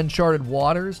out into the Uncharted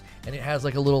Waters, and it has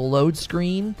like a little load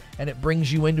screen, and it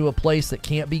brings you into a place that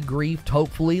can't be griefed,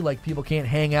 hopefully. Like, people can't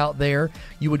hang out there.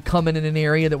 You would come in an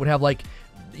area that would have like,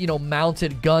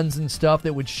 mounted guns and stuff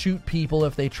that would shoot people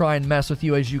if they try and mess with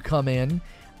you as you come in.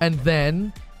 And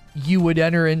then you would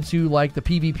enter into like the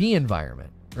PvP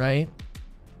environment, right?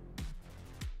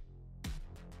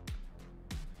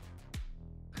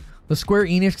 The Square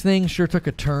Enix thing sure took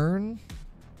a turn.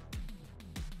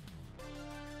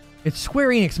 It's Square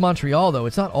Enix Montreal, though.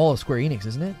 It's not all of Square Enix,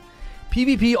 isn't it?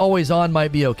 PvP always on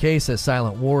might be okay, says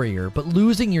Silent Warrior, but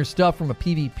losing your stuff from a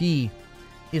PvP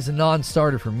is a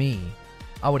non-starter for me.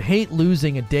 I would hate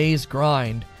losing a day's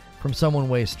grind from someone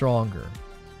way stronger.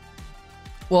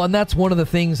 Well, and that's one of the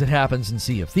things that happens in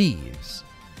Sea of Thieves.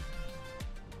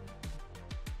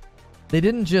 They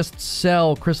didn't just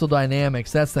sell Crystal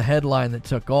Dynamics. That's the headline that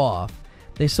took off.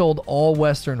 They sold all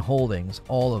Western Holdings,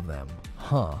 all of them.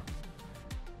 Huh.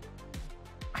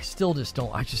 I just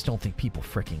don't think people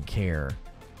freaking care.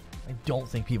 I don't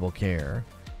think people care.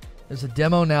 There's a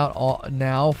demo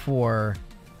now for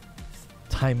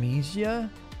Thymesia.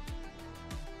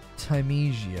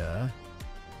 Thymesia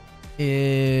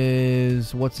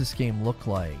is... what's this game look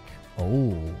like?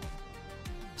 Oh.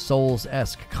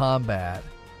 Souls-esque combat.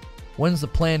 When's the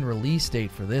planned release date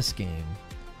for this game?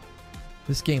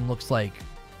 This game looks like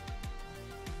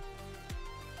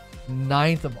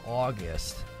 9th of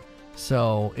August.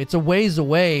 So it's a ways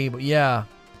away, but yeah.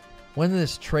 When did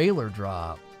this trailer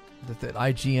drop that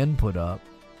IGN put up?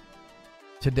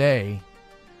 Today.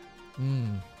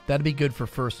 That'd be good for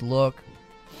first look.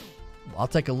 I'll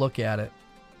take a look at it.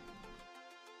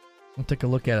 I'm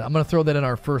going to throw that in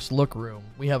our first look room.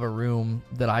 We have a room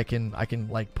that I can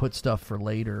like put stuff for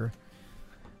later.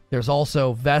 There's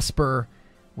also Vesper.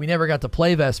 We never got to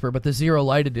play Vesper, but the Zero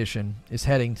Light Edition is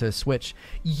heading to Switch.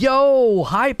 Yo,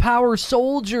 High Power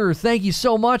Soldier. Thank you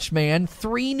so much, man.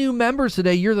 3 new members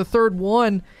today. You're the 3rd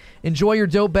one. Enjoy your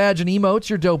dope badge and emotes.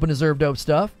 Your dope and deserve dope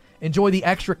stuff. Enjoy the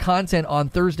extra content on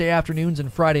Thursday afternoons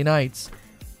and Friday nights.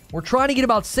 We're trying to get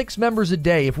about 6 members a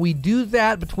day. If we do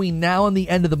that between now and the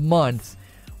end of the month,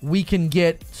 we can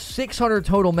get 600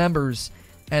 total members,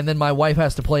 and then my wife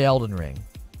has to play Elden Ring.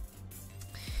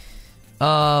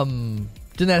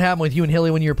 Didn't that happen with you and Hilly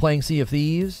when you were playing Sea of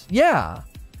Thieves? Yeah.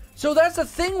 So that's the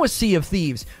thing with Sea of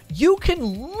Thieves. You can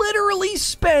literally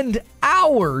spend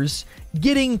hours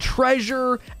getting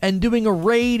treasure and doing a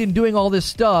raid and doing all this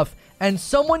stuff, and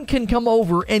someone can come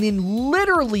over and in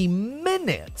literally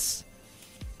minutes...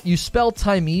 You spell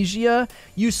Thymesia,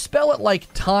 you spell it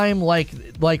like time, like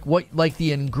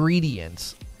the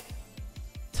ingredients.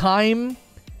 Time,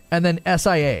 and then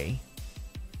SIA.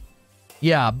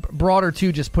 Yeah, Broader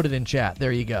 2 just put it in chat.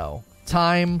 There you go.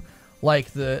 Time,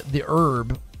 like the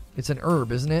herb. It's an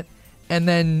herb, isn't it? And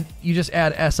then you just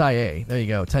add SIA. There you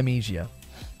go, Thymesia.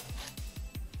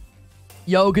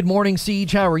 Yo, good morning,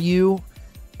 Siege. How are you?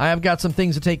 I have got some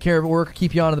things to take care of at work.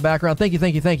 Keep you on in the background. Thank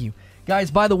you.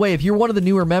 Guys, by the way, if you're one of the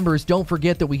newer members, don't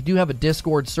forget that we do have a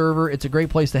Discord server. It's a great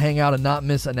place to hang out and not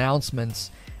miss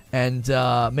announcements. And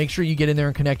make sure you get in there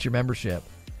and connect your membership.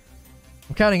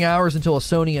 I'm counting hours until a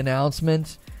Sony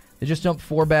announcement. They just dumped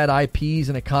 4 bad IPs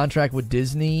in a contract with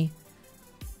Disney.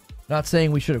 Not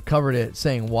saying we should have covered it,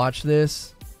 saying watch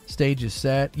this. Stage is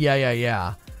set.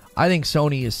 Yeah. I think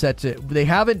Sony is set to. They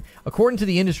haven't, according to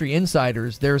the industry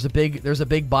insiders, there's a big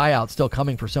buyout still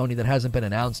coming for Sony that hasn't been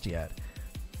announced yet.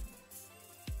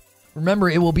 Remember,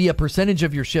 it will be a percentage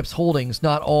of your ship's holdings,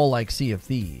 not all like Sea of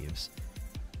Thieves.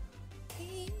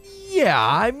 Yeah,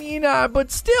 I mean, but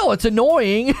still, it's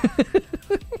annoying.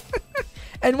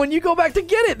 And when you go back to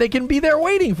get it, they can be there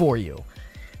waiting for you.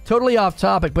 Totally off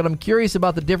topic, but I'm curious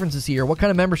about the differences here. What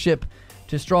kind of membership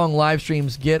to strong live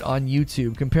streams get on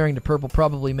YouTube comparing to Purple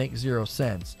probably makes 0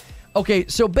 sense. Okay,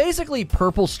 so basically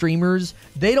Purple streamers,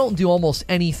 they don't do almost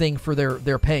anything for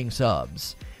their paying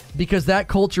subs because that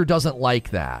culture doesn't like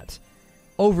that.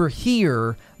 Over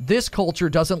here, this culture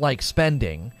doesn't like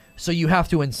spending, so you have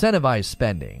to incentivize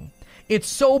spending. It's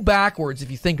so backwards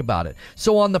if you think about it.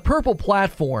 So on the Purple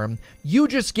platform, you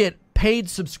just get paid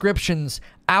subscriptions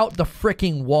out the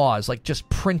fricking waz, like just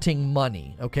printing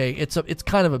money, okay? It's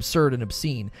kind of absurd and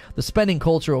obscene. The spending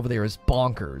culture over there is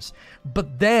bonkers.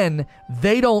 But then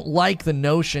they don't like the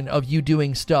notion of you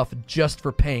doing stuff just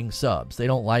for paying subs. They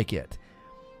don't like it.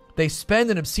 They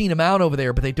spend an obscene amount over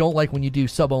there, but they don't like when you do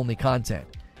sub-only content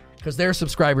because their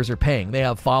subscribers are paying. They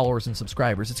have followers and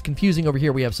subscribers. It's confusing over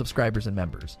here. We have subscribers and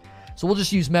members. So we'll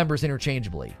just use members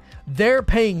interchangeably. Their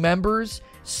paying members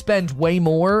spend way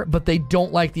more, but they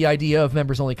don't like the idea of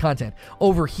members-only content.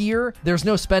 Over here, there's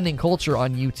no spending culture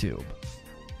on YouTube.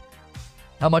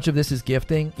 How much of this is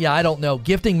gifting? Yeah, I don't know.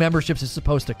 Gifting memberships is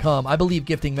supposed to come. I believe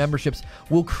gifting memberships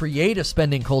will create a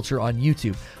spending culture on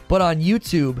YouTube. But on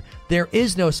YouTube, there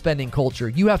is no spending culture.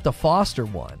 You have to foster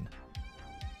one.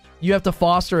 You have to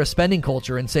foster a spending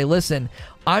culture and say, listen,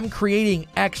 I'm creating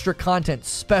extra content,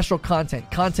 special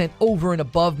content over and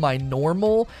above my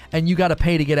normal, and you got to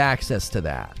pay to get access to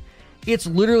that. It's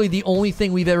literally the only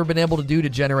thing we've ever been able to do to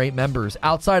generate members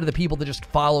outside of the people that just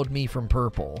followed me from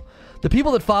Purple. The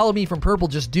people that followed me from Purple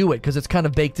just do it because it's kind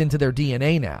of baked into their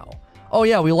DNA now. Oh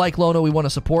yeah, we like Lono, we want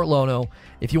to support Lono.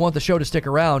 If you want the show to stick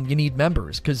around, you need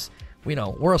members because,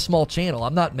 we're a small channel.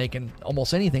 I'm not making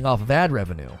almost anything off of ad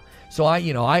revenue. So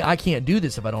I can't do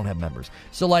this if I don't have members.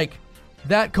 So like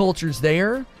that culture's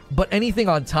there, but anything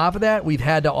on top of that, we've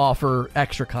had to offer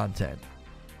extra content.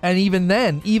 And even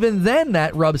then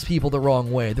that rubs people the wrong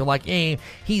way. They're like,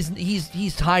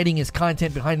 he's hiding his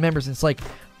content behind members. And it's like,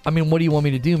 I mean, what do you want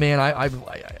me to do, man? I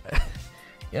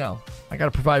got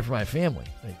to provide for my family.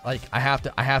 Like I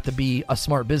have to be a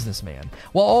smart businessman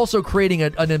while also creating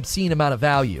an obscene amount of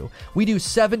value. We do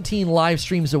 17 live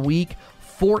streams a week.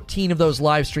 14 of those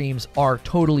live streams are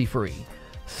totally free.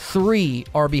 3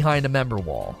 are behind a member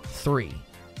wall. 3.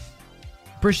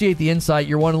 Appreciate the insight.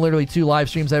 You're one of literally 2 live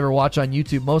streams I ever watch on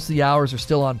YouTube. Most of the hours are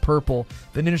still on Purple.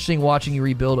 Been interesting watching you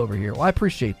rebuild over here. Well, I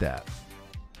appreciate that.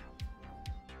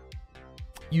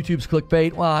 YouTube's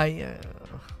clickbait. Why?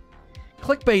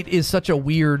 Clickbait is such a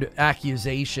weird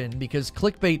accusation because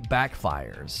clickbait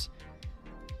backfires.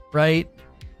 Right?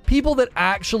 People that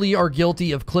actually are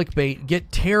guilty of clickbait get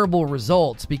terrible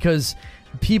results because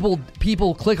people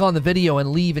click on the video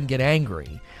and leave and get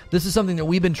angry. This is something that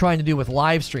we've been trying to do with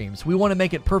live streams. We want to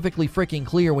make it perfectly freaking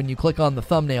clear when you click on the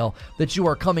thumbnail that you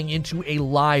are coming into a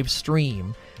live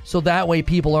stream. So that way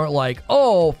people aren't like,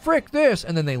 oh, frick this,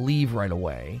 and then they leave right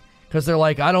away. Because they're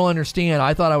like, I don't understand.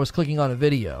 I thought I was clicking on a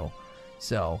video.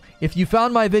 So, if you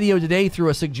found my video today through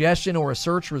a suggestion or a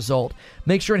search result,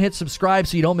 make sure and hit subscribe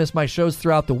so you don't miss my shows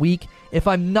throughout the week. If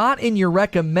I'm not in your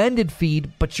recommended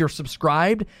feed, but you're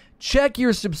subscribed, check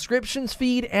your subscriptions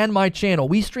feed and my channel.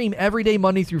 We stream every day,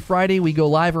 Monday through Friday. We go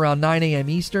live around 9 a.m.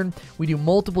 Eastern. We do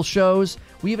multiple shows.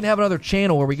 We even have another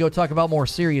channel where we go talk about more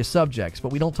serious subjects,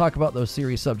 but we don't talk about those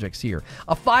serious subjects here.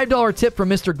 A $5 tip from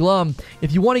Mr. Glum.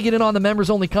 If you want to get in on the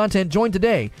members-only content, join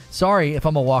today. Sorry if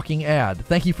I'm a walking ad.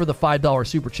 Thank you for the $5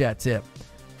 super chat tip.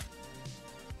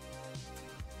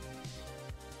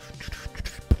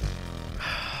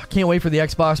 Can't wait for the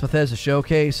Xbox Bethesda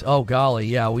showcase. Oh, golly,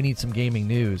 yeah, we need some gaming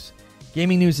news.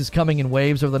 Gaming news is coming in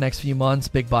waves over the next few months.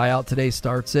 Big buyout today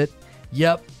starts it.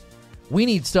 Yep. We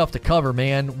need stuff to cover,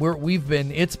 man.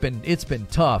 It's been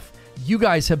tough. You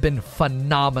guys have been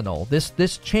phenomenal.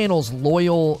 This channel's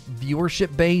loyal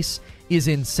viewership base is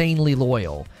insanely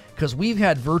loyal because we've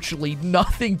had virtually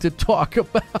nothing to talk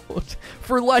about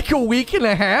for like a week and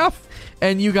a half,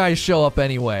 and you guys show up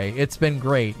anyway. It's been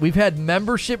great. We've had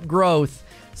membership growth,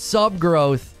 sub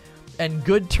growth, and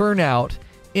good turnout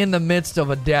in the midst of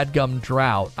a dadgum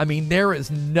drought. I mean, there is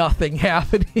nothing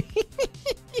happening.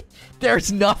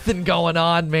 There's nothing going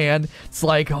on, man. It's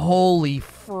like, holy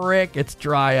frick, it's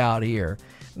dry out here.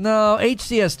 No,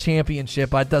 HCS Championship,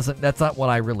 that's not what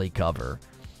I really cover.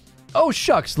 Oh,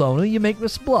 shucks, Lono, you make me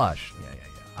blush. Yeah.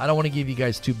 I don't want to give you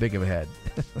guys too big of a head.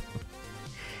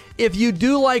 If you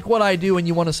do like what I do and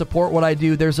you want to support what I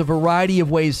do, there's a variety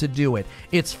of ways to do it.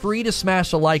 It's free to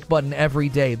smash the like button every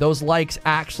day. Those likes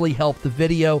actually help the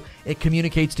video. It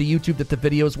communicates to YouTube that the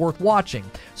video is worth watching.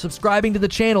 Subscribing to the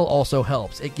channel also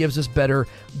helps. It gives us better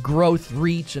growth,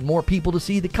 reach, and more people to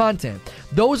see the content.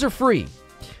 Those are free.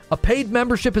 A paid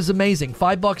membership is amazing.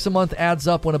 $5 a month adds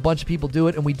up when a bunch of people do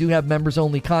it, and we do have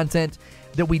members-only content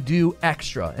that we do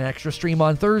extra. An extra stream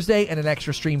on Thursday and an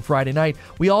extra stream Friday night.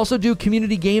 We also do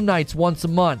community game nights once a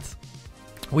month.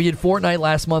 We did Fortnite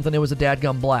last month, and it was a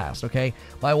dadgum blast, okay?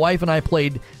 My wife and I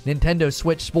played Nintendo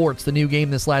Switch Sports, the new game,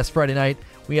 this last Friday night.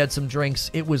 We had some drinks.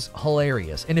 It was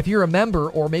hilarious. And if you're a member,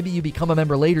 or maybe you become a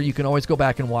member later, you can always go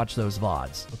back and watch those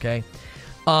VODs, okay?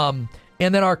 And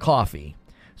then our coffee.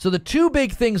 So the two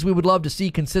big things we would love to see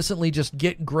consistently just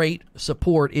get great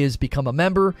support is become a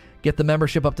member, get the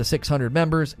membership up to 600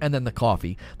 members, and then the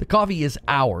coffee. The coffee is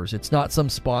ours. It's not some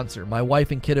sponsor. My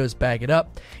wife and kiddos bag it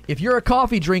up. If you're a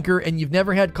coffee drinker and you've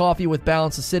never had coffee with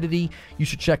balanced acidity, you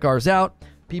should check ours out.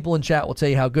 People in chat will tell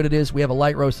you how good it is. We have a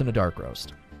light roast and a dark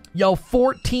roast. Yo,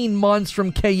 14 months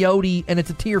from Coyote, and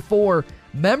it's a tier 4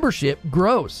 membership.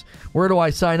 Gross. Where do I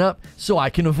sign up so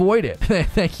I can avoid it?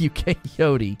 Thank you,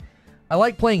 Coyote. I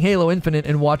like playing Halo Infinite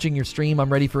and watching your stream. I'm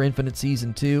ready for Infinite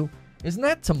Season 2. Isn't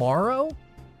that tomorrow?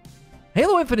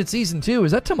 Halo Infinite Season 2,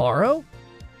 is that tomorrow?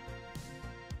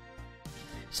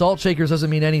 Salt shakers doesn't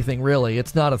mean anything, really.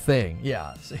 It's not a thing.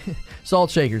 Yeah.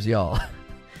 Salt shakers, y'all.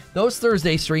 Those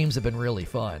Thursday streams have been really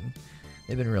fun.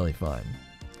 They've been really fun.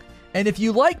 And if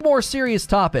you like more serious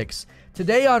topics,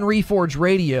 today on Reforge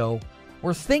Radio,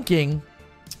 we're thinking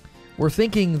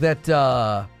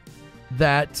that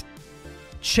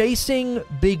chasing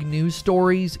big news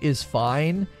stories is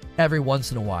fine every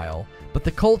once in a while, but the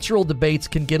cultural debates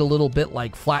can get a little bit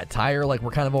like flat tire, like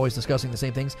we're kind of always discussing the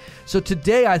same things. So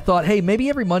today I thought, hey, maybe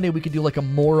every Monday we could do like a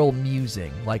moral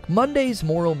musing, like Monday's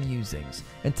moral musings.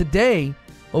 And today,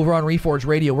 over on Reforge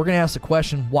Radio, we're going to ask the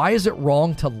question, why is it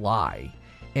wrong to lie?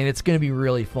 And it's going to be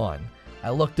really fun.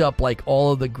 I looked up like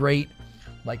all of the great,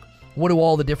 like, what do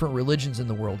all the different religions in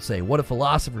the world say? What do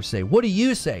philosophers say? What do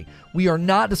you say? We are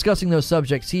not discussing those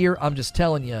subjects here. I'm just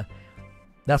telling you,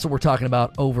 that's what we're talking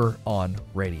about over on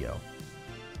radio.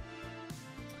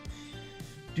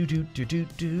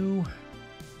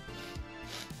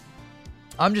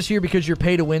 I'm just here because your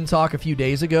pay to win talk a few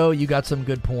days ago, you got some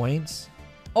good points.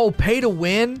 Oh, pay to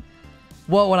win?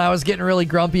 Well, when I was getting really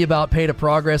grumpy about pay to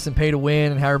progress and pay to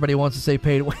win and how everybody wants to say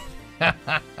pay to win.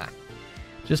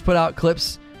 Just put out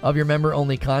clips of your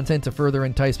member-only content to further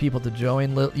entice people to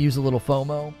join, use a little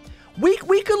FOMO. We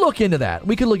could look into that.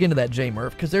 We could look into that, J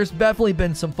Murph, because there's definitely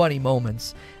been some funny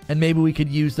moments, and maybe we could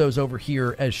use those over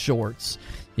here as shorts,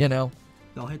 you know?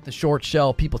 They'll hit the short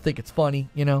shell. People think it's funny,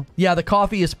 you know? Yeah, the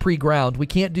coffee is pre-ground. We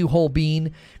can't do whole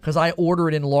bean because I order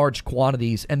it in large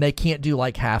quantities, and they can't do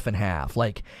like half and half.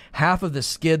 Like, half of the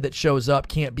skid that shows up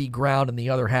can't be ground and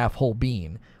the other half whole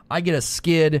bean. I get a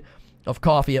skid of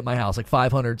coffee at my house, like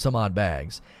 500 some odd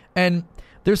bags. And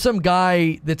there's some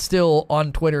guy that's still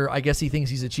on Twitter. I guess he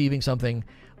thinks he's achieving something.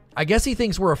 I guess he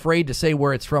thinks we're afraid to say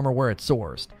where it's from or where it's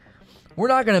sourced. We're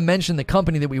not going to mention the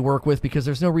company that we work with because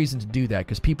there's no reason to do that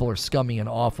because people are scummy and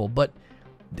awful. But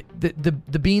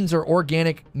the beans are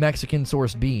organic Mexican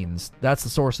sourced beans. That's the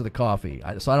source of the coffee.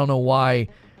 So I don't know why.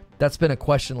 That's been a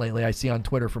question lately I see on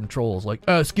Twitter from trolls. Like,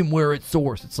 ask him where it's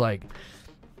sourced. It's like,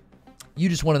 you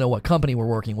just want to know what company we're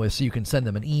working with so you can send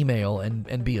them an email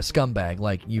and be a scumbag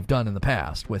like you've done in the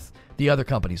past with the other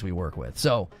companies we work with.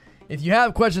 So if you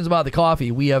have questions about the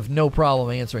coffee, we have no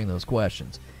problem answering those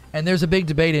questions. And there's a big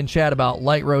debate in chat about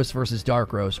light roast versus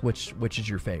dark roast. Which is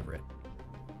your favorite?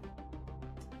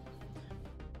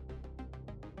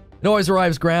 It always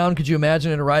arrives ground. Could you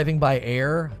imagine it arriving by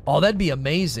air? Oh, that'd be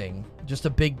amazing. Just a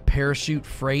big parachute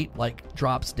freight like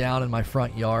drops down in my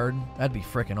front yard. That'd be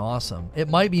freaking awesome. It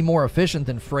might be more efficient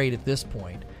than freight at this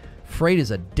point. Freight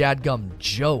is a dadgum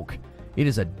joke. It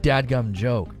is a dadgum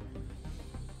joke.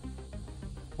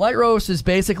 Light roast is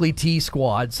basically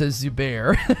T-Squad, says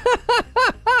Zubair.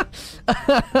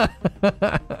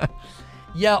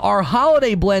 Yeah, our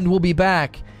holiday blend will be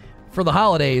back for the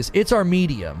holidays. It's our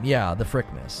medium. Yeah, the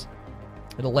Frickmas.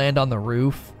 It'll land on the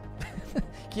roof.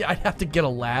 Yeah, I'd have to get a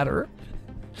ladder.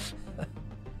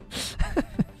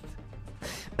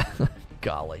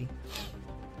 Golly.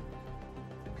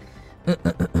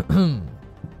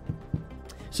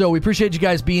 So we appreciate you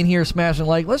guys being here, smashing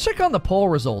like. Let's check on the poll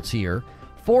results here.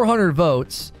 400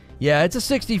 votes. Yeah, it's a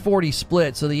 60-40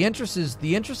 split, so the interest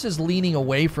is leaning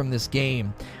away from this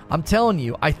game. I'm telling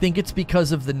you, I think it's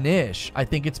because of the niche. I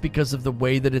think it's because of the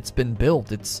way that it's been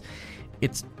built. It's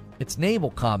It's naval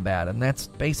combat, and that's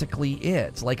basically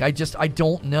it. Like, I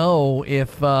don't know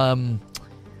if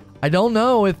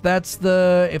that's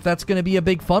going to be a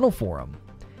big funnel for them.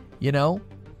 You know?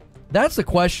 That's the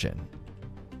question.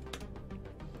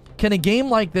 Can a game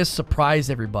like this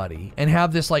surprise everybody and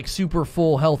have this like super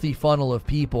full, healthy funnel of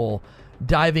people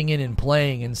diving in and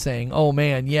playing and saying, oh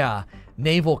man, yeah,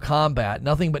 naval combat,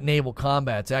 nothing but naval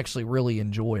combat. It's actually really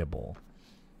enjoyable.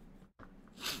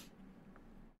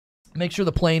 Make sure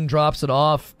the plane drops it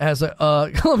off, has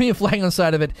a Colombian flag on the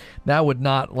side of it. That would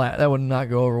not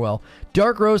go over well.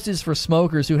 Dark roast is for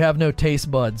smokers who have no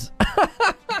taste buds.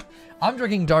 I'm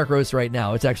drinking dark roast right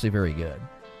now. It's actually very good.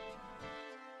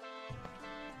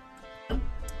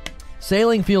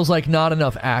 Sailing feels like not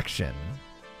enough action.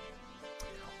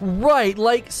 Right,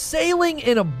 like sailing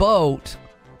in a boat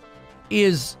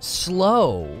is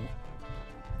slow.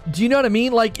 Do you know what I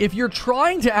mean? Like if you're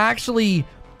trying to actually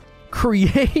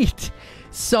create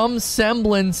some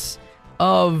semblance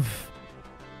of,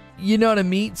 you know what I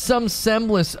mean, some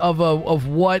semblance of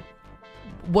what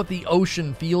the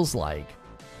ocean feels like.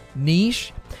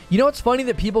 Niche. You know, it's funny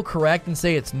that people correct and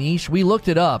say it's niche. We looked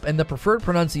it up, and the preferred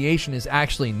pronunciation is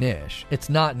actually niche. It's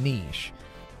not niche.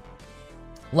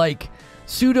 Like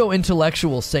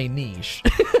pseudo-intellectuals say niche.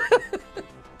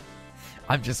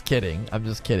 I'm just kidding.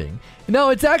 No,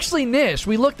 it's actually niche.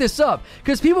 We looked this up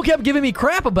because people kept giving me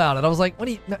crap about it. I was like, what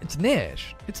do you... No, it's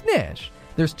niche. It's niche.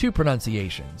 There's two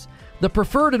pronunciations. The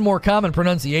preferred and more common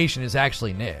pronunciation is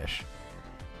actually niche.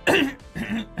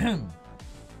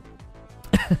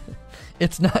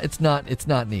 It's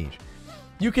not niche.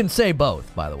 You can say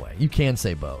both, by the way. You can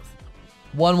say both.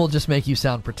 One will just make you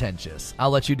sound pretentious.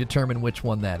 I'll let you determine which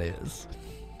one that is.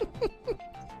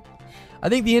 I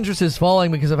think the interest is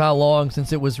falling because of how long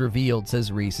since it was revealed,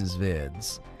 says Reese's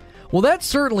Vids. Well, that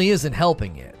certainly isn't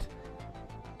helping it.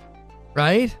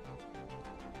 Right?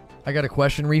 I got a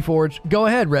question, Reforge. Go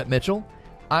ahead, Rhett Mitchell.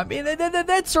 I mean,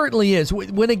 that certainly is.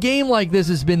 When a game like this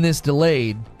has been this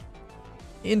delayed,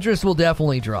 interest will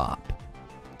definitely drop.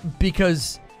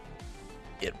 Because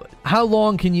how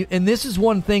long can you... And this is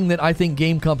one thing that I think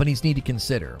game companies need to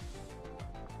consider.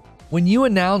 When you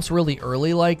announce really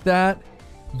early like that,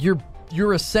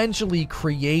 you're essentially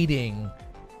creating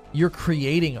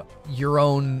your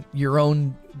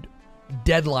own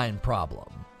deadline problem,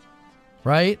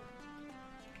 right?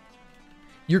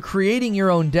 You're creating your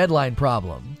own deadline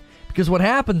problem because what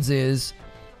happens is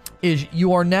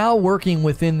you are now working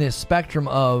within this spectrum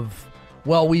of,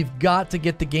 well, we've got to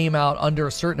get the game out under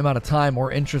a certain amount of time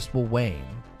or interest will wane.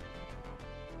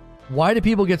 Why do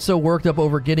people get so worked up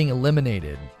over getting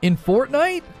eliminated in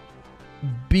Fortnite?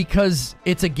 Because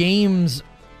it's a game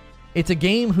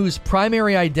whose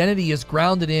primary identity is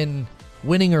grounded in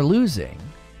winning or losing.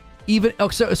 Even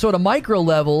so at a micro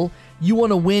level, you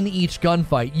want to win each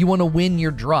gunfight. You want to win your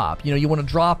drop. You know, you want to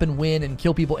drop and win and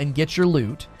kill people and get your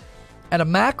loot. At a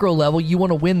macro level, you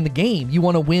want to win the game. You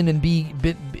want to win and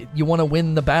you want to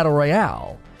win the battle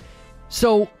royale.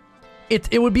 So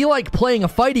it would be like playing a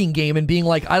fighting game and being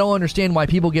like, I don't understand why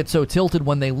people get so tilted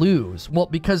when they lose. Well,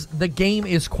 because the game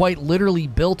is quite literally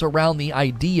built around the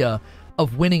idea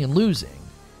of winning and losing.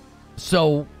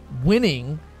 So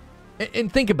winning,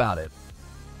 and think about it.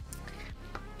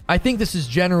 I think this is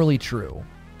generally true.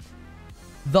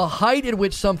 The height at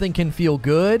which something can feel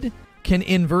good can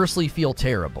inversely feel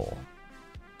terrible.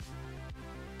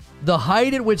 The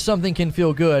height at which something can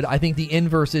feel good, I think the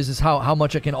inverse is how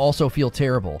much it can also feel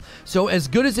terrible. So as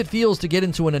good as it feels to get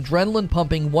into an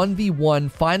adrenaline-pumping 1v1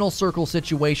 final circle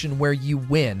situation where you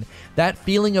win, that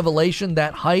feeling of elation,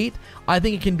 that height, I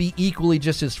think it can be equally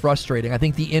just as frustrating. I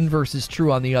think the inverse is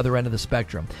true on the other end of the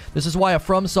spectrum. This is why a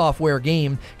From Software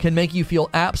game can make you feel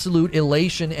absolute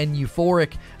elation and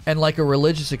euphoric and like a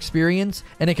religious experience,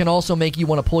 and it can also make you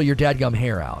want to pull your dadgum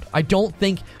hair out. I don't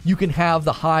think you can have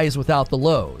the highs without the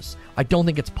lows. I don't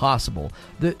think it's possible.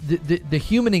 The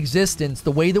human existence,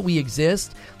 the way that we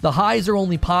exist, the highs are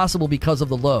only possible because of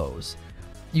the lows.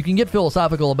 You can get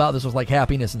philosophical about this with like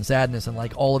happiness and sadness and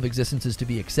like all of existence is to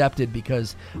be accepted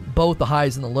because both the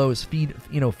highs and the lows feed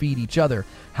each other.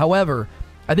 However,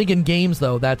 I think in games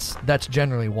though, that's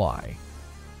generally why.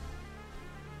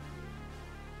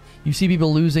 You see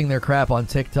people losing their crap on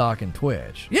TikTok and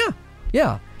Twitch.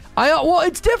 Yeah. Well,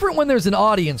 it's different when there's an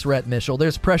audience, Rhett Mitchell.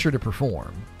 There's pressure to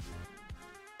perform.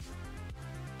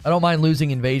 I don't mind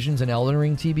losing invasions in Elden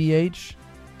Ring, TBH.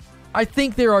 I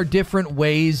think there are different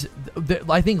ways.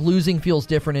 I think losing feels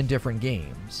different in different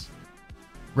games.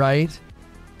 Right?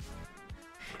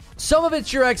 Some of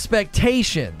it's your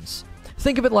expectations.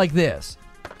 Think of it like this.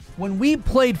 When we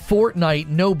played Fortnite,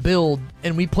 no build,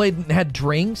 and we played and had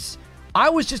drinks, I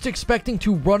was just expecting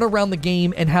to run around the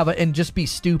game and and just be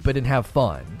stupid and have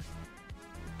fun.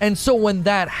 And so when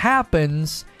that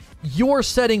happens, you're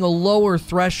setting a lower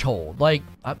threshold. Like,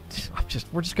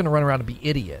 we're just going to run around and be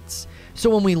idiots. So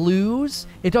when we lose,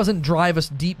 it doesn't drive us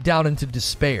deep down into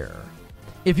despair.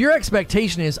 If your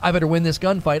expectation is, I better win this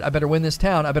gunfight, I better win this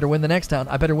town, I better win the next town,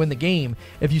 I better win the game.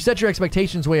 If you set your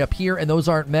expectations way up here and those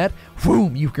aren't met,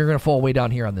 boom, you're going to fall way down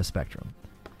here on this spectrum.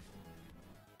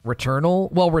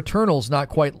 Returnal? Well, Returnal's not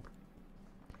quite...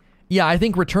 Yeah, I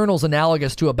think Returnal's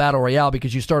analogous to a Battle Royale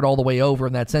because you start all the way over,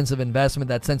 and that sense of investment,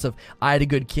 that sense of, I had a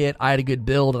good kit, I had a good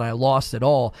build, and I lost it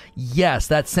all. Yes,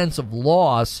 that sense of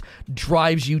loss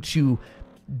drives you to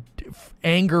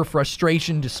anger,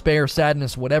 frustration, despair,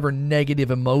 sadness, whatever negative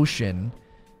emotion.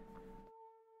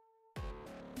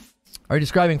 Are you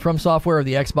describing From Software or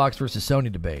the Xbox versus Sony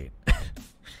debate?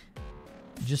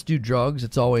 Just do drugs,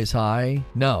 it's always high?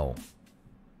 No.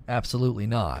 Absolutely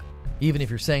not. Even if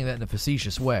you're saying that in a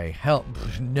facetious way. Hell,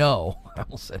 no. I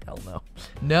almost said hell no.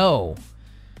 No.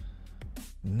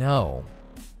 No.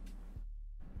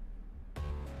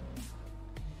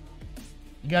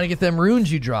 You gotta get them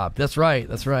runes you dropped. That's right.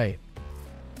 That's right.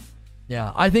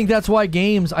 Yeah, I think that's why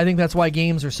games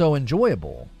are so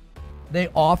enjoyable. They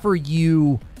offer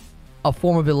you a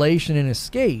form of elation and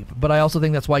escape, but I also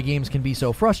think that's why games can be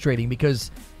so frustrating, because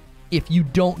if you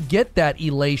don't get that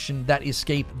elation, that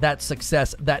escape, that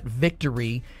success, that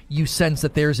victory, you sense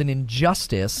that there's an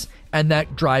injustice, and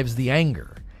that drives the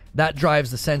anger. That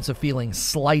drives the sense of feeling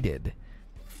slighted.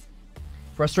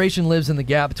 Frustration lives in the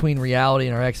gap between reality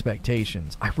and our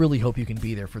expectations. I really hope you can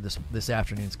be there for this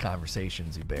afternoon's conversation,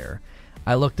 Zubair.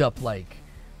 I looked up, like,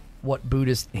 what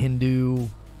Buddhist, Hindu...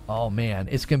 Oh, man,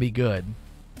 it's going to be good.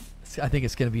 I think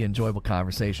it's going to be an enjoyable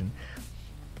conversation.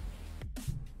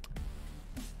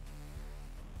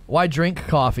 Why drink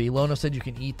coffee? Lono said you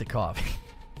can eat the coffee.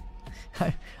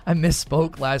 I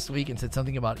misspoke last week and said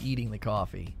something about eating the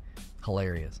coffee.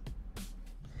 Hilarious.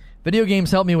 Video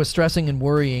games help me with stressing and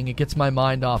worrying. It gets my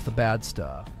mind off the bad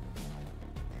stuff.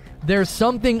 There's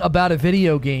something about a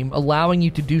video game allowing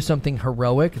you to do something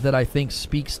heroic that I think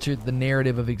speaks to the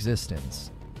narrative of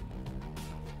existence.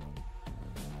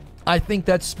 I think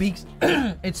that speaks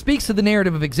it speaks to the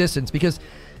narrative of existence, because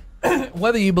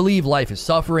whether you believe life is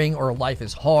suffering or life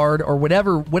is hard or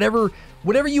whatever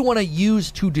you want to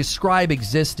use to describe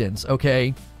existence,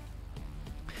 okay?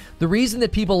 The reason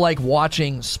that people like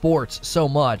watching sports so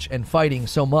much and fighting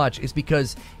so much is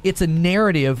because it's a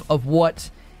narrative of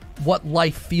what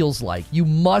life feels like. You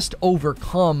must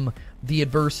overcome the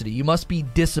adversity. You must be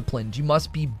disciplined. You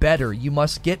must be better. You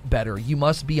must get better. You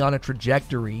must be on a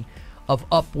trajectory of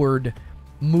upward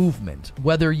movement.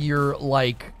 Whether you're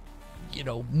like, you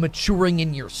know, maturing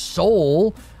in your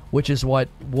soul, which is what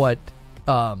was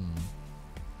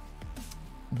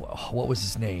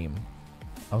his name?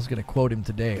 I was going to quote him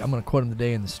today. I'm going to quote him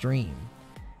today in the stream.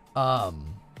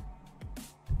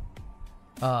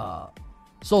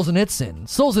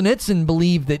 Solzhenitsyn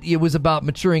believed that it was about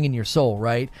maturing in your soul,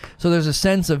 right? So there's a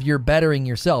sense of you're bettering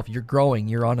yourself, you're growing,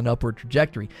 you're on an upward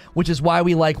trajectory, which is why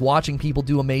we like watching people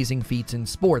do amazing feats in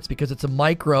sports, because it's a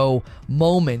micro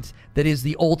moment that is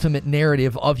the ultimate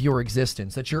narrative of your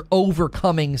existence, that you're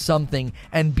overcoming something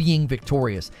and being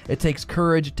victorious. It takes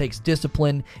courage, it takes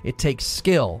discipline, it takes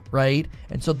skill, right?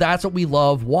 And so that's what we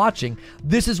love watching.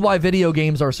 This is why video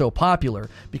games are so popular,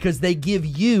 because they give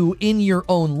you, in your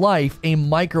own life, a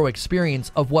micro experience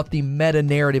of what the meta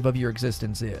narrative of your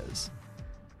existence is.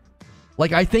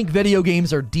 Like, I think video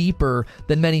games are deeper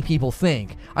than many people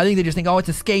think. I think they just think, oh, it's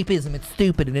escapism, it's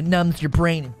stupid, and it numbs your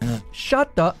brain.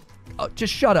 Shut up.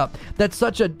 Just shut up. That's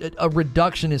such a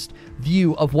reductionist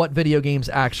view of what video games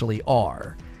actually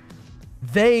are.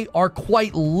 They are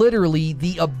quite literally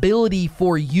the ability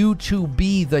for you to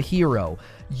be the hero.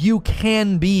 You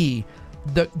can be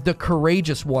the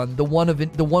courageous one, the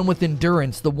one with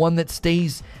endurance, the one that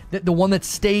stays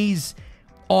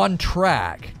on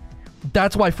track.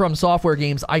 That's why From Software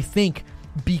games, I think,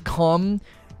 become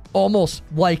almost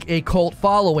like a cult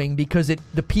following, because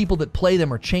the people that play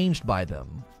them are changed by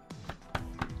them.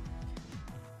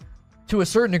 To a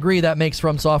certain degree, that makes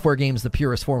From Software games the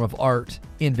purest form of art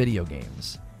in video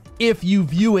games. If you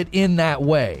view it in that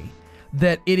way,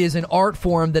 that it is an art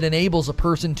form that enables a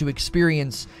person to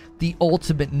experience the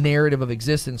ultimate narrative of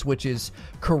existence, which is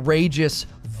courageous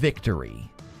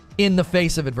victory in the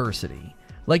face of adversity.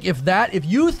 Like, if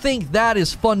you think that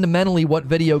is fundamentally what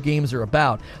video games are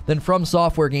about, then From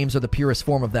Software games are the purest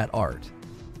form of that art.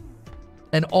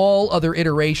 And all other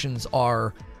iterations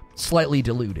are slightly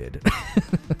diluted.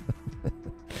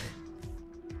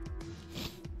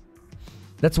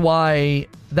 That's why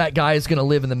that guy is going to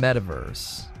live in the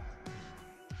metaverse.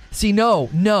 See,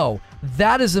 no,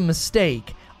 that is a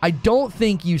mistake. I don't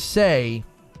think you say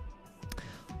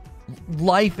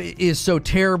life is so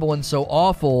terrible and so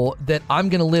awful that I'm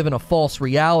going to live in a false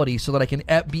reality so that I can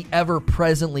be ever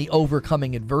presently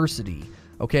overcoming adversity,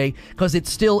 okay? Because it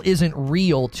still isn't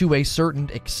real to a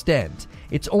certain extent.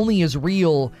 It's only as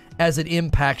real as it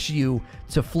impacts you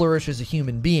to flourish as a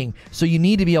human being. So you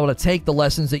need to be able to take the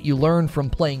lessons that you learn from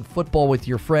playing football with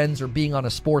your friends or being on a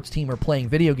sports team or playing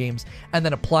video games and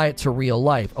then apply it to real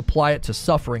life, apply it to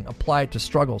suffering, apply it to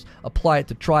struggles, apply it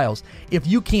to trials. If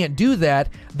you can't do that,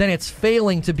 then it's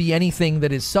failing to be anything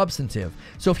that is substantive.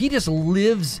 So if he just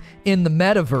lives in the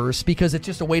metaverse because it's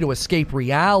just a way to escape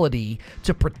reality,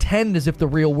 to pretend as if the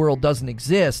real world doesn't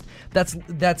exist, that's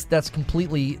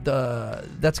completely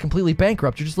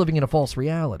bankrupt. You're just living in a false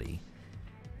reality.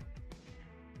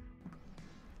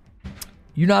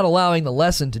 You're not allowing the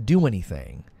lesson to do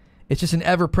anything. It's just an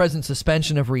ever-present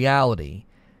suspension of reality.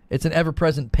 It's an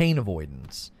ever-present pain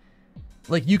avoidance.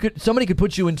 Like somebody could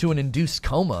put you into an induced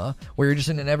coma where you're just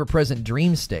in an ever-present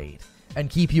dream state and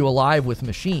keep you alive with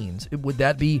machines. Would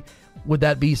that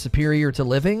be superior to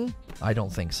living? I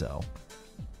don't think so.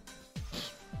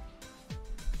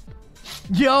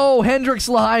 Yo, Hendrix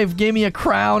Live gave me a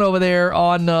crown over there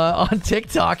on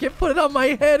TikTok. It put it on my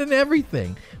head and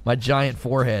everything. My giant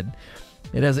forehead.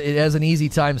 It has an easy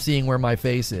time seeing where my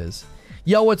face is.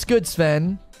 Yo, what's good,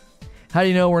 Sven? How do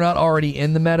you know we're not already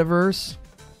in the metaverse?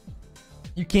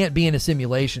 You can't be in a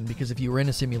simulation because if you were in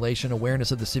a simulation,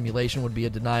 awareness of the simulation would be a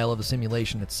denial of the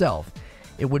simulation itself.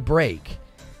 It would break.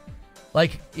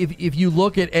 Like, if you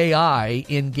look at AI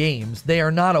in games, they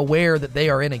are not aware that they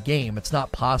are in a game. It's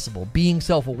not possible. Being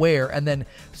self-aware and then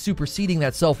superseding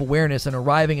that self-awareness and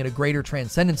arriving at a greater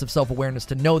transcendence of self-awareness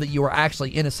to know that you are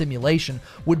actually in a simulation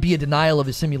would be a denial of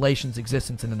a simulation's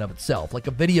existence in and of itself. Like,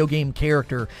 a video game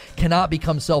character cannot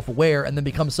become self-aware and then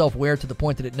become self-aware to the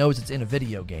point that it knows it's in a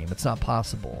video game. It's not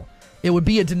possible. It would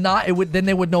be a then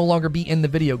they would no longer be in the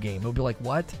video game. It would be like,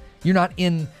 what? You're not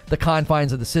in the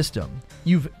confines of the system.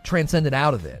 You've transcended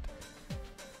out of it.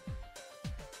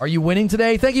 Are you winning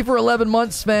today? Thank you for 11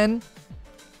 months, Sven.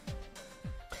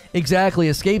 Exactly.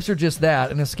 Escapes are just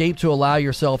that, an escape to allow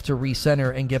yourself to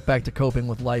recenter and get back to coping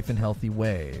with life in healthy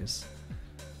ways.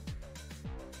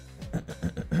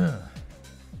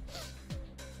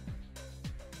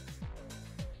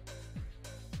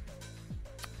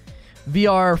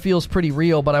 VR feels pretty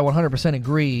real, but I 100%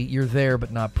 agree. You're there,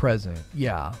 but not present.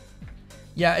 Yeah.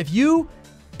 Yeah, if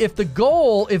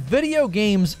video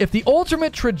games, if the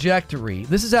ultimate trajectory,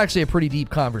 this is actually a pretty deep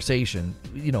conversation,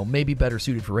 maybe better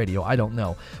suited for radio, I don't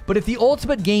know. But if the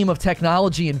ultimate game of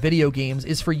technology and video games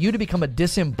is for you to become a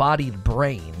disembodied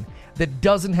brain that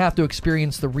doesn't have to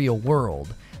experience the real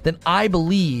world, then I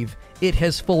believe it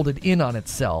has folded in on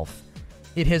itself.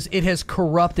 It has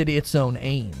corrupted its own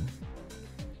aim.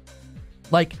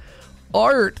 Like,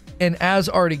 art, and as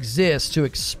art exists to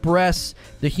express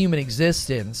the human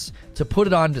existence, to put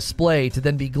it on display, to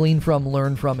then be gleaned from,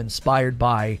 learned from, inspired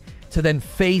by, to then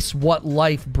face what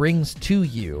life brings to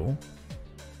you,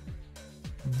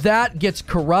 that gets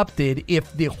corrupted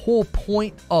if the whole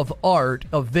point of art,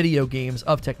 of video games,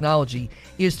 of technology,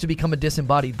 is to become a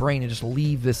disembodied brain and just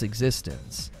leave this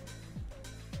existence.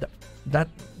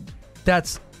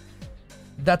 That's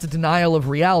a denial of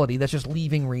reality. That's just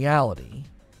leaving reality,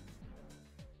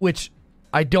 which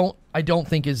I don't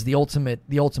think is the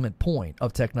ultimate point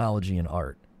of technology and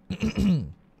art.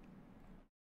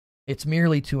 It's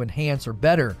merely to enhance or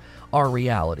better our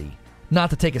reality,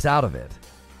 not to take us out of it.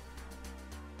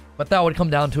 But that would come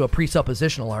down to a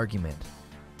presuppositional argument.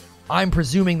 I'm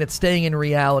presuming that staying in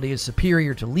reality is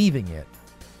superior to leaving it.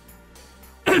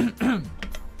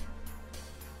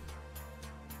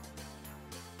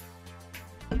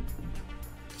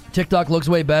 TikTok looks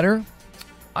way better.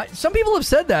 Some people have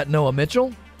said that, Noah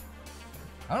Mitchell.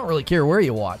 I don't really care where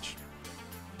you watch,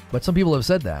 but some people have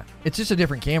said that. It's just a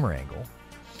different camera angle,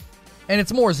 and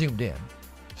it's more zoomed in.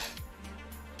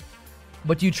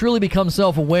 But do you truly become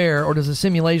self-aware, or does the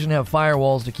simulation have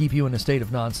firewalls to keep you in a state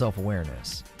of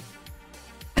non-self-awareness?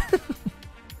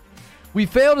 We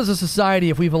failed as a society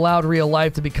if we've allowed real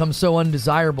life to become so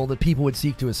undesirable that people would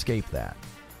seek to escape that.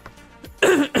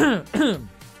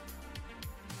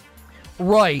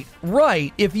 Right.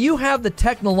 If you have the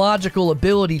technological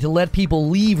ability to let people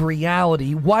leave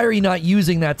reality, why are you not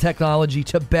using that technology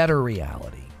to better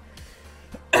reality?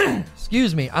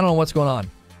 Excuse me, I don't know what's going on.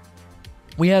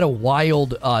 We had a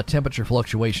wild temperature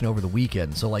fluctuation over the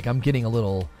weekend, so I'm getting a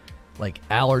little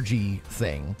allergy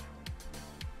thing.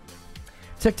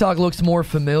 TikTok looks more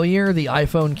familiar, the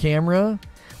iPhone camera.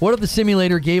 What if the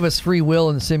simulator gave us free will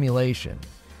in the simulation?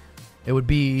 It would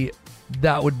be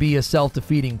that would be a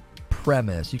self-defeating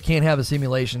premise. You can't have a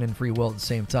simulation and free will at the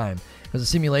same time, because a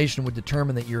simulation would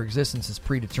determine that your existence is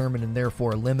predetermined and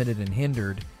therefore limited and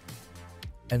hindered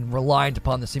and reliant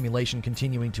upon the simulation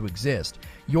continuing to exist.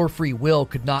 Your free will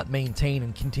could not maintain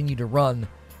and continue to run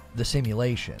the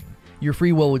simulation. Your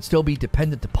free will would still be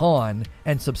dependent upon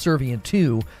and subservient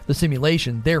to the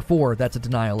simulation. Therefore, that's a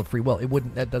denial of free will. It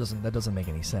wouldn't. That doesn't make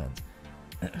any sense.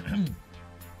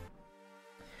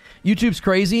 YouTube's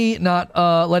crazy,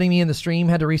 not letting me in the stream.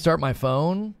 Had to restart my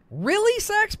phone. Really,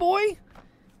 Sax Boy?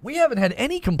 We haven't had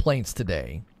any complaints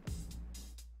today.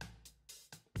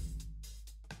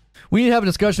 We need to have a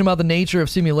discussion about the nature of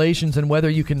simulations and whether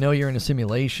you can know you're in a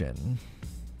simulation.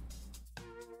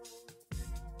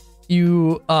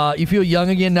 You feel young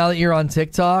again now that you're on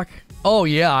TikTok? Oh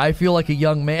yeah, I feel like a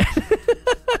young man.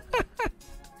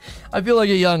 I feel like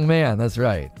a young man, that's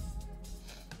right.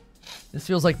 This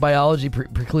feels like biology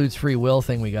precludes free will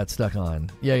thing we got stuck on.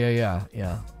 Yeah.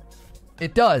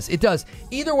 It does.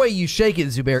 Either way you shake it,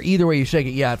 Zubair, either way you shake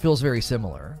it, yeah, it feels very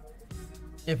similar.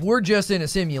 If we're just in a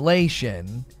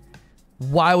simulation,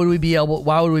 why would we be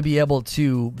able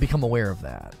to become aware of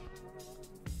that?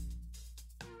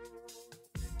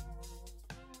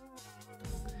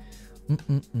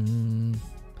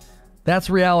 That's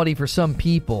reality for some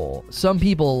people. Some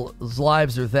people's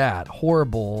lives are that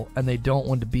horrible and they don't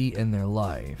want to be in their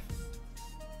life.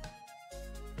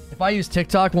 If I use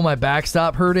TikTok, will my back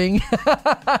stop hurting?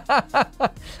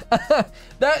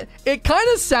 That it kind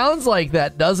of sounds like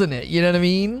that, doesn't it? You know what I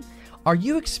mean? Are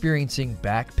you experiencing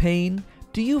back pain?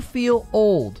 Do you feel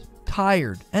old,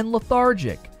 tired, and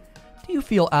lethargic? Do you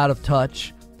feel out of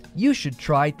touch? You should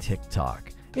try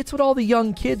TikTok. It's what all the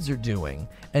young kids are doing,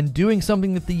 and doing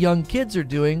something that the young kids are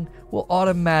doing will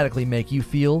automatically make you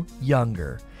feel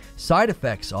younger. Side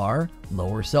effects are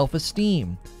lower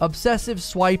self-esteem, obsessive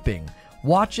swiping,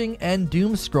 watching and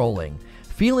doom scrolling,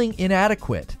 feeling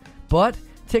inadequate. But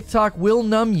TikTok will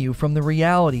numb you from the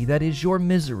reality that is your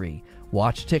misery.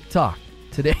 Watch TikTok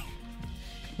today.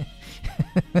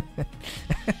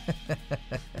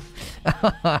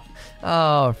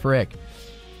 Oh, frick.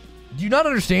 Do you not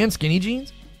understand skinny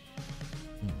jeans?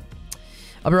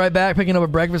 I'll be right back picking up a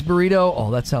breakfast burrito.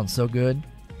 Oh, that sounds so good.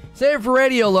 Save it for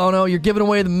radio, Lono. You're giving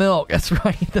away the milk. That's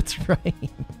right. That's right.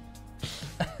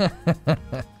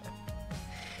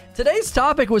 Today's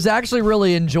topic was actually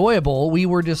really enjoyable. We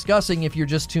were discussing, if you're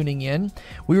just tuning in,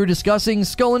 we were discussing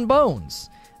Skull and Bones.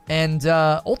 And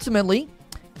ultimately,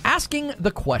 asking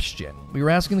the question. We were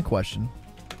asking the question.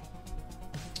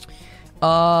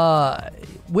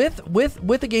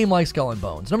 With a game like Skull and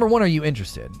Bones, number one, are you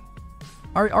interested?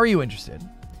 Are you interested?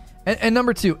 And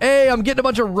number two, hey, I'm getting a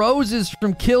bunch of roses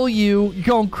from Kill You. You're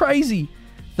going crazy.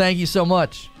 Thank you so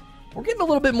much. We're getting a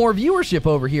little bit more viewership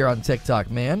over here on TikTok,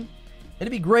 man.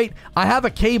 It'd be great. I have a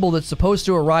cable that's supposed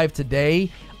to arrive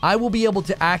today. I will be able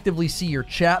to actively see your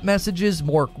chat messages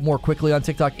more quickly on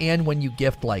TikTok and when you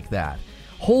gift like that.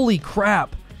 Holy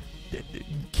crap.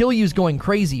 Kill You's going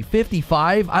crazy.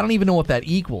 55? I don't even know what that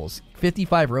equals.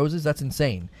 55 roses? That's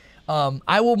insane.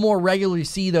 I will more regularly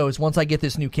see those once I get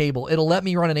this new cable. It'll let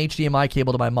me run an HDMI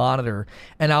cable to my monitor,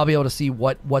 and I'll be able to see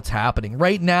what's happening.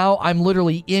 Right now, I'm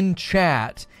literally in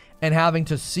chat and having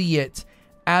to see it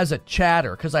as a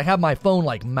chatter because I have my phone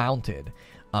like mounted.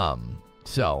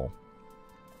 So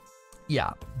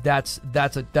yeah, that's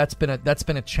been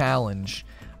a challenge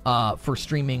for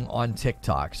streaming on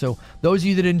TikTok. So those of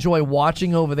you that enjoy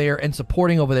watching over there and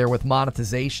supporting over there with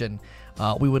monetization,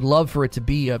 we would love for it to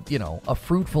be a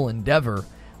fruitful endeavor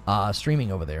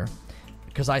streaming over there,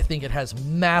 because I think it has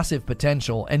massive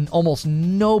potential, and almost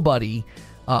nobody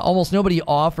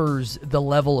offers the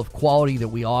level of quality that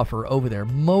we offer over there.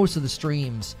 Most of the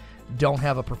streams don't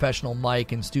have a professional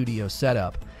mic and studio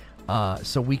setup,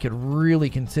 so we could really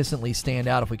consistently stand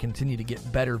out if we continue to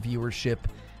get better viewership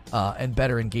and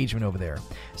better engagement over there.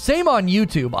 Same on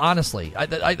YouTube, honestly.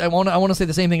 I want to say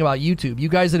the same thing about YouTube. You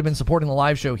guys that have been supporting the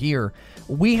live show here,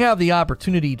 we have the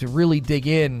opportunity to really dig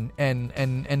in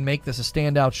and make this a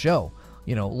standout show,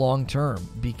 long term,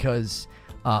 because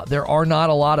there are not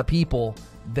a lot of people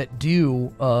that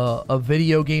do a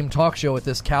video game talk show at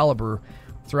this caliber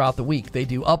throughout the week. They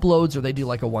do uploads, or they do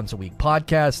like a once a week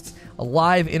podcast. A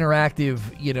live interactive,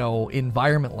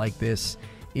 environment like this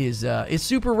is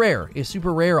super rare. It's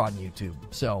super rare on YouTube.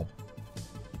 So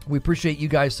we appreciate you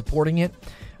guys supporting it.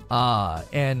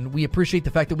 And we appreciate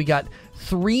the fact that we got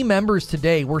 3 members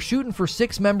today. We're shooting for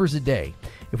 6 members a day.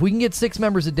 If we can get 6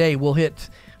 members a day, we'll hit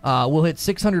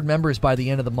 600 members by the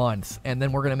end of the month, and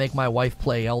then we're going to make my wife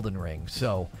play Elden Ring.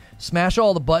 So smash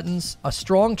all the buttons. A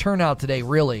strong turnout today,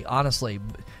 really, honestly.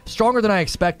 stronger than I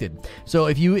expected. So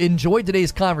if you enjoyed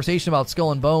today's conversation about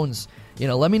Skull and Bones,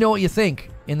 let me know what you think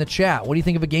in the chat. What do you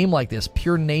think of a game like this?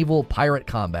 Pure naval pirate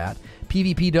combat.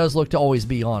 PvP does look to always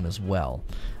be on as well.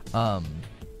 Not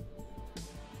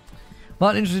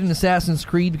interested in Assassin's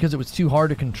Creed because it was too hard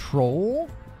to control.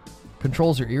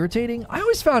 Controls are irritating. I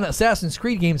always found Assassin's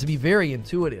Creed games to be very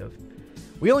intuitive.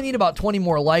 We only need about 20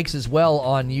 more likes as well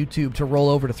on YouTube to roll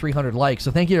over to 300 likes.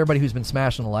 So thank you to everybody who's been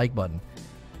smashing the like button.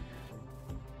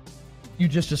 You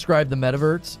just described the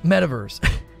metaverse.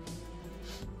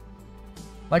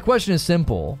 My question is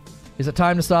simple. Is it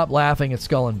time to stop laughing at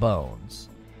Skull and Bones?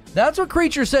 That's what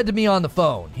Creature said to me on the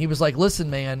phone. He was like, listen,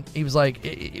 man. He was like,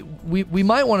 we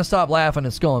might want to stop laughing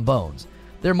at Skull and Bones.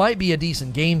 There might be a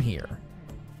decent game here.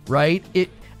 Right?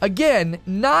 Again,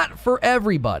 not for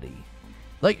everybody.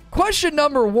 Like, question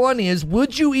number one is,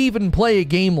 would you even play a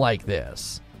game like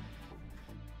this?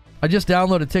 I just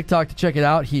downloaded TikTok to check it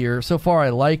out here. So far, I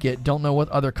like it. Don't know what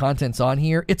other content's on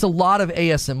here. It's a lot of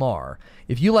ASMR.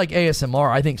 If you like ASMR,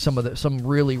 I think some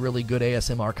really, really good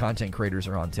ASMR content creators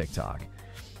are on TikTok.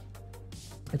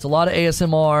 It's a lot of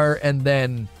ASMR, and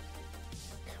then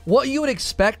what you would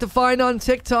expect to find on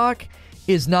TikTok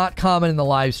is not common in the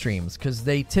live streams because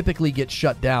they typically get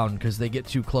shut down because they get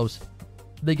too close.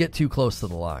 They get too close to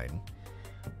the line,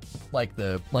 like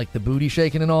the booty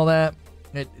shaking and all that.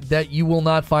 That you will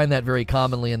not find that very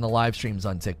commonly in the live streams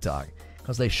on TikTok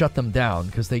because they shut them down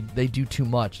because they do too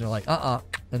much and they're like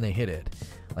and they hit it.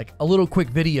 Like a little quick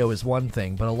video is one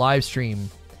thing, but a live stream,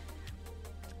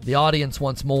 the audience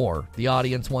wants more. The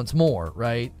audience wants more,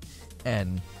 right?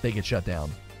 And they get shut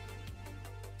down.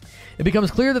 It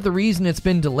becomes clear that the reason it's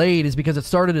been delayed is because it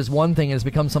started as one thing and has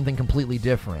become something completely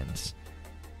different.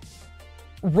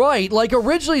 Right, like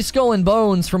originally Skull and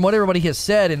Bones, from what everybody has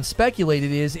said and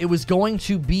speculated, is it was going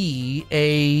to be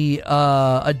a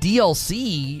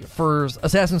DLC for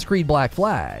Assassin's Creed Black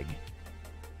Flag.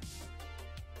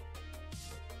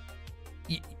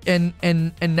 And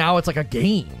now it's like a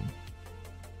game.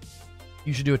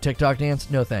 You should do a TikTok dance?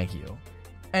 No, thank you.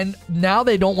 And now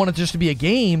they don't want it just to be a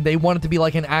game. They want it to be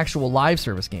like an actual live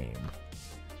service game.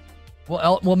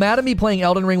 Will Madam be playing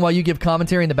Elden Ring while you give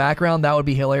commentary in the background? That would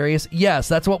be hilarious. Yes,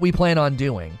 that's what we plan on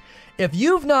doing. If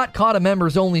you've not caught a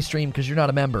members-only stream because you're not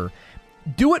a member,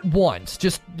 do it once.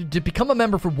 Just to become a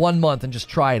member for 1 month and just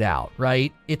try it out,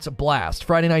 right? It's a blast.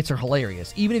 Friday nights are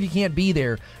hilarious. Even if you can't be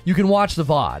there, you can watch the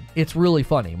VOD. It's really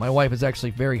funny. My wife is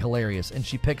actually very hilarious, and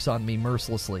she picks on me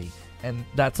mercilessly, and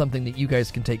that's something that you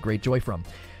guys can take great joy from.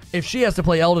 If she has to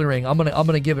play Elden Ring, I'm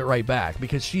gonna give it right back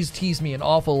because she's teased me an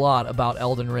awful lot about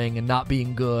Elden Ring and not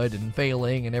being good and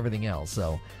failing and everything else.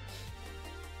 So,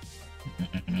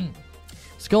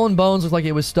 Skull and Bones looks like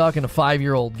it was stuck in a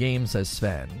 5-year-old game, says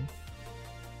Sven.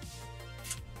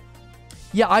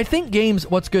 Yeah, I think games.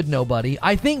 What's good, nobody?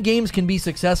 I think games can be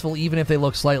successful even if they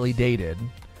look slightly dated.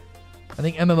 I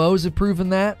think MMOs have proven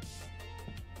that.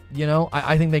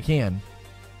 I think they can.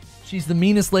 She's the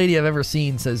meanest lady I've ever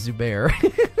seen, says Zubair.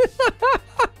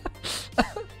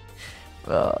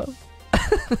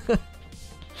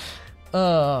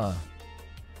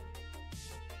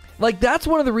 Like, that's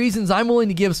one of the reasons I'm willing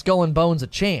to give Skull and Bones a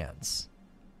chance.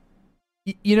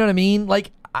 You know what I mean?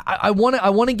 Like, I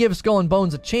want to give Skull and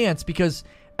Bones a chance because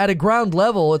at a ground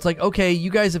level, it's like, okay, you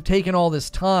guys have taken all this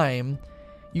time.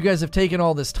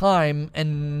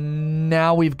 And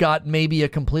now we've got maybe a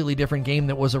completely different game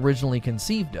that was originally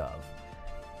conceived of.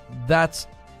 That's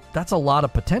a lot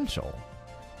of potential.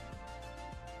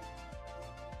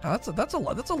 That's a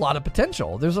lot of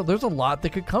potential. There's a lot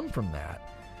that could come from that,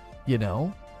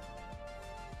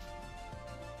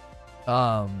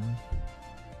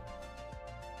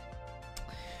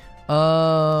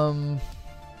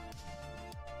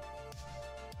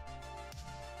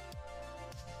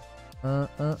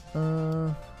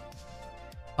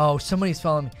 Oh, somebody's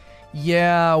following me.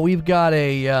 Yeah, we've got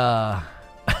a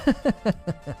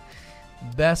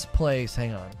best place.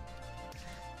 Hang on.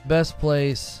 Best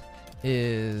place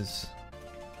is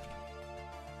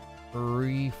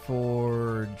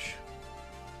Reforge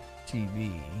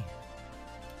TV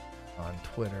on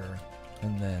Twitter,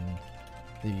 and then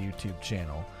the YouTube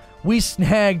channel. We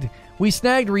snagged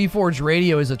Reforge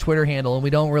Radio as a Twitter handle, and we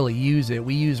don't really use it.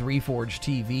 We use Reforge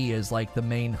TV as like the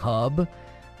main hub.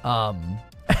 And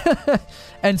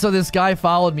so this guy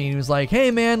followed me and he was like, "Hey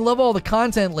man, love all the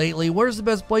content lately. Where's the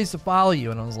best place to follow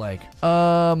you?" And I was like,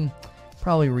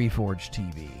 probably Reforge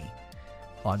TV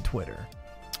on Twitter.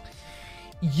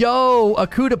 Yo,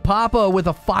 Akuta Papa with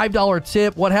a $5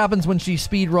 tip. What happens when she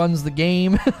speed runs the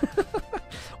game?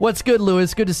 What's good,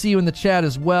 Lewis? Good to see you in the chat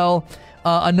as well.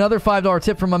 Another $5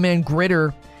 tip from my man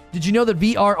Gritter. Did you know that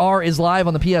VRR is live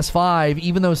on the PS5,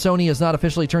 even though Sony has not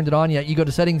officially turned it on yet? You go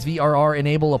to settings, VRR,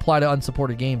 enable, apply to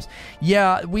unsupported games.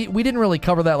 Yeah, we didn't really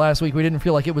cover that last week. We didn't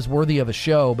feel like it was worthy of a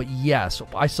show, but yes,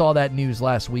 I saw that news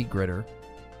last week, Gritter.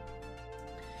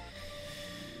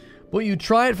 Well, you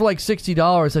try it for like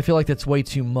 $60. I feel like that's way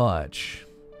too much.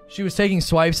 She was taking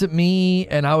swipes at me,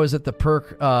 and I was at the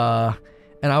perk,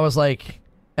 and I was like,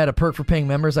 at a perk for paying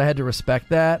members. I had to respect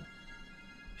that.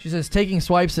 She says, taking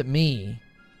swipes at me,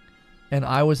 and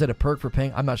I was at a perk for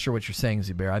paying. I'm not sure what you're saying,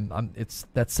 Zubair. It's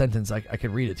that sentence. I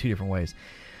could read it two different ways.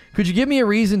 Could you give me a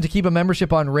reason to keep a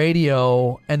membership on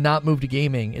radio and not move to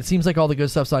gaming? It seems like all the good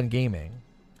stuff's on gaming.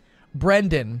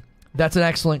 Brendan, that's an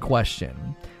excellent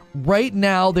question. Right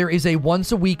now, there is a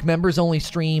once-a-week members-only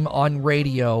stream on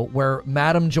radio where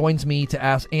Madam joins me to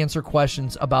answer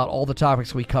questions about all the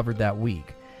topics we covered that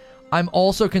week. I'm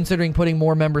also considering putting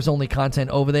more members-only content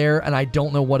over there, and I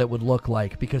don't know what it would look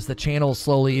like because the channel is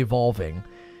slowly evolving.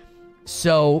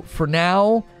 So, for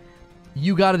now,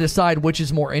 you got to decide which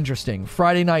is more interesting.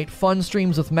 Friday night fun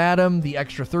streams with Madam, the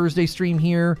extra Thursday stream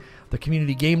here, the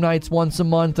community game nights once a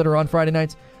month that are on Friday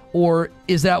nights, or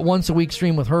is that once-a-week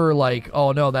stream with her like,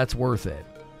 oh no, that's worth it?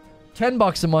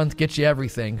 $10 a month gets you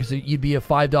everything because you'd be a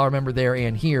 $5 member there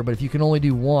and here, but if you can only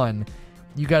do one,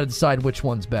 you got to decide which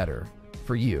one's better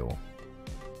for you.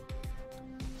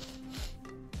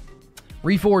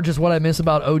 Reforge is what I miss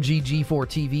about OG G4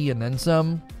 TV and then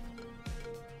some.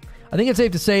 I think it's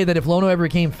safe to say that if Lono ever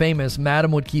became famous,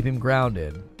 Madam would keep him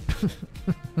grounded.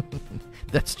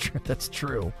 That's true. That's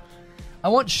true. I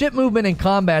want ship movement and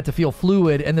combat to feel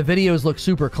fluid, and the videos look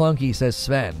super clunky, says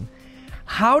Sven.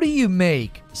 How do you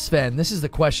make, Sven, this is the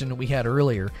question that we had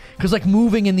earlier, because like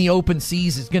moving in the open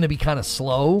seas is going to be kind of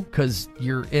slow because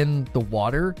you're in the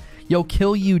water. Yo,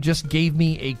 Kill You just gave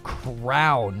me a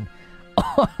crown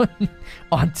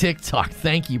on TikTok.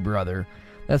 Thank you, brother.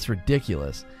 That's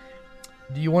ridiculous.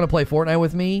 Do you want to play Fortnite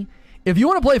with me? If you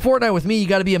want to play Fortnite with me, you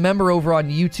got to be a member over on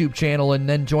the YouTube channel and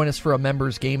then join us for a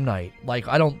members game night. Like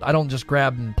I don't just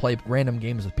grab and play random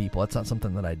games with people. That's not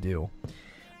something that I do.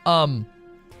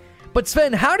 But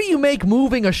Sven, how do you make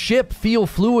moving a ship feel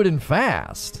fluid and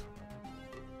fast?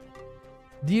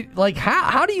 Do you like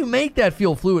how do you make that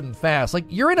feel fluid and fast? Like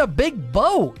you're in a big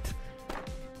boat.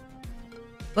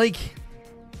 Like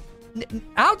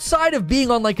outside of being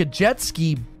on like a jet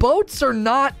ski, boats are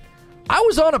not. I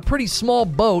was on a pretty small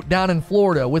boat down in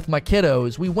Florida with my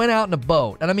kiddos. We went out in a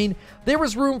boat. And I mean, there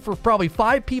was room for probably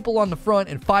 5 people on the front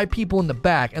and 5 people in the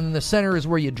back. And then the center is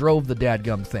where you drove the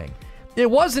dadgum thing. It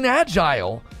wasn't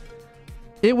agile.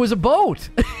 It was a boat.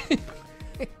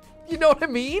 You know what I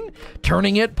mean?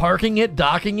 Turning it, parking it,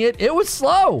 docking it. It was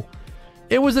slow.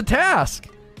 It was a task.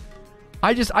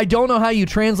 I don't know how you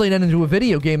translate that into a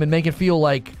video game and make it feel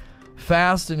like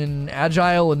fast and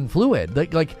agile and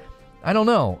fluid. Like I don't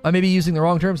know. I may be using the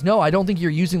wrong terms. No, I don't think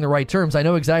you're using the right terms. I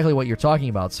know exactly what you're talking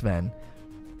about, Sven.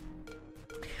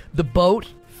 The boat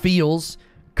feels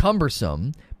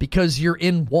cumbersome because you're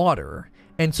in water.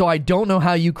 And so I don't know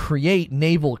how you create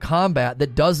naval combat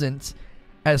that doesn't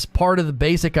as part of the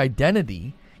basic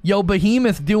identity. Yo,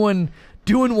 Behemoth doing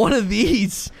one of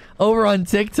these over on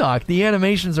TikTok. The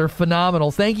animations are phenomenal.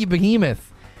 Thank you,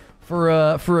 Behemoth, for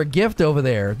a gift over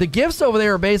there. The gifts over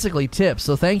there are basically tips,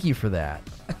 so thank you for that.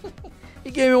 He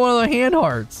gave me one of the hand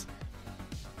hearts.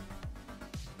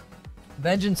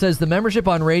 Vengeance says, the membership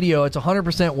on radio, it's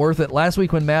 100% worth it. Last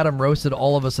week when Madam roasted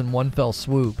all of us in one fell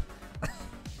swoop.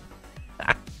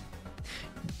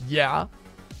 Yeah.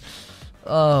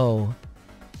 Oh.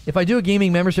 If I do a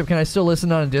gaming membership, can I still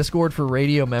listen on a Discord for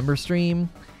radio member stream?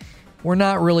 We're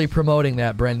not really promoting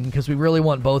that, Brendan, because we really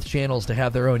want both channels to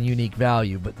have their own unique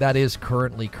value, but that is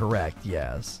currently correct,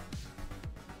 yes.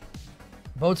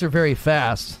 Boats are very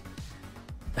fast.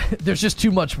 There's just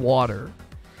too much water.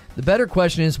 The better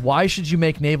question is, why should you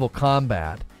make naval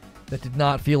combat that did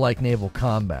not feel like naval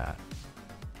combat?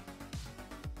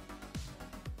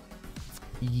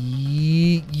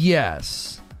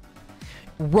 Yes.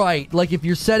 Right, like if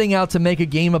you're setting out to make a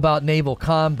game about naval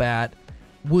combat,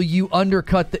 will you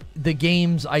undercut the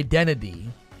game's identity?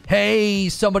 Hey,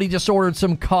 somebody just ordered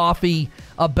some coffee,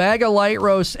 a bag of light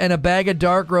roast and a bag of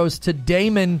dark roast to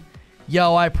Damon.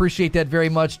 Yo, I appreciate that very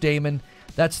much, Damon.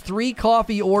 That's 3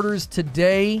 coffee orders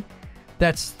today.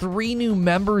 That's 3 new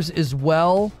members as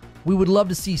well. We would love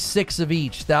to see 6 of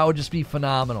each. That would just be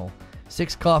phenomenal.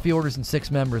 6 coffee orders and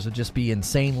 6 members would just be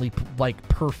insanely, like,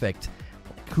 perfect.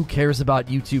 Who cares about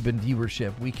YouTube and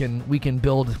viewership? We can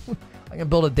build... I can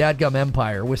build a dadgum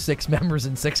empire with 6 members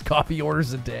and 6 coffee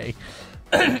orders a day.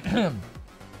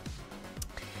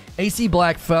 AC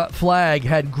Black Flag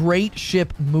had great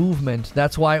ship movement.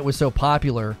 That's why it was so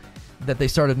popular. that they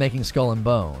started making Skull and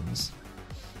Bones.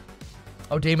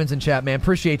 Oh, Damon's in chat, man.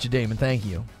 Appreciate you, Damon. Thank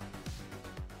you.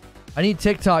 I need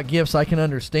TikTok gifts I can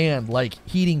understand, like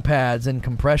heating pads and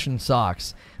compression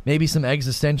socks. Maybe some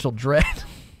existential dread.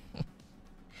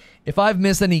 If I've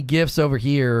missed any gifts over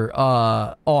here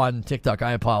on TikTok,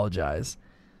 I apologize.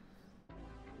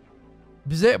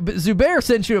 Zubair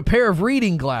sent you a pair of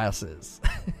reading glasses.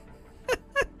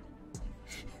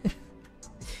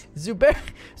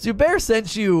 Zubair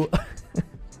sent you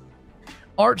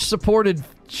arch-supported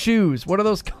shoes. What are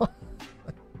those called?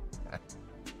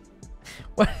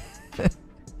 What?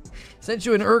 Sent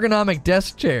you an ergonomic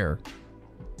desk chair.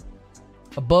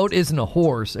 A boat isn't a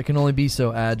horse. It can only be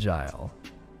so agile.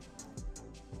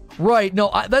 Right. No,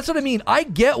 that's what I mean. I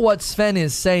get what Sven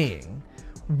is saying.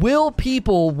 Will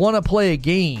people want to play a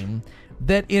game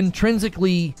that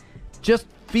intrinsically just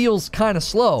feels kind of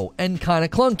slow and kind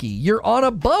of clunky? You're on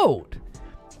a boat.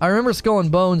 I remember Skull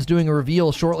and Bones doing a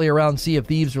reveal shortly around Sea of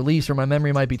Thieves release, or my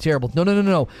memory might be terrible.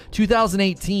 No.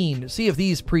 2018. Sea of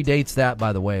Thieves predates that,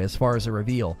 by the way, as far as a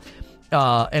reveal.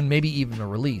 And maybe even a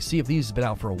release. Sea of Thieves has been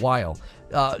out for a while.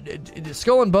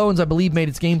 Skull and Bones, I believe, made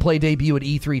its gameplay debut at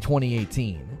E3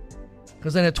 2018.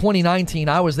 Because then at 2019,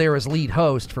 I was there as lead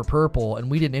host for Purple,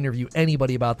 and we didn't interview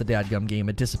anybody about the dadgum game.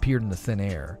 It disappeared into thin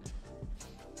air.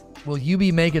 Will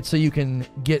UB make it so you can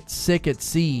get sick at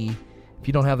sea if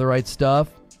you don't have the right stuff?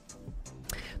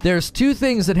 There's two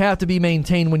things that have to be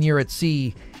maintained when you're at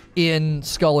sea in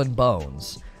Skull and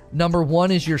Bones. Number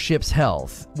one is your ship's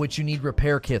health, which you need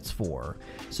repair kits for.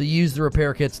 So you use the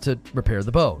repair kits to repair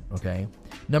the boat, okay?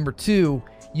 Number two,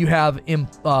 you have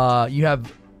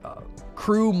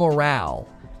crew morale.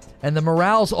 And the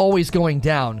morale's always going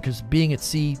down because being at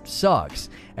sea sucks.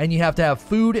 And you have to have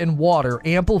food and water,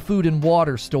 ample food and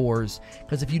water stores,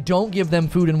 because if you don't give them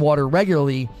food and water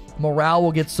regularly, morale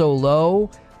will get so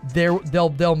low,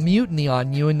 they'll mutiny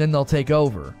on you, and then they'll take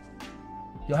over.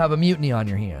 You'll have a mutiny on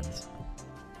your hands.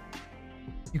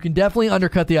 You can definitely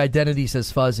undercut the identity,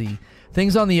 says Fuzzy.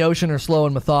 Things on the ocean are slow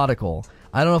and methodical.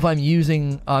 I don't know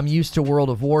if I'm used to World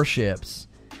of Warships,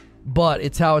 but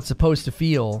it's how it's supposed to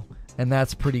feel, and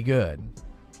that's pretty good.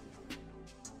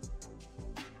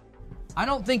 I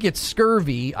don't think it's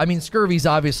scurvy. I mean, scurvy's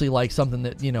obviously like something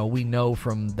that, you know, we know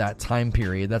from that time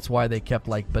period. That's why they kept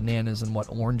like bananas and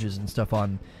oranges and stuff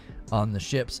on the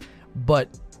ships. But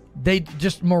they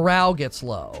just, morale gets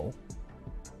low.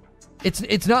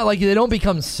 It's not like they don't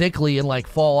become sickly and like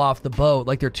fall off the boat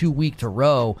like they're too weak to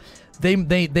row. They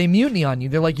mutiny on you.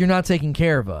 They're like, you're not taking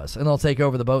care of us, and they'll take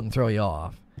over the boat and throw you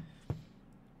off.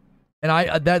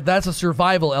 And that's a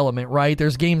survival element, right?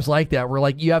 There's games like that where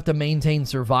like you have to maintain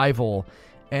survival,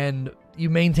 and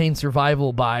you maintain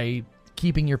survival by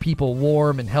keeping your people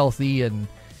warm and healthy, and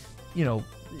you know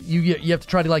you have to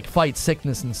try to like fight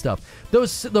sickness and stuff.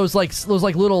 Those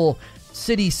little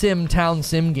city sim, town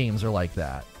sim games are like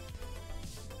that.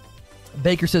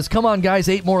 Baker says, "Come on, guys,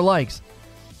 8 more likes."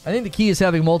 I think the key is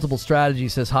having multiple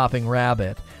strategies, says Hopping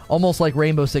Rabbit, almost like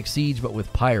Rainbow Six Siege but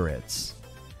with pirates.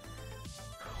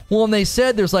 Well, and they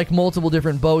said there's like multiple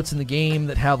different boats in the game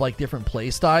that have like different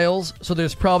play styles. So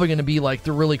there's probably going to be like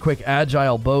the really quick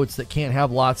agile boats that can't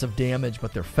have lots of damage,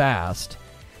 but they're fast.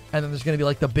 And then there's going to be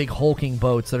like the big hulking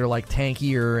boats that are like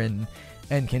tankier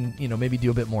and can, you know, maybe do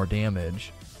a bit more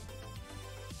damage.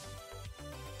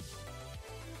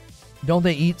 Don't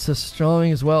they eat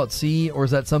sashimi as well at sea, or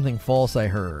is that something false I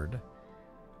heard?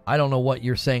 I don't know what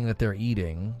you're saying that they're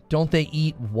eating. Don't they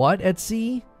eat what at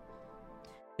sea?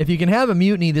 If you can have a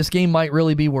mutiny, this game might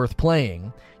really be worth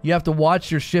playing. You have to watch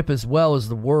your ship as well as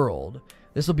the world.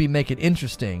 This will make it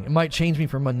interesting. It might change me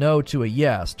from a no to a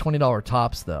yes. $20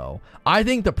 tops, though. I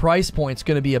think the price point's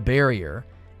going to be a barrier.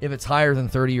 If it's higher than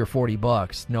 $30 or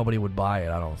 $40, nobody would buy it,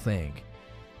 I don't think.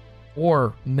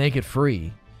 Or make it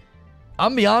free.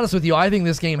 I'm going to be honest with you, I think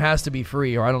this game has to be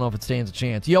free, or I don't know if it stands a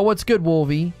chance. Yo, what's good,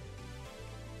 Wolvie?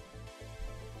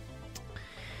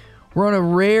 We're on a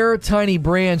rare, tiny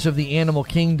branch of the animal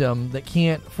kingdom that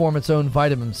can't form its own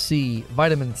vitamin C.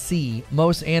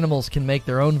 Most animals can make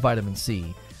their own vitamin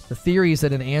C. The theory is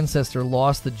that an ancestor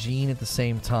lost the gene at the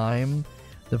same time.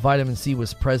 The vitamin C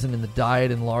was present in the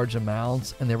diet in large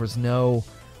amounts, and there was no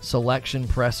selection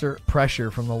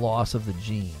pressure from the loss of the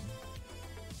gene.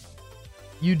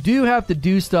 You do have to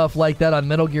do stuff like that on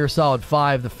Metal Gear Solid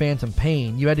 5, The Phantom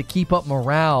Pain. You had to keep up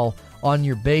morale on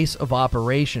your base of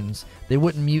operations. They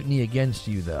wouldn't mutiny against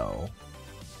you, though.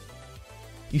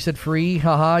 You said free?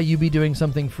 Haha, you be doing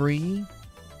something free?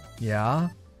 Yeah?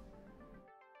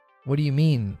 What do you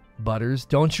mean, Butters?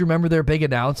 Don't you remember their big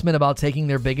announcement about taking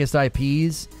their biggest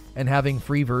IPs and having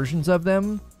free versions of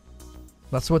them?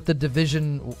 That's what the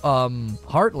Division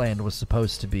Heartland was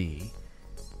supposed to be.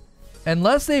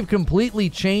 Unless they've completely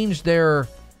changed their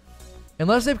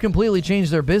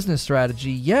business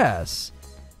strategy, yes.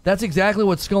 That's exactly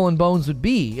what Skull and Bones would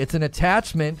be. It's an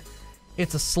attachment.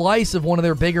 It's a slice of one of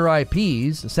their bigger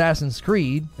IPs, Assassin's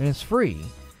Creed, and it's free.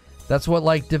 That's what,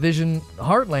 like, Division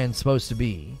Heartland's supposed to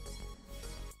be.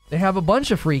 They have a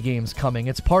bunch of free games coming.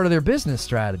 It's part of their business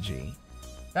strategy.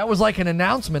 That was like an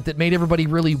announcement that made everybody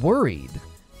really worried.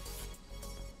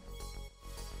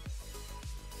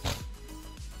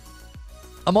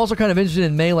 I'm also kind of interested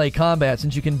in melee combat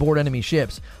since you can board enemy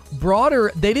ships.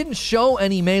 Broader, they didn't show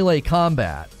any melee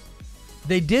combat.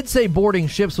 They did say boarding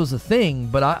ships was a thing,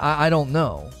 but I don't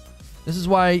know. This is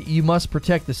why you must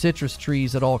protect the citrus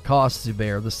trees at all costs,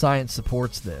 Zubair. The science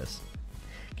supports this.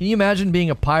 Can you imagine being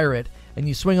a pirate and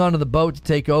you swing onto the boat to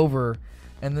take over,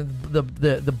 and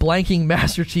the blanking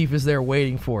Master Chief is there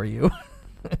waiting for you?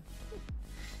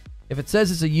 If it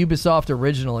says it's a Ubisoft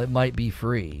original, it might be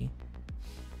free.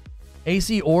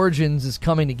 AC Origins is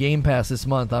coming to Game Pass this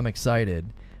month. I'm excited.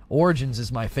 Origins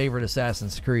is my favorite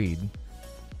Assassin's Creed.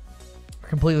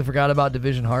 Completely forgot about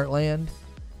Division Heartland.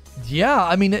 Yeah,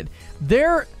 I mean,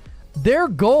 their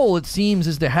goal, it seems,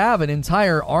 is to have an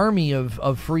entire army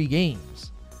of free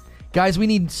games. Guys, we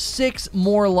need 6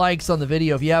 more likes on the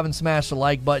video. If you haven't smashed the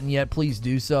like button yet, please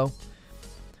do so.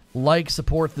 Like,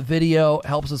 support the video,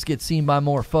 helps us get seen by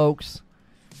more folks,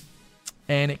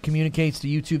 and it communicates to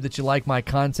YouTube that you like my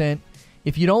content.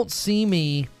 If you don't see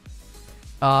me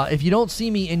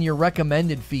in your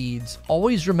recommended feeds,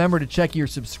 always remember to check your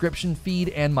subscription feed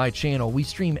and my channel. We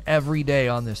stream every day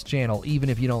on this channel, even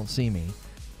if you don't see me.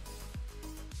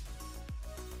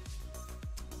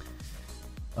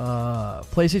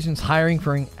 PlayStation's hiring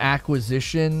for an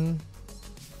acquisition.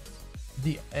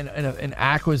 An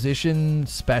acquisition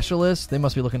specialist. They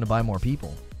must be looking to buy more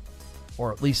people,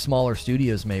 or at least smaller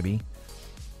studios, maybe.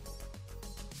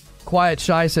 Quiet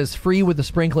Shy says free with the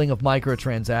sprinkling of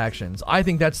microtransactions. I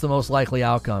think that's the most likely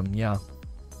outcome. Yeah.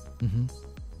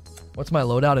 What's my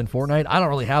loadout in Fortnite? I don't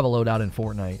really have a loadout in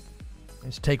Fortnite.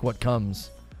 Just take what comes.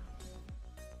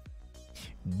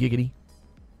 Giggity.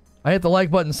 I hit the like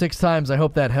button 6 times. I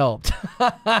hope that helped.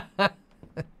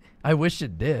 I wish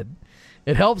it did.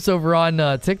 It helps over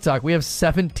on TikTok. We have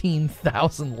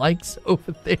 17,000 likes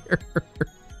over there.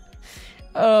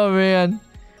 Oh, man.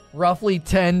 Roughly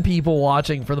 10 people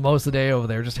watching for the most of the day over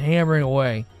there, just hammering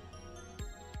away.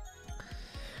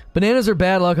 Bananas are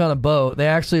bad luck on a boat. They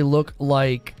actually look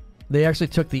like... They actually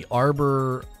took the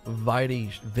Arbor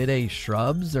Vitae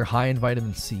shrubs. They're high in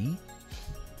vitamin C.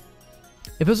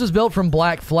 If this was built from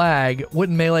Black Flag,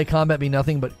 wouldn't melee combat be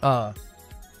nothing but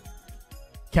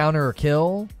counter or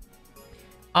kill?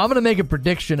 I'm going to make a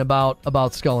prediction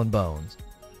about Skull and Bones.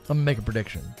 I'm going to make a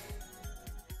prediction.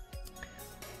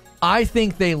 I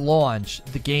think they launch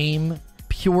the game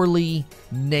purely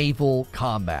naval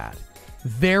combat.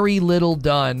 Very little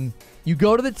done. You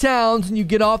go to the towns and you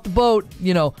get off the boat,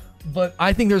 you know, but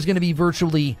I think there's going to be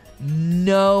virtually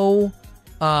no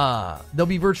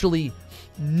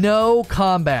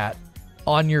combat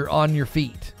on your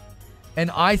feet.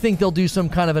 And I think they'll do some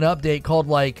kind of an update called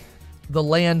like the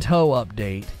Land Ho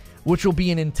update, which will be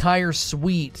an entire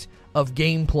suite of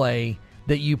gameplay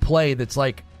that you play that's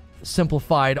like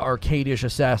simplified arcade-ish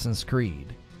Assassin's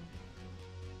Creed.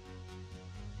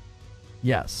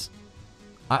 Yes.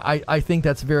 I think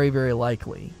that's very, very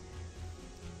likely.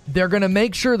 They're going to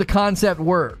make sure the concept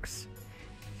works.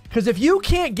 Because if you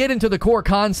can't get into the core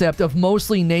concept of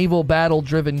mostly naval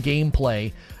battle-driven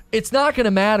gameplay, it's not going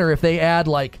to matter if they add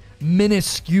like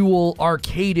minuscule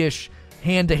arcade-ish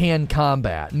hand-to-hand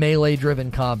combat, melee-driven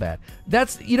combat.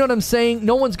 That's, you know what I'm saying?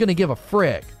 No one's going to give a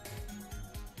frick.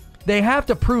 They have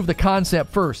to prove the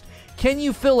concept first. Can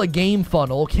you fill a game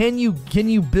funnel? Can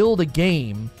you build a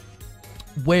game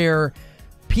where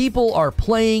people are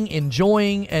playing,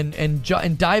 enjoying, and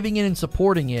diving in and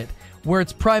supporting it, where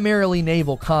it's primarily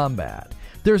naval combat?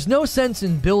 There's no sense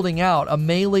in building out a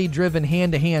melee-driven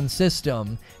hand-to-hand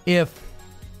system if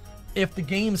the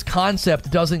game's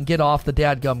concept doesn't get off the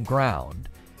dadgum ground.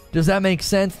 Does that make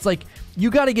sense? It's like,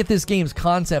 you got to get this game's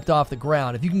concept off the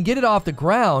ground. If you can get it off the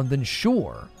ground, then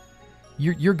sure.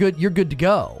 You're good. You're good to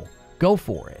go. Go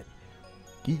for it.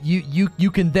 You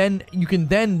can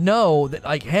then know that,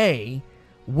 like, hey,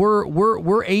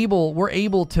 we're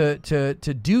able to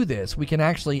do this. We can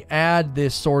actually add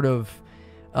this sort of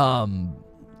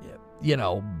you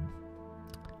know,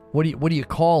 what do you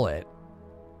call it?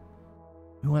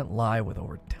 We went live with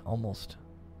over almost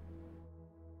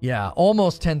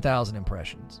 10,000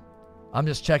 impressions. I'm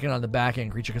just checking on the back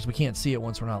end creature because we can't see it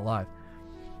once we're not live.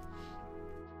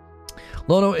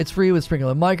 Lono, it's free with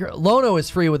sprinkling of Lono is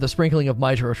free with the sprinkling of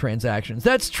microtransactions.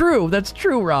 That's true. That's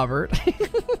true, Robert.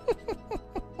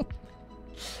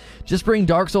 Just bring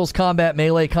Dark Souls combat,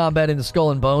 melee combat into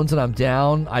Skull and Bones, and I'm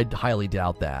down. I highly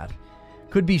doubt that.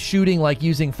 Could be shooting, like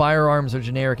using firearms or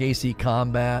generic AC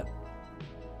combat.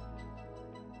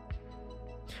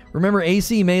 Remember,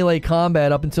 AC melee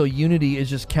combat up until Unity is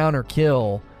just counter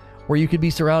kill, where you could be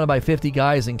surrounded by 50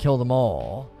 guys and kill them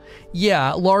all.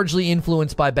 Yeah, largely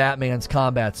influenced by Batman's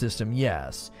combat system,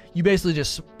 yes. You basically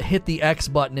just hit the X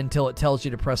button until it tells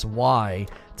you to press Y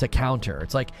to counter.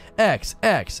 It's like X,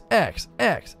 X, X,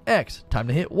 X, X. Time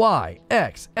to hit Y.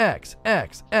 X, X,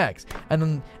 X, X. And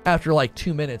then after like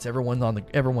 2 minutes,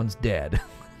 everyone's dead.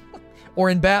 Or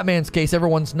in Batman's case,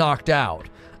 everyone's knocked out.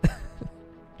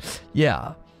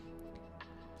 Yeah.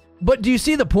 But do you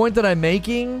see the point that I'm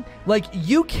making? Like,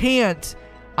 you can't...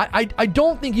 I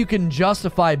don't think you can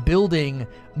justify building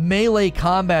melee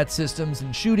combat systems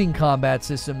and shooting combat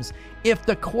systems if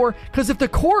the core... Because if the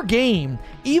core game,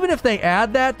 even if they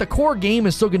add that, the core game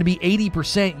is still going to be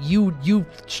 80% you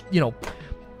know,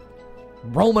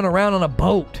 roaming around on a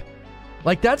boat.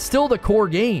 Like, that's still the core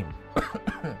game.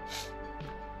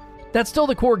 That's still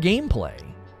the core gameplay.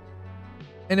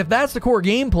 And if that's the core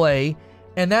gameplay...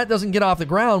 and that doesn't get off the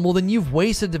ground, well, then you've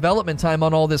wasted development time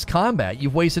on all this combat.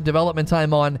 You've wasted development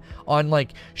time on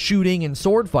like shooting and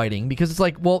sword fighting, because it's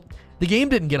like, well, the game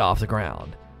didn't get off the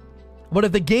ground. But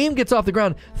if the game gets off the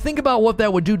ground, think about what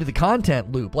that would do to the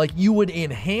content loop. Like, you would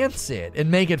enhance it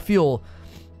and make it feel,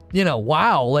 you know,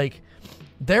 wow, like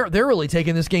they're really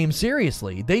taking this game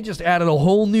seriously. They just added a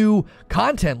whole new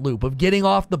content loop of getting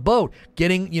off the boat,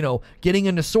 getting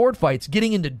into sword fights,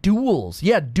 getting into duels.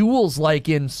 Yeah, duels like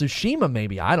in Tsushima,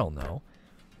 maybe. I don't know.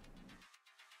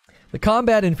 The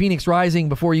combat in Phoenix Rising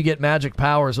before you get magic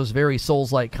powers was very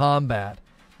Souls-like combat.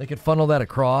 They could funnel that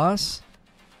across.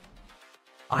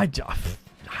 I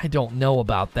don't know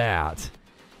about that.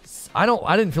 I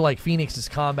didn't feel like Phoenix's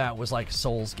combat was like a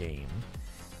Souls game.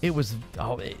 It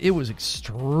was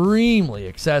extremely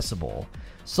accessible.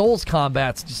 Souls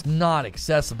combat's just not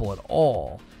accessible at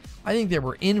all. I think there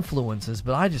were influences,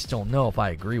 but I just don't know if I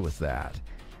agree with that.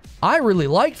 I really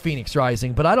liked Phoenix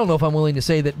Rising, but I don't know if I'm willing to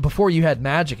say that before you had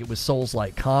magic, it was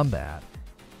Souls-like combat.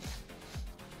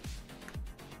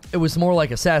 It was more like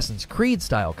Assassin's Creed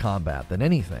style combat than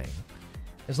anything.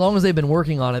 As long as they've been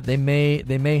working on it, they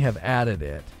may have added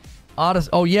it.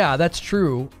 Oh yeah, that's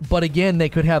true. But again, they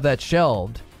could have that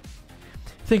shelved.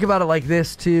 Think about it like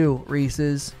this too,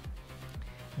 Reese's.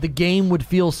 The game would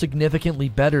feel significantly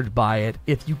bettered by it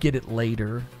if you get it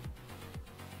later.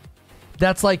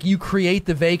 That's like you create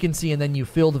the vacancy and then you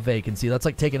fill the vacancy. That's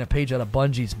like taking a page out of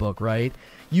Bungie's book, right?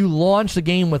 You launch the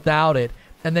game without it,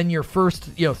 and then your first,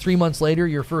 3 months later,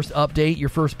 your first update, your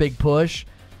first big push,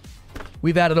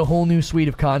 we've added a whole new suite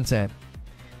of content.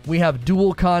 We have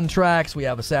duel contracts, we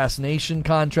have assassination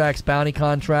contracts, bounty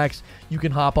contracts. You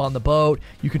can hop on the boat,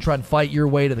 you can try and fight your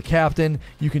way to the captain,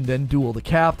 you can then duel the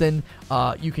captain,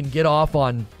 you can get off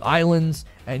on islands,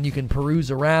 and you can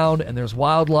peruse around, and there's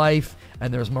wildlife,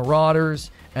 and there's marauders,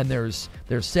 and there's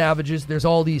savages, there's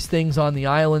all these things on the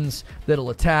islands that'll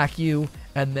attack you,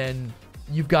 and then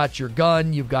you've got your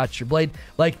gun, you've got your blade.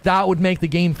 Like, that would make the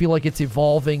game feel like it's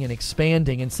evolving and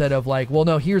expanding instead of like, well,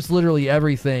 no, here's literally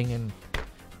everything, and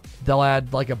they'll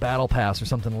add like a battle pass or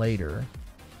something later.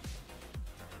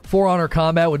 For Honor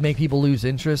combat would make people lose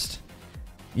interest.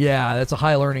 Yeah, that's a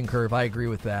high learning curve. I agree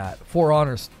with that. For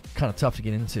Honor's kind of tough to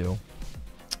get into.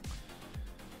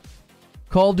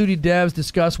 Call of Duty devs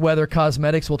discuss whether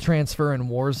cosmetics will transfer in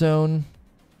Warzone.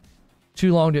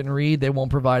 Too long didn't read. They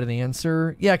won't provide an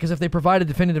answer. Yeah, because if they provide a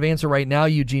definitive answer right now,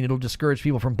 Eugene, it'll discourage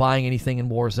people from buying anything in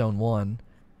Warzone 1.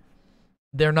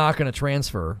 They're not going to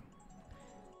transfer.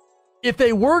 If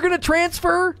they were going to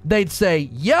transfer, they'd say,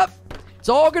 yep, it's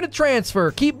all going to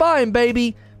transfer. Keep buying,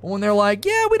 baby. But when they're like,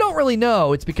 yeah, we don't really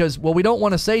know, it's because, well, we don't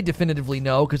want to say definitively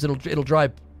no because it'll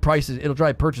drive prices, it'll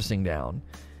drive purchasing down.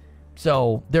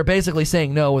 So they're basically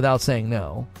saying no without saying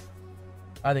no.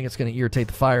 I think it's going to irritate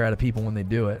the fire out of people when they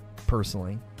do it,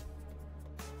 personally.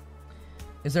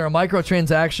 Is there a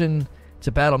microtransaction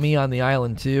to battle me on the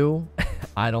island too?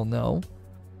 I don't know.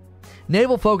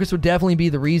 Naval focus would definitely be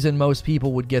the reason most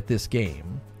people would get this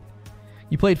game.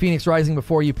 You played Phoenix Rising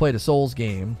before you played a Souls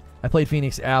game. I played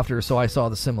Phoenix after, so I saw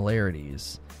the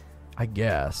similarities. I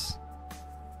guess.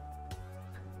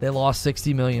 They lost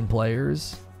 60 million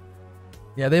players.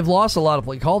 Yeah, they've lost a lot of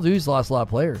players. Call of Duty's lost a lot of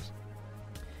players.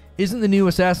 Isn't the new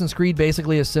Assassin's Creed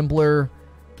basically a simpler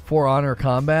For Honor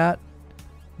combat?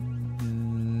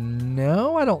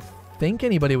 No, I don't think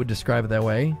anybody would describe it that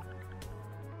way.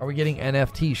 Are we getting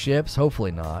NFT ships?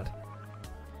 Hopefully not.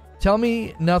 Tell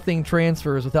me nothing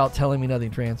transfers without telling me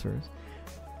nothing transfers.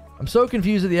 I'm so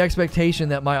confused at the expectation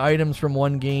that my items from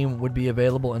one game would be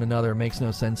available in another. It makes no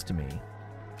sense to me.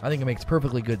 I think it makes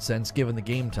perfectly good sense given the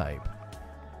game type.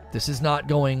 This is not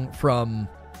going from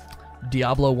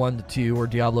Diablo 1 to 2 or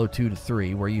Diablo 2 to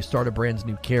 3, where you start a brand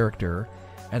new character,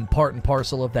 and part and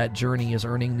parcel of that journey is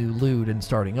earning new loot and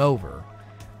starting over.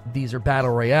 These are battle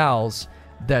royales.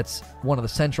 That's one of the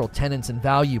central tenets and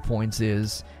value points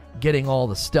is getting all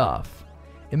the stuff.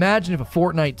 Imagine if a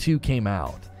Fortnite 2 came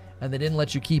out and they didn't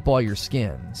let you keep all your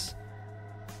skins.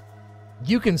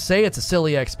 You can say it's a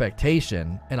silly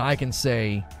expectation, and I can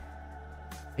say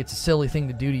it's a silly thing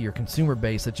to do to your consumer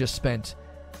base that just spent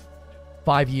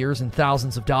 5 years and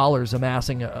thousands of dollars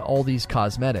amassing all these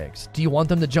cosmetics. Do you want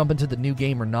them to jump into the new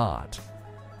game or not?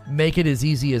 Make it as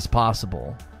easy as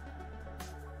possible.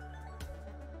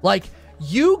 Like,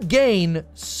 you gain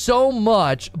so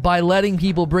much by letting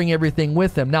people bring everything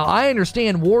with them. Now, I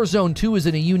understand Warzone 2 is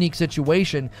in a unique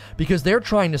situation because they're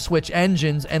trying to switch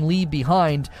engines and leave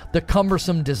behind the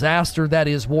cumbersome disaster that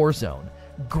is Warzone.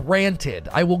 Granted,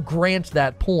 I will grant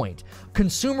that point.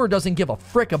 Consumer doesn't give a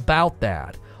frick about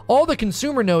that. All the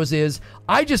consumer knows is,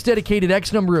 I just dedicated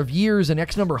X number of years and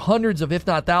X number hundreds of, if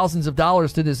not thousands of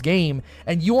dollars to this game,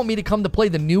 and you want me to come to play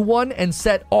the new one and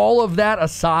set all of that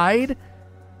aside?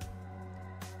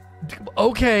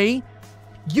 Okay,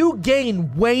 you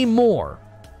gain way more.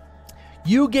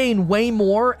 You gain way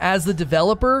more as the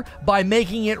developer by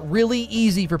making it really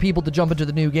easy for people to jump into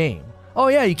the new game. Oh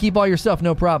yeah, you keep all your stuff,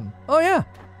 no problem. Oh yeah,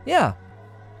 yeah.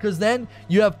 Because then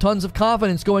you have tons of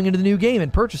confidence going into the new game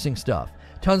and purchasing stuff.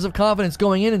 Tons of confidence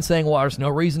going in and saying, well, there's no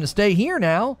reason to stay here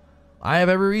now. I have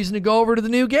every reason to go over to the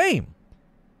new game.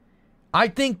 I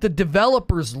think the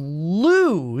developers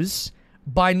lose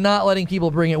by not letting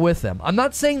people bring it with them. I'm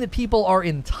not saying that people are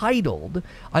entitled.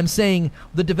 I'm saying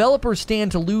the developers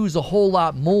stand to lose a whole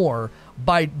lot more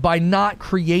by not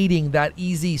creating that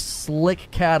easy, slick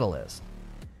catalyst.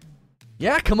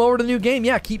 Yeah, come over to the new game.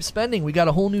 Yeah, keep spending. We got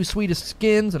a whole new suite of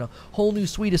skins and a whole new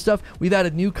suite of stuff. We've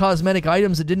added new cosmetic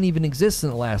items that didn't even exist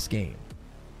in the last game.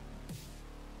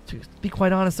 To be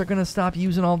quite honest, they're going to stop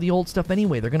using all the old stuff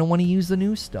anyway. They're going to want to use the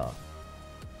new stuff.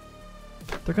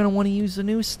 They're going to want to use the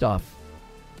new stuff.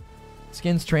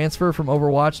 Skins transfer from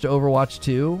Overwatch to Overwatch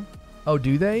 2. Oh,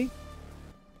 do they?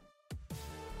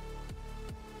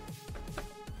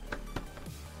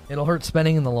 It'll hurt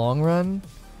spending in the long run.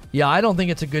 Yeah, I don't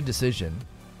think it's a good decision.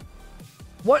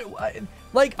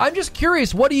 Like, I'm just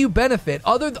curious, what do you benefit?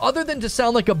 Other than to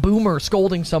sound like a boomer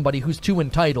scolding somebody who's too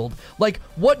entitled, like,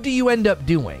 what do you end up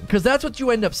doing? Because that's what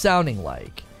you end up sounding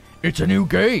like. It's a new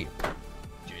game.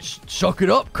 Just suck it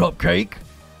up, Cupcake.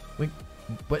 Wait,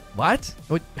 what?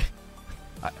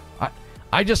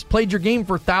 I just played your game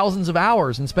for thousands of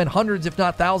hours and spent hundreds, if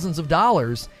not thousands of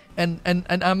dollars, and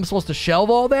I'm supposed to shelve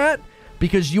all that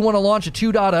because you want to launch a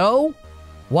 2.0?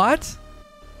 What?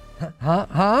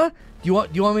 Huh? Do you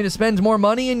want me to spend more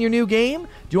money in your new game? Do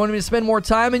you want me to spend more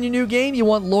time in your new game? You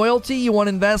want loyalty? You want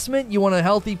investment? You want a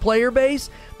healthy player base?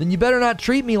 Then you better not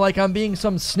treat me like I'm being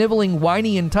some sniveling,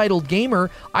 whiny, entitled gamer.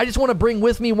 I just want to bring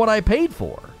with me what I paid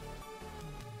for.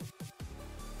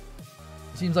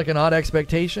 Seems like an odd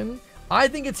expectation. I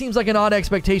think it seems like an odd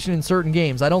expectation in certain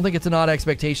games. I don't think it's an odd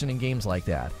expectation in games like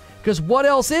that. Because what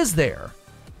else is there?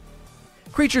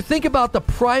 Creature, think about the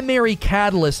primary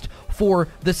catalyst for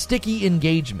the sticky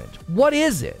engagement. What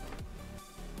is it?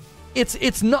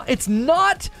 It's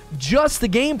not just the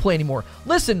gameplay anymore.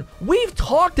 Listen, we've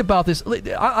talked about this.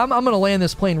 I'm going to land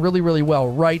this plane really, really well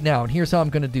right now, and here's how I'm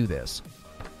going to do this.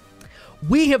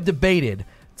 We have debated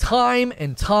time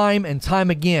and time and time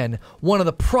again, one of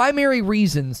the primary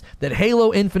reasons that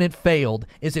Halo Infinite failed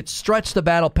is it stretched the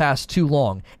battle pass too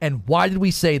long. And why did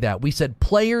we say that? We said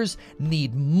players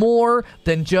need more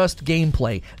than just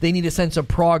gameplay. They need a sense of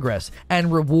progress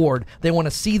and reward. They want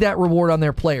to see that reward on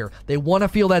their player. They want to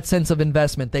feel that sense of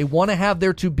investment. They want to have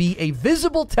there to be a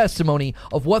visible testimony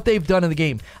of what they've done in the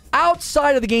game.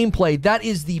 Outside of the gameplay, that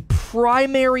is the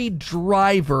primary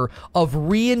driver of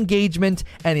re-engagement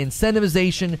and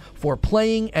incentivization for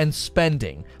playing and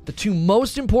spending. The two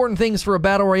most important things for a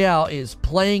battle royale is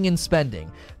playing and spending.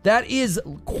 That is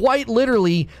quite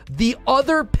literally the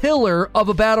other pillar of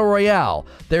a battle royale.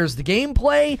 There's the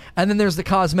gameplay, and then there's the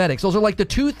cosmetics. Those are like the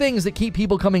two things that keep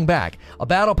people coming back. A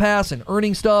battle pass and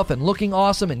earning stuff and looking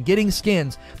awesome and getting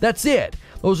skins. That's it.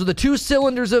 Those are the two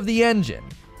cylinders of the engine.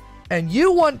 And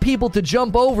you want people to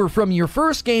jump over from your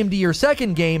first game to your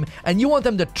second game, and you want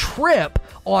them to trip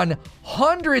on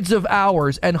hundreds of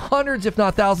hours and hundreds, if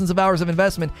not thousands of hours of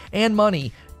investment and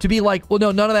money to be like, well,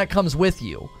 no, none of that comes with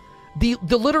you. The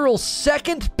literal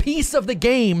second piece of the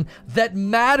game that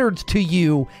mattered to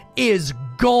you is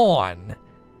gone.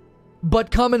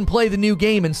 But come and play the new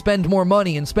game and spend more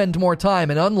money and spend more time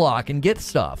and unlock and get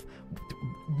stuff.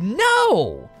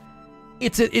 No!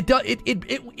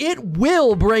 It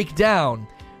will break down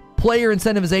player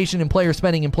incentivization and player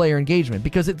spending and player engagement,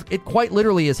 because it quite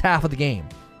literally is half of the game.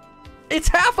 It's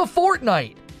half of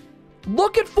Fortnite.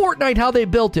 Look at Fortnite, how they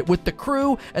built it with the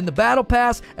crew and the battle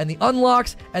pass and the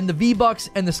unlocks and the V-Bucks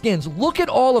and the skins. Look at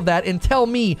all of that and tell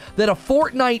me that a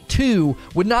Fortnite 2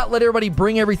 would not let everybody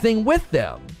bring everything with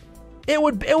them. It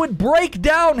would break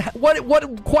down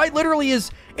what quite literally is,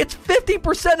 it's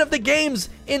 50% of the game's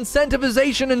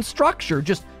incentivization and structure.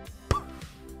 Just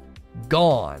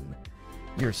gone.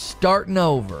 You're starting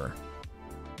over.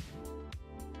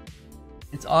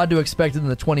 It's odd to expect it in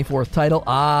the 24th title.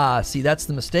 See, that's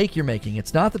the mistake you're making.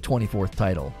 It's not the 24th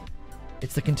title.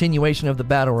 It's the continuation of the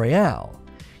Battle Royale.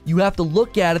 You have to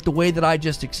look at it the way that I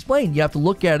just explained. You have to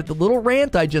look at it. The little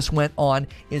rant I just went on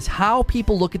is how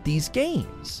people look at these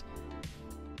games.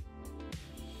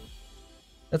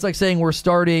 That's like saying we're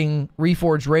starting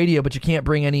Reforged Radio, but you can't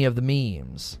bring any of the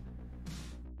memes.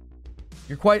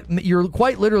 You're quite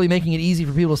literally making it easy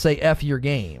for people to say F your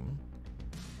game.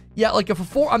 Yeah, like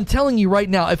I'm telling you right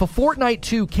now, if a Fortnite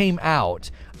 2 came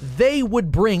out, they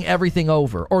would bring everything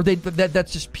over. Or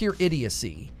that's just pure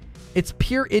idiocy. It's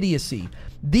pure idiocy.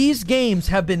 These games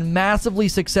have been massively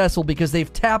successful because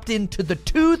they've tapped into the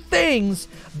two things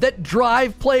that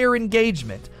drive player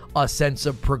engagement: a sense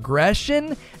of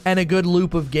progression and a good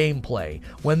loop of gameplay.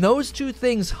 When those two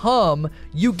things hum,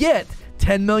 you get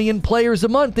 10 million players a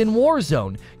month in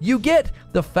Warzone. You get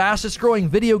the fastest growing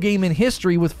video game in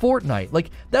history with Fortnite. Like,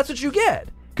 that's what you get,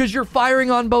 because you're firing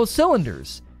on both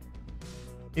cylinders.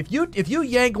 If you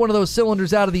yank one of those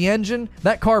cylinders out of the engine,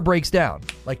 that car breaks down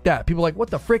like that. People are like,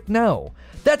 what the frick? No.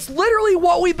 That's literally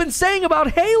what we've been saying about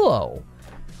Halo.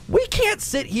 We can't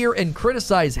sit here and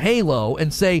criticize Halo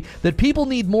and say that people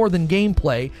need more than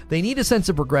gameplay. They need a sense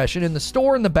of progression, and the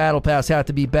store and the battle pass have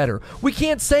to be better. We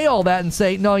can't say all that and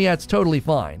say, no, yeah, it's totally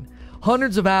fine.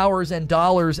 Hundreds of hours and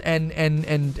dollars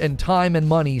and time and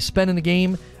money spent in the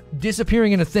game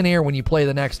disappearing into thin air when you play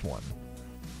the next one.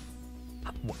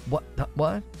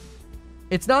 What?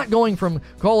 It's not going from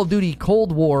Call of Duty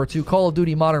Cold War to Call of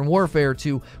Duty Modern Warfare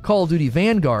to Call of Duty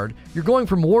Vanguard. You're going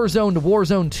from Warzone to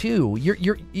Warzone 2.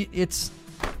 It's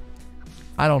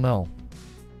I don't know.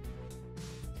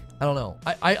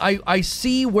 I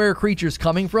see where Creature's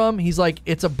coming from. He's like,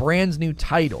 it's a brand new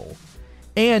title.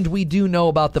 And we do know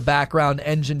about the background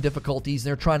engine difficulties.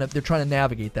 They're trying to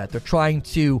navigate that. They're trying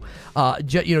to,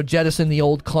 jettison the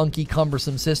old clunky,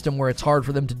 cumbersome system where it's hard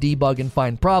for them to debug and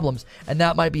find problems. And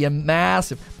that might be a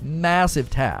massive, massive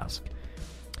task.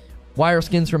 Why are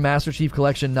skins from Master Chief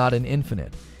Collection not in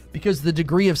Infinite? Because the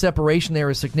degree of separation there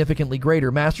is significantly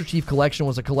greater. Master Chief Collection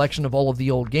was a collection of all of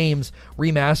the old games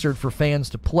remastered for fans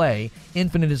to play.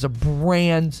 Infinite is a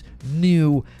brand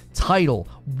new title.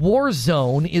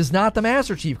 Warzone is not the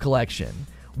Master Chief Collection.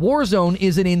 Warzone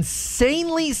is an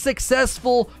insanely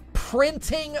successful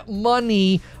printing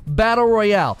money battle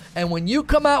royale. And when you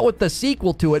come out with the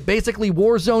sequel to it, basically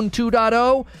Warzone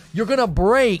 2.0, you're going to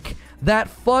break that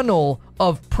funnel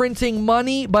of printing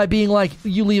money by being like,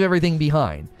 you leave everything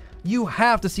behind. You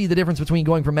have to see the difference between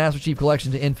going from Master Chief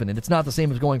Collection to Infinite. It's not the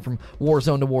same as going from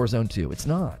Warzone to Warzone 2. It's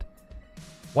not.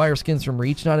 Why are skins from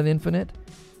Reach not in Infinite?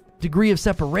 Degree of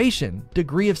separation.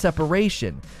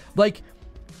 Like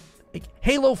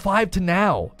Halo 5 to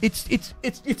now. It's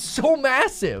so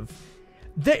massive.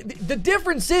 The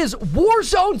difference is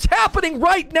Warzone's happening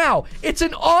right now. It's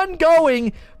an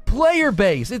ongoing player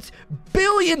base. It's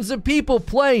billions of people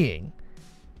playing.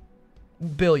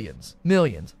 Millions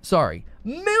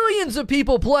of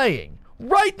people playing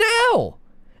right now.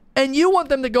 And you want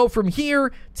them to go from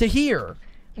here to here.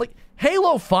 Like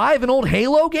Halo 5 and old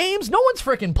Halo games, no one's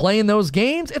freaking playing those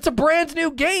games. It's a brand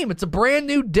new game. It's a brand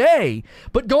new day.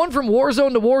 But going from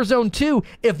Warzone to Warzone 2,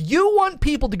 if you want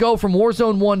people to go from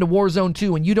Warzone 1 to Warzone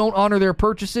 2 and you don't honor their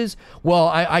purchases, well,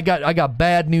 I got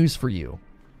bad news for you.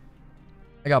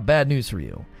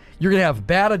 You're going to have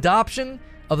bad adoption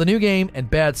of the new game and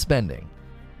bad spending.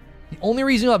 The only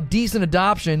reason you'll have decent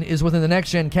adoption is within the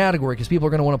next-gen category, because people are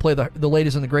going to want to play the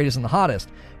latest and the greatest and the hottest.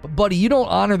 But, buddy, you don't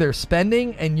honor their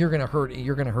spending, and you're going to hurt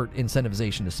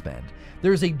incentivization to spend.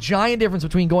 There's a giant difference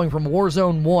between going from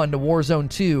Warzone 1 to Warzone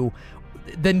 2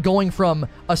 than going from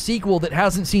a sequel that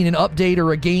hasn't seen an update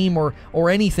or a game or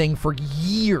anything for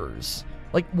years.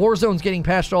 Like, Warzone's getting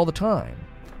patched all the time.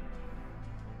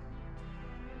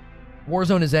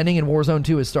 Warzone is ending and Warzone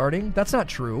 2 is starting? That's not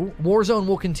true. Warzone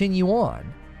will continue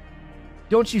on.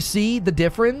 Don't you see the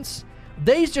difference?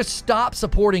 They just stop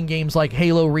supporting games like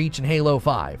Halo Reach and Halo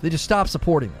 5. They just stop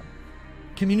supporting them.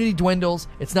 Community dwindles.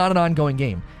 It's not an ongoing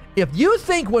game. If you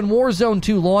think when Warzone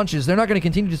 2 launches, they're not going to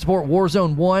continue to support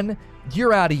Warzone 1,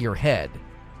 you're out of your head.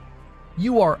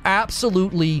 You are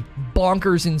absolutely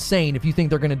bonkers insane if you think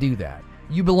they're going to do that.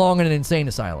 You belong in an insane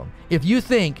asylum. If you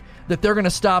think that they're going to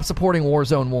stop supporting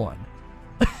Warzone 1.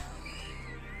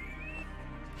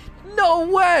 No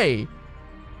way!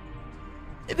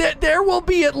 There will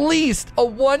be at least a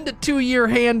 1 to 2 year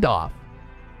handoff.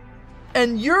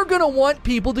 And you're going to want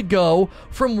people to go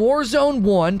from Warzone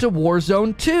 1 to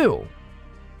Warzone 2.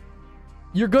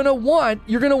 You're going to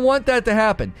want that to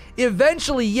happen.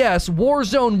 Eventually, yes,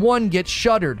 Warzone 1 gets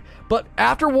shuttered, but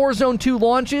after Warzone 2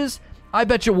 launches, I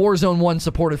bet you Warzone 1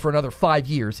 supported for another 5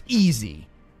 years. Easy.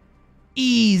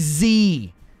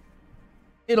 Easy.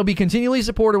 It'll be continually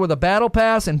supported with a battle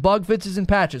pass and bug fixes and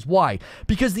patches. Why?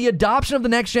 Because the adoption of the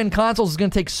next-gen consoles is going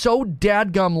to take so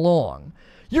dadgum long.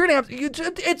 You're going to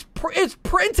have... It's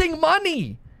printing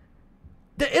money.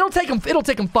 It'll take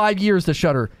them 5 years to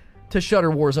shutter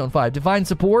Warzone 5. Divine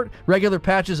support, regular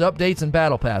patches, updates, and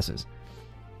battle passes.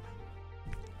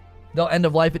 They'll end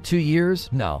of life at 2 years?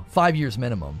 No, 5 years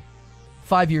minimum.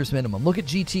 5 years minimum. Look at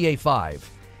GTA 5.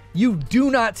 You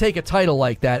do not take a title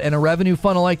like that and a revenue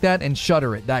funnel like that and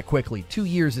shutter it that quickly. 2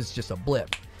 years is just a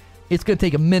blip. It's going to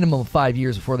take a minimum of 5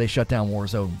 years before they shut down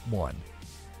Warzone 1.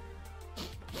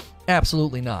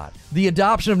 Absolutely not. The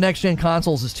adoption of next-gen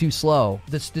consoles is too slow.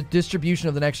 The distribution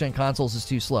of the next-gen consoles is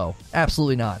too slow.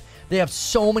 Absolutely not. They have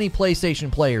so many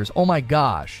PlayStation players. Oh my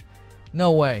gosh.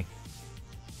 No way.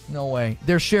 No way.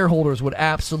 Their shareholders would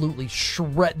absolutely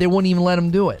shred. They wouldn't even let them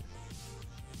do it.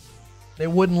 They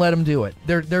wouldn't let them do it.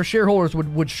 Their shareholders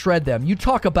would shred them. You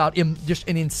talk about just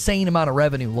an insane amount of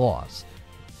revenue loss.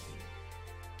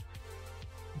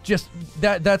 Just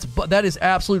that is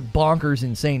absolute bonkers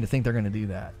insane to think they're going to do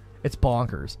that. It's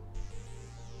bonkers.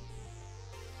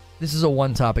 This is a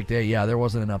one-topic day. Yeah, there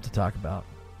wasn't enough to talk about.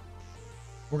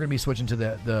 We're going to be switching to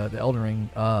the Elden Ring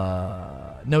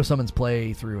No Summons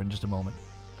playthrough in just a moment.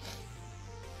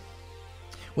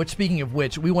 Which, speaking of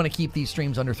which, we want to keep these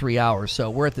streams under 3 hours. So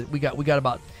we got a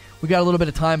little bit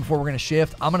of time before we're going to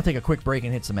shift. I'm going to take a quick break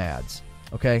and hit some ads.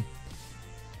 Okay.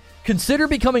 Consider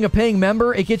becoming a paying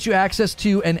member. It gets you access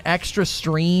to an extra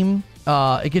stream.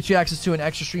 It gets you access to an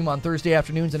extra stream on Thursday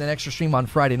afternoons and an extra stream on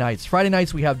Friday nights. Friday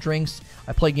nights we have drinks.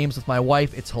 I play games with my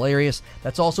wife. It's hilarious.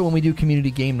 That's also when we do community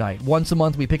game night. Once a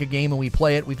month we pick a game and we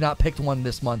play it. We've not picked one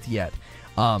this month yet.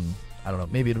 I don't know.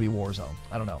 Maybe it'll be Warzone.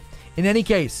 I don't know. In any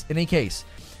case,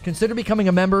 consider becoming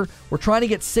a member. We're trying to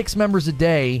get 6 members a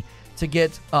day to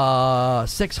get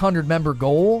 600 member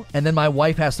goal, and then my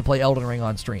wife has to play Elden Ring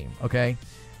on stream. Okay.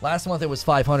 Last month it was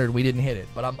 500. We didn't hit it,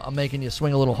 but I'm making you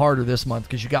swing a little harder this month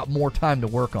because you got more time to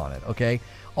work on it, okay?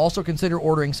 Also consider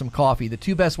ordering some coffee. The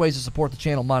 2 best ways to support the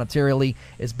channel monetarily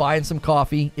is buying some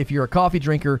coffee. If you're a coffee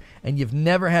drinker and you've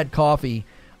never had coffee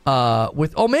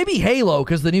maybe Halo,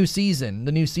 because the new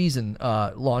season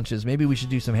launches. Maybe we should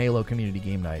do some Halo community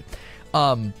game night.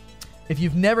 If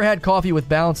you've never had coffee with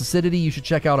balanced acidity, you should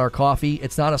check out our coffee.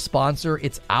 It's not a sponsor.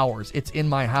 It's ours. It's in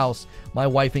my house. My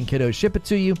wife and kiddos ship it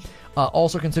to you.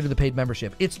 Also consider the paid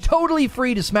membership. It's totally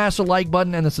free to smash the like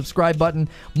button and the subscribe button.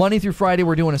 Monday through Friday,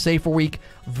 we're doing a Safer Week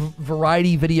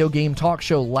variety video game talk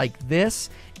show like this.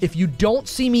 If you don't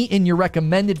see me in your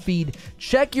recommended feed,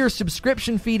 check your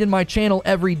subscription feed in my channel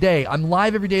every day. I'm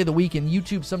live every day of the week, and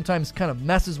YouTube sometimes kind of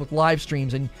messes with live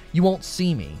streams, and you won't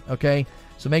see me, okay?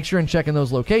 So make sure and check in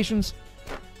those locations.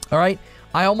 All right?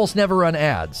 I almost never run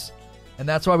ads. And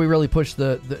that's why we really push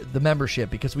the membership,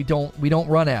 because we don't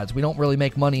run ads. We don't really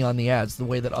make money on the ads the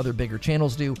way that other bigger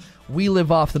channels do. We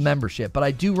live off the membership. But I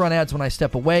do run ads when I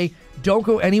step away. Don't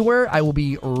go anywhere. I will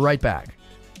be right back.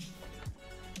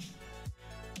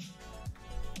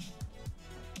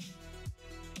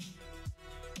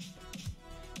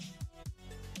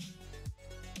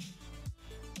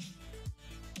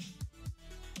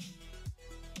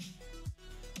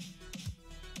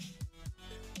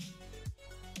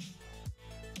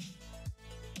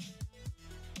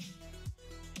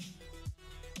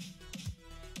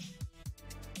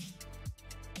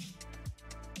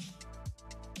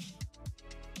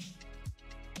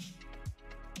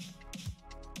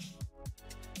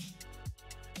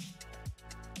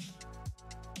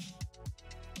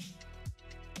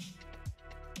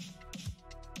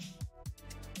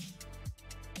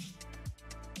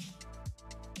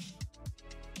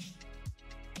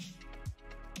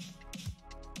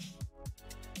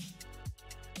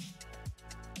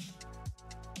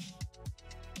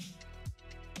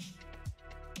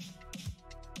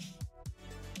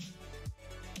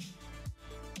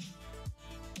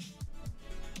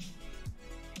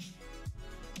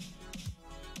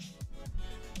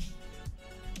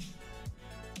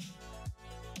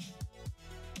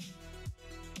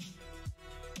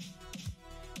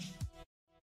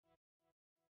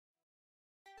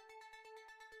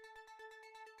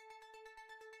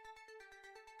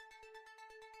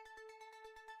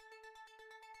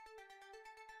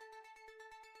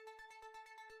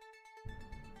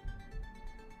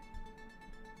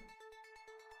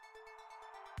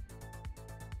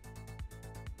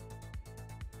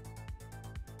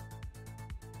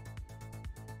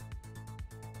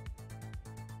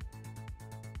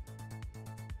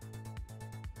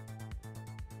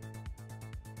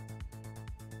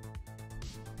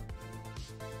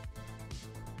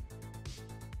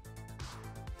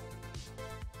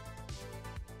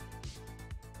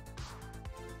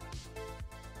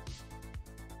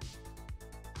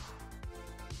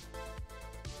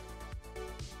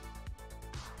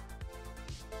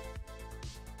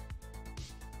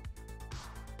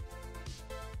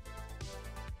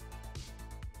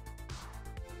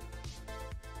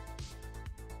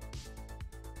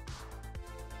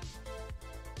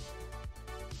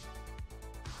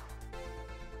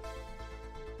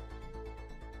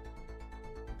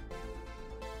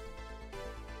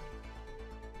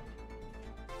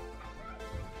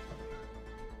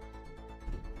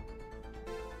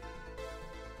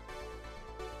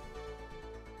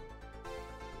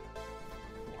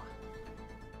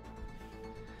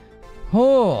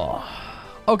 Oh,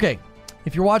 okay.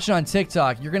 If you're watching on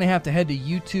TikTok, you're going to have to head to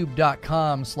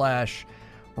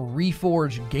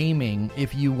youtube.com/Reforge Gaming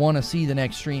if you want to see the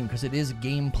next stream, because it is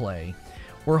gameplay.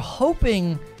 We're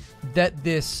hoping that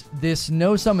this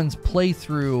No Summons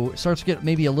playthrough starts to get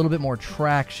maybe a little bit more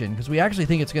traction, because we actually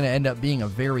think it's going to end up being a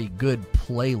very good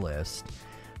playlist,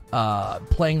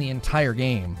 playing the entire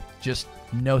game, just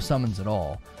no summons at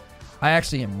all. I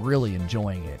actually am really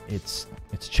enjoying it. It's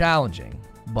challenging,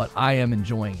 but I am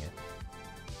enjoying it.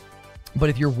 But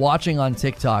if you're watching on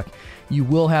TikTok, you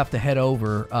will have to head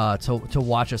over to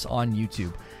watch us on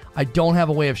YouTube. I don't have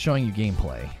a way of showing you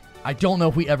gameplay. I don't know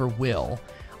if we ever will.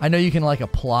 I know you can like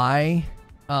apply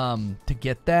to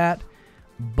get that,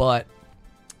 but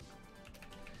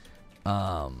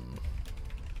I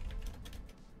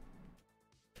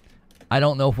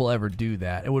don't know if we'll ever do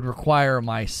that. It would require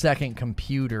my second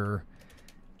computer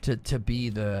to be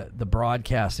the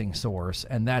broadcasting source,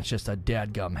 and that's just a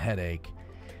dadgum headache.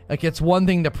 Like, it's one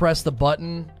thing to press the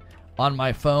button on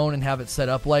my phone and have it set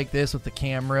up like this with the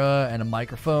camera and a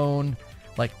microphone.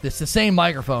 Like, it's the same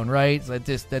microphone, right? So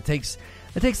that takes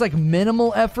like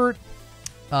minimal effort.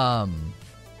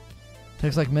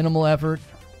 Takes like minimal effort.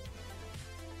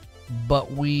 But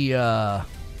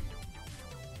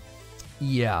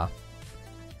yeah.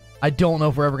 I don't know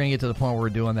if we're ever going to get to the point where we're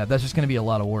doing that. That's just going to be a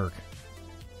lot of work.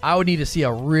 I would need to see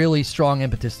a really strong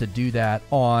impetus to do that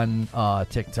on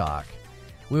TikTok.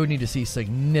 We would need to see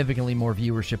significantly more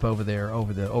viewership over there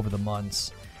over the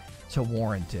months to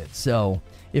warrant it. So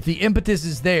if the impetus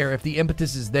is there,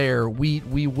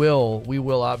 we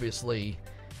will obviously,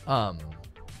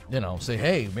 say,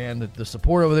 hey man, the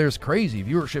support over there is crazy.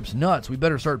 Viewership's nuts. We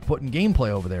better start putting gameplay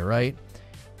over there, right?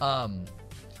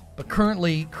 But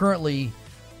currently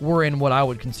we're in what I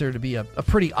would consider to be a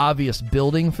pretty obvious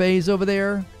building phase over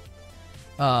there.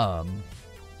 So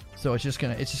it's just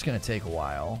gonna take a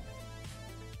while.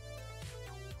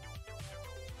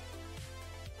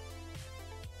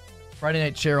 Friday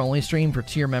night share only stream for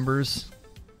tier members.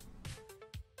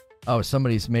 Oh,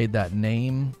 somebody's made that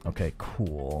name. Okay,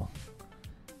 cool.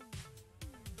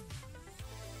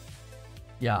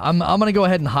 Yeah, I'm gonna go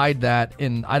ahead and hide that.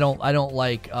 And I don't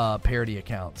like parody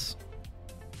accounts.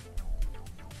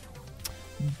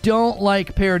 Don't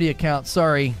like parody accounts.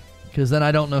 Sorry, because then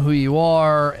I don't know who you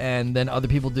are, and then other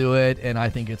people do it, and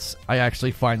I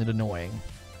actually find it annoying.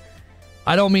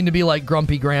 I don't mean to be like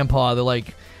grumpy grandpa that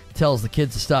like tells the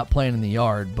kids to stop playing in the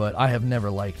yard, but I have never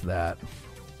liked that.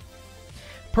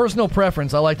 Personal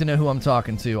preference. I like to know who I'm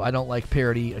talking to. I don't like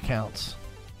parody accounts.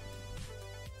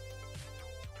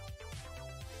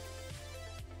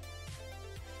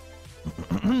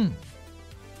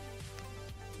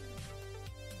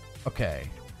 Okay.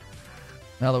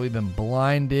 Now that we've been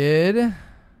blinded, let's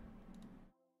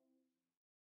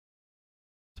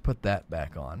put that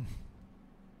back on.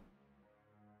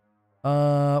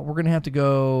 We're going to have to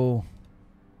go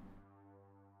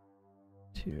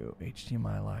to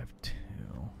HDMI Live 2.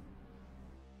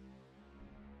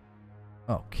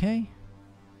 Okay.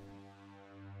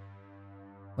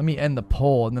 Let me end the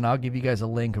poll, and then I'll give you guys a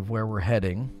link of where we're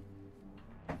heading.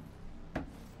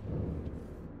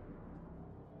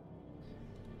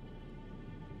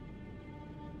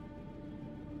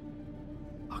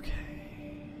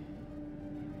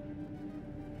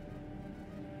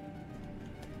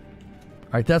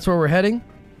 All right, that's where we're heading.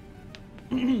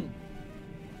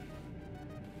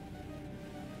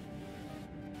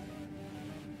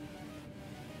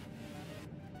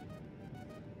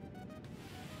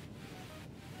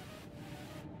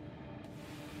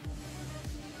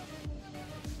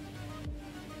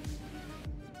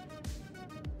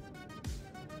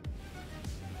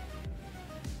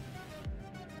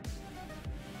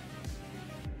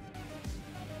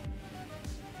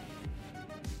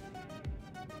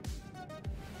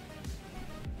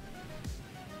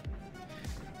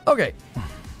 Okay.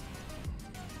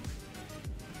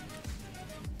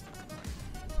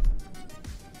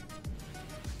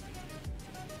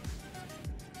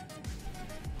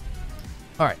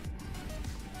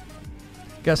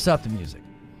 Gotta stop the music.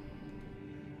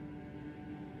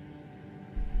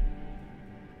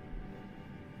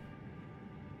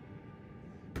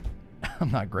 I'm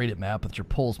not great at math, but your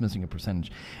poll's missing a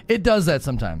percentage. It does that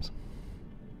sometimes.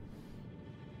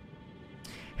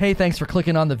 Hey, thanks for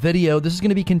clicking on the video. This is going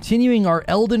to be continuing our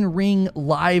Elden Ring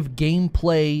live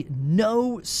gameplay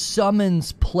no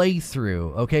summons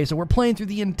playthrough. Okay, so we're playing through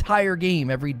the entire game,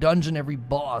 every dungeon, every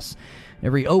boss,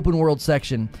 every open world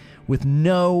section with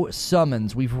no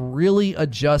summons. We've really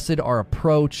adjusted our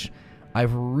approach.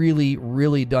 I've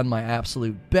really done my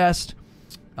absolute best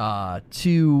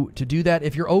to do that.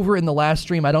 If you're over in the last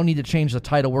stream, I don't need to change the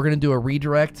title. We're going to do a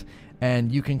redirect,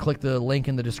 and you can click the link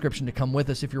in the description to come with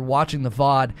us. If you're watching the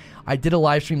VOD, I did a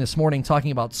live stream this morning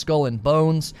talking about Skull and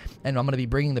Bones, and I'm going to be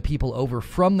bringing the people over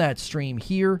from that stream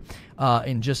here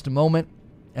in just a moment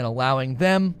and allowing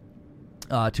them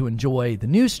to enjoy the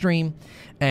new stream.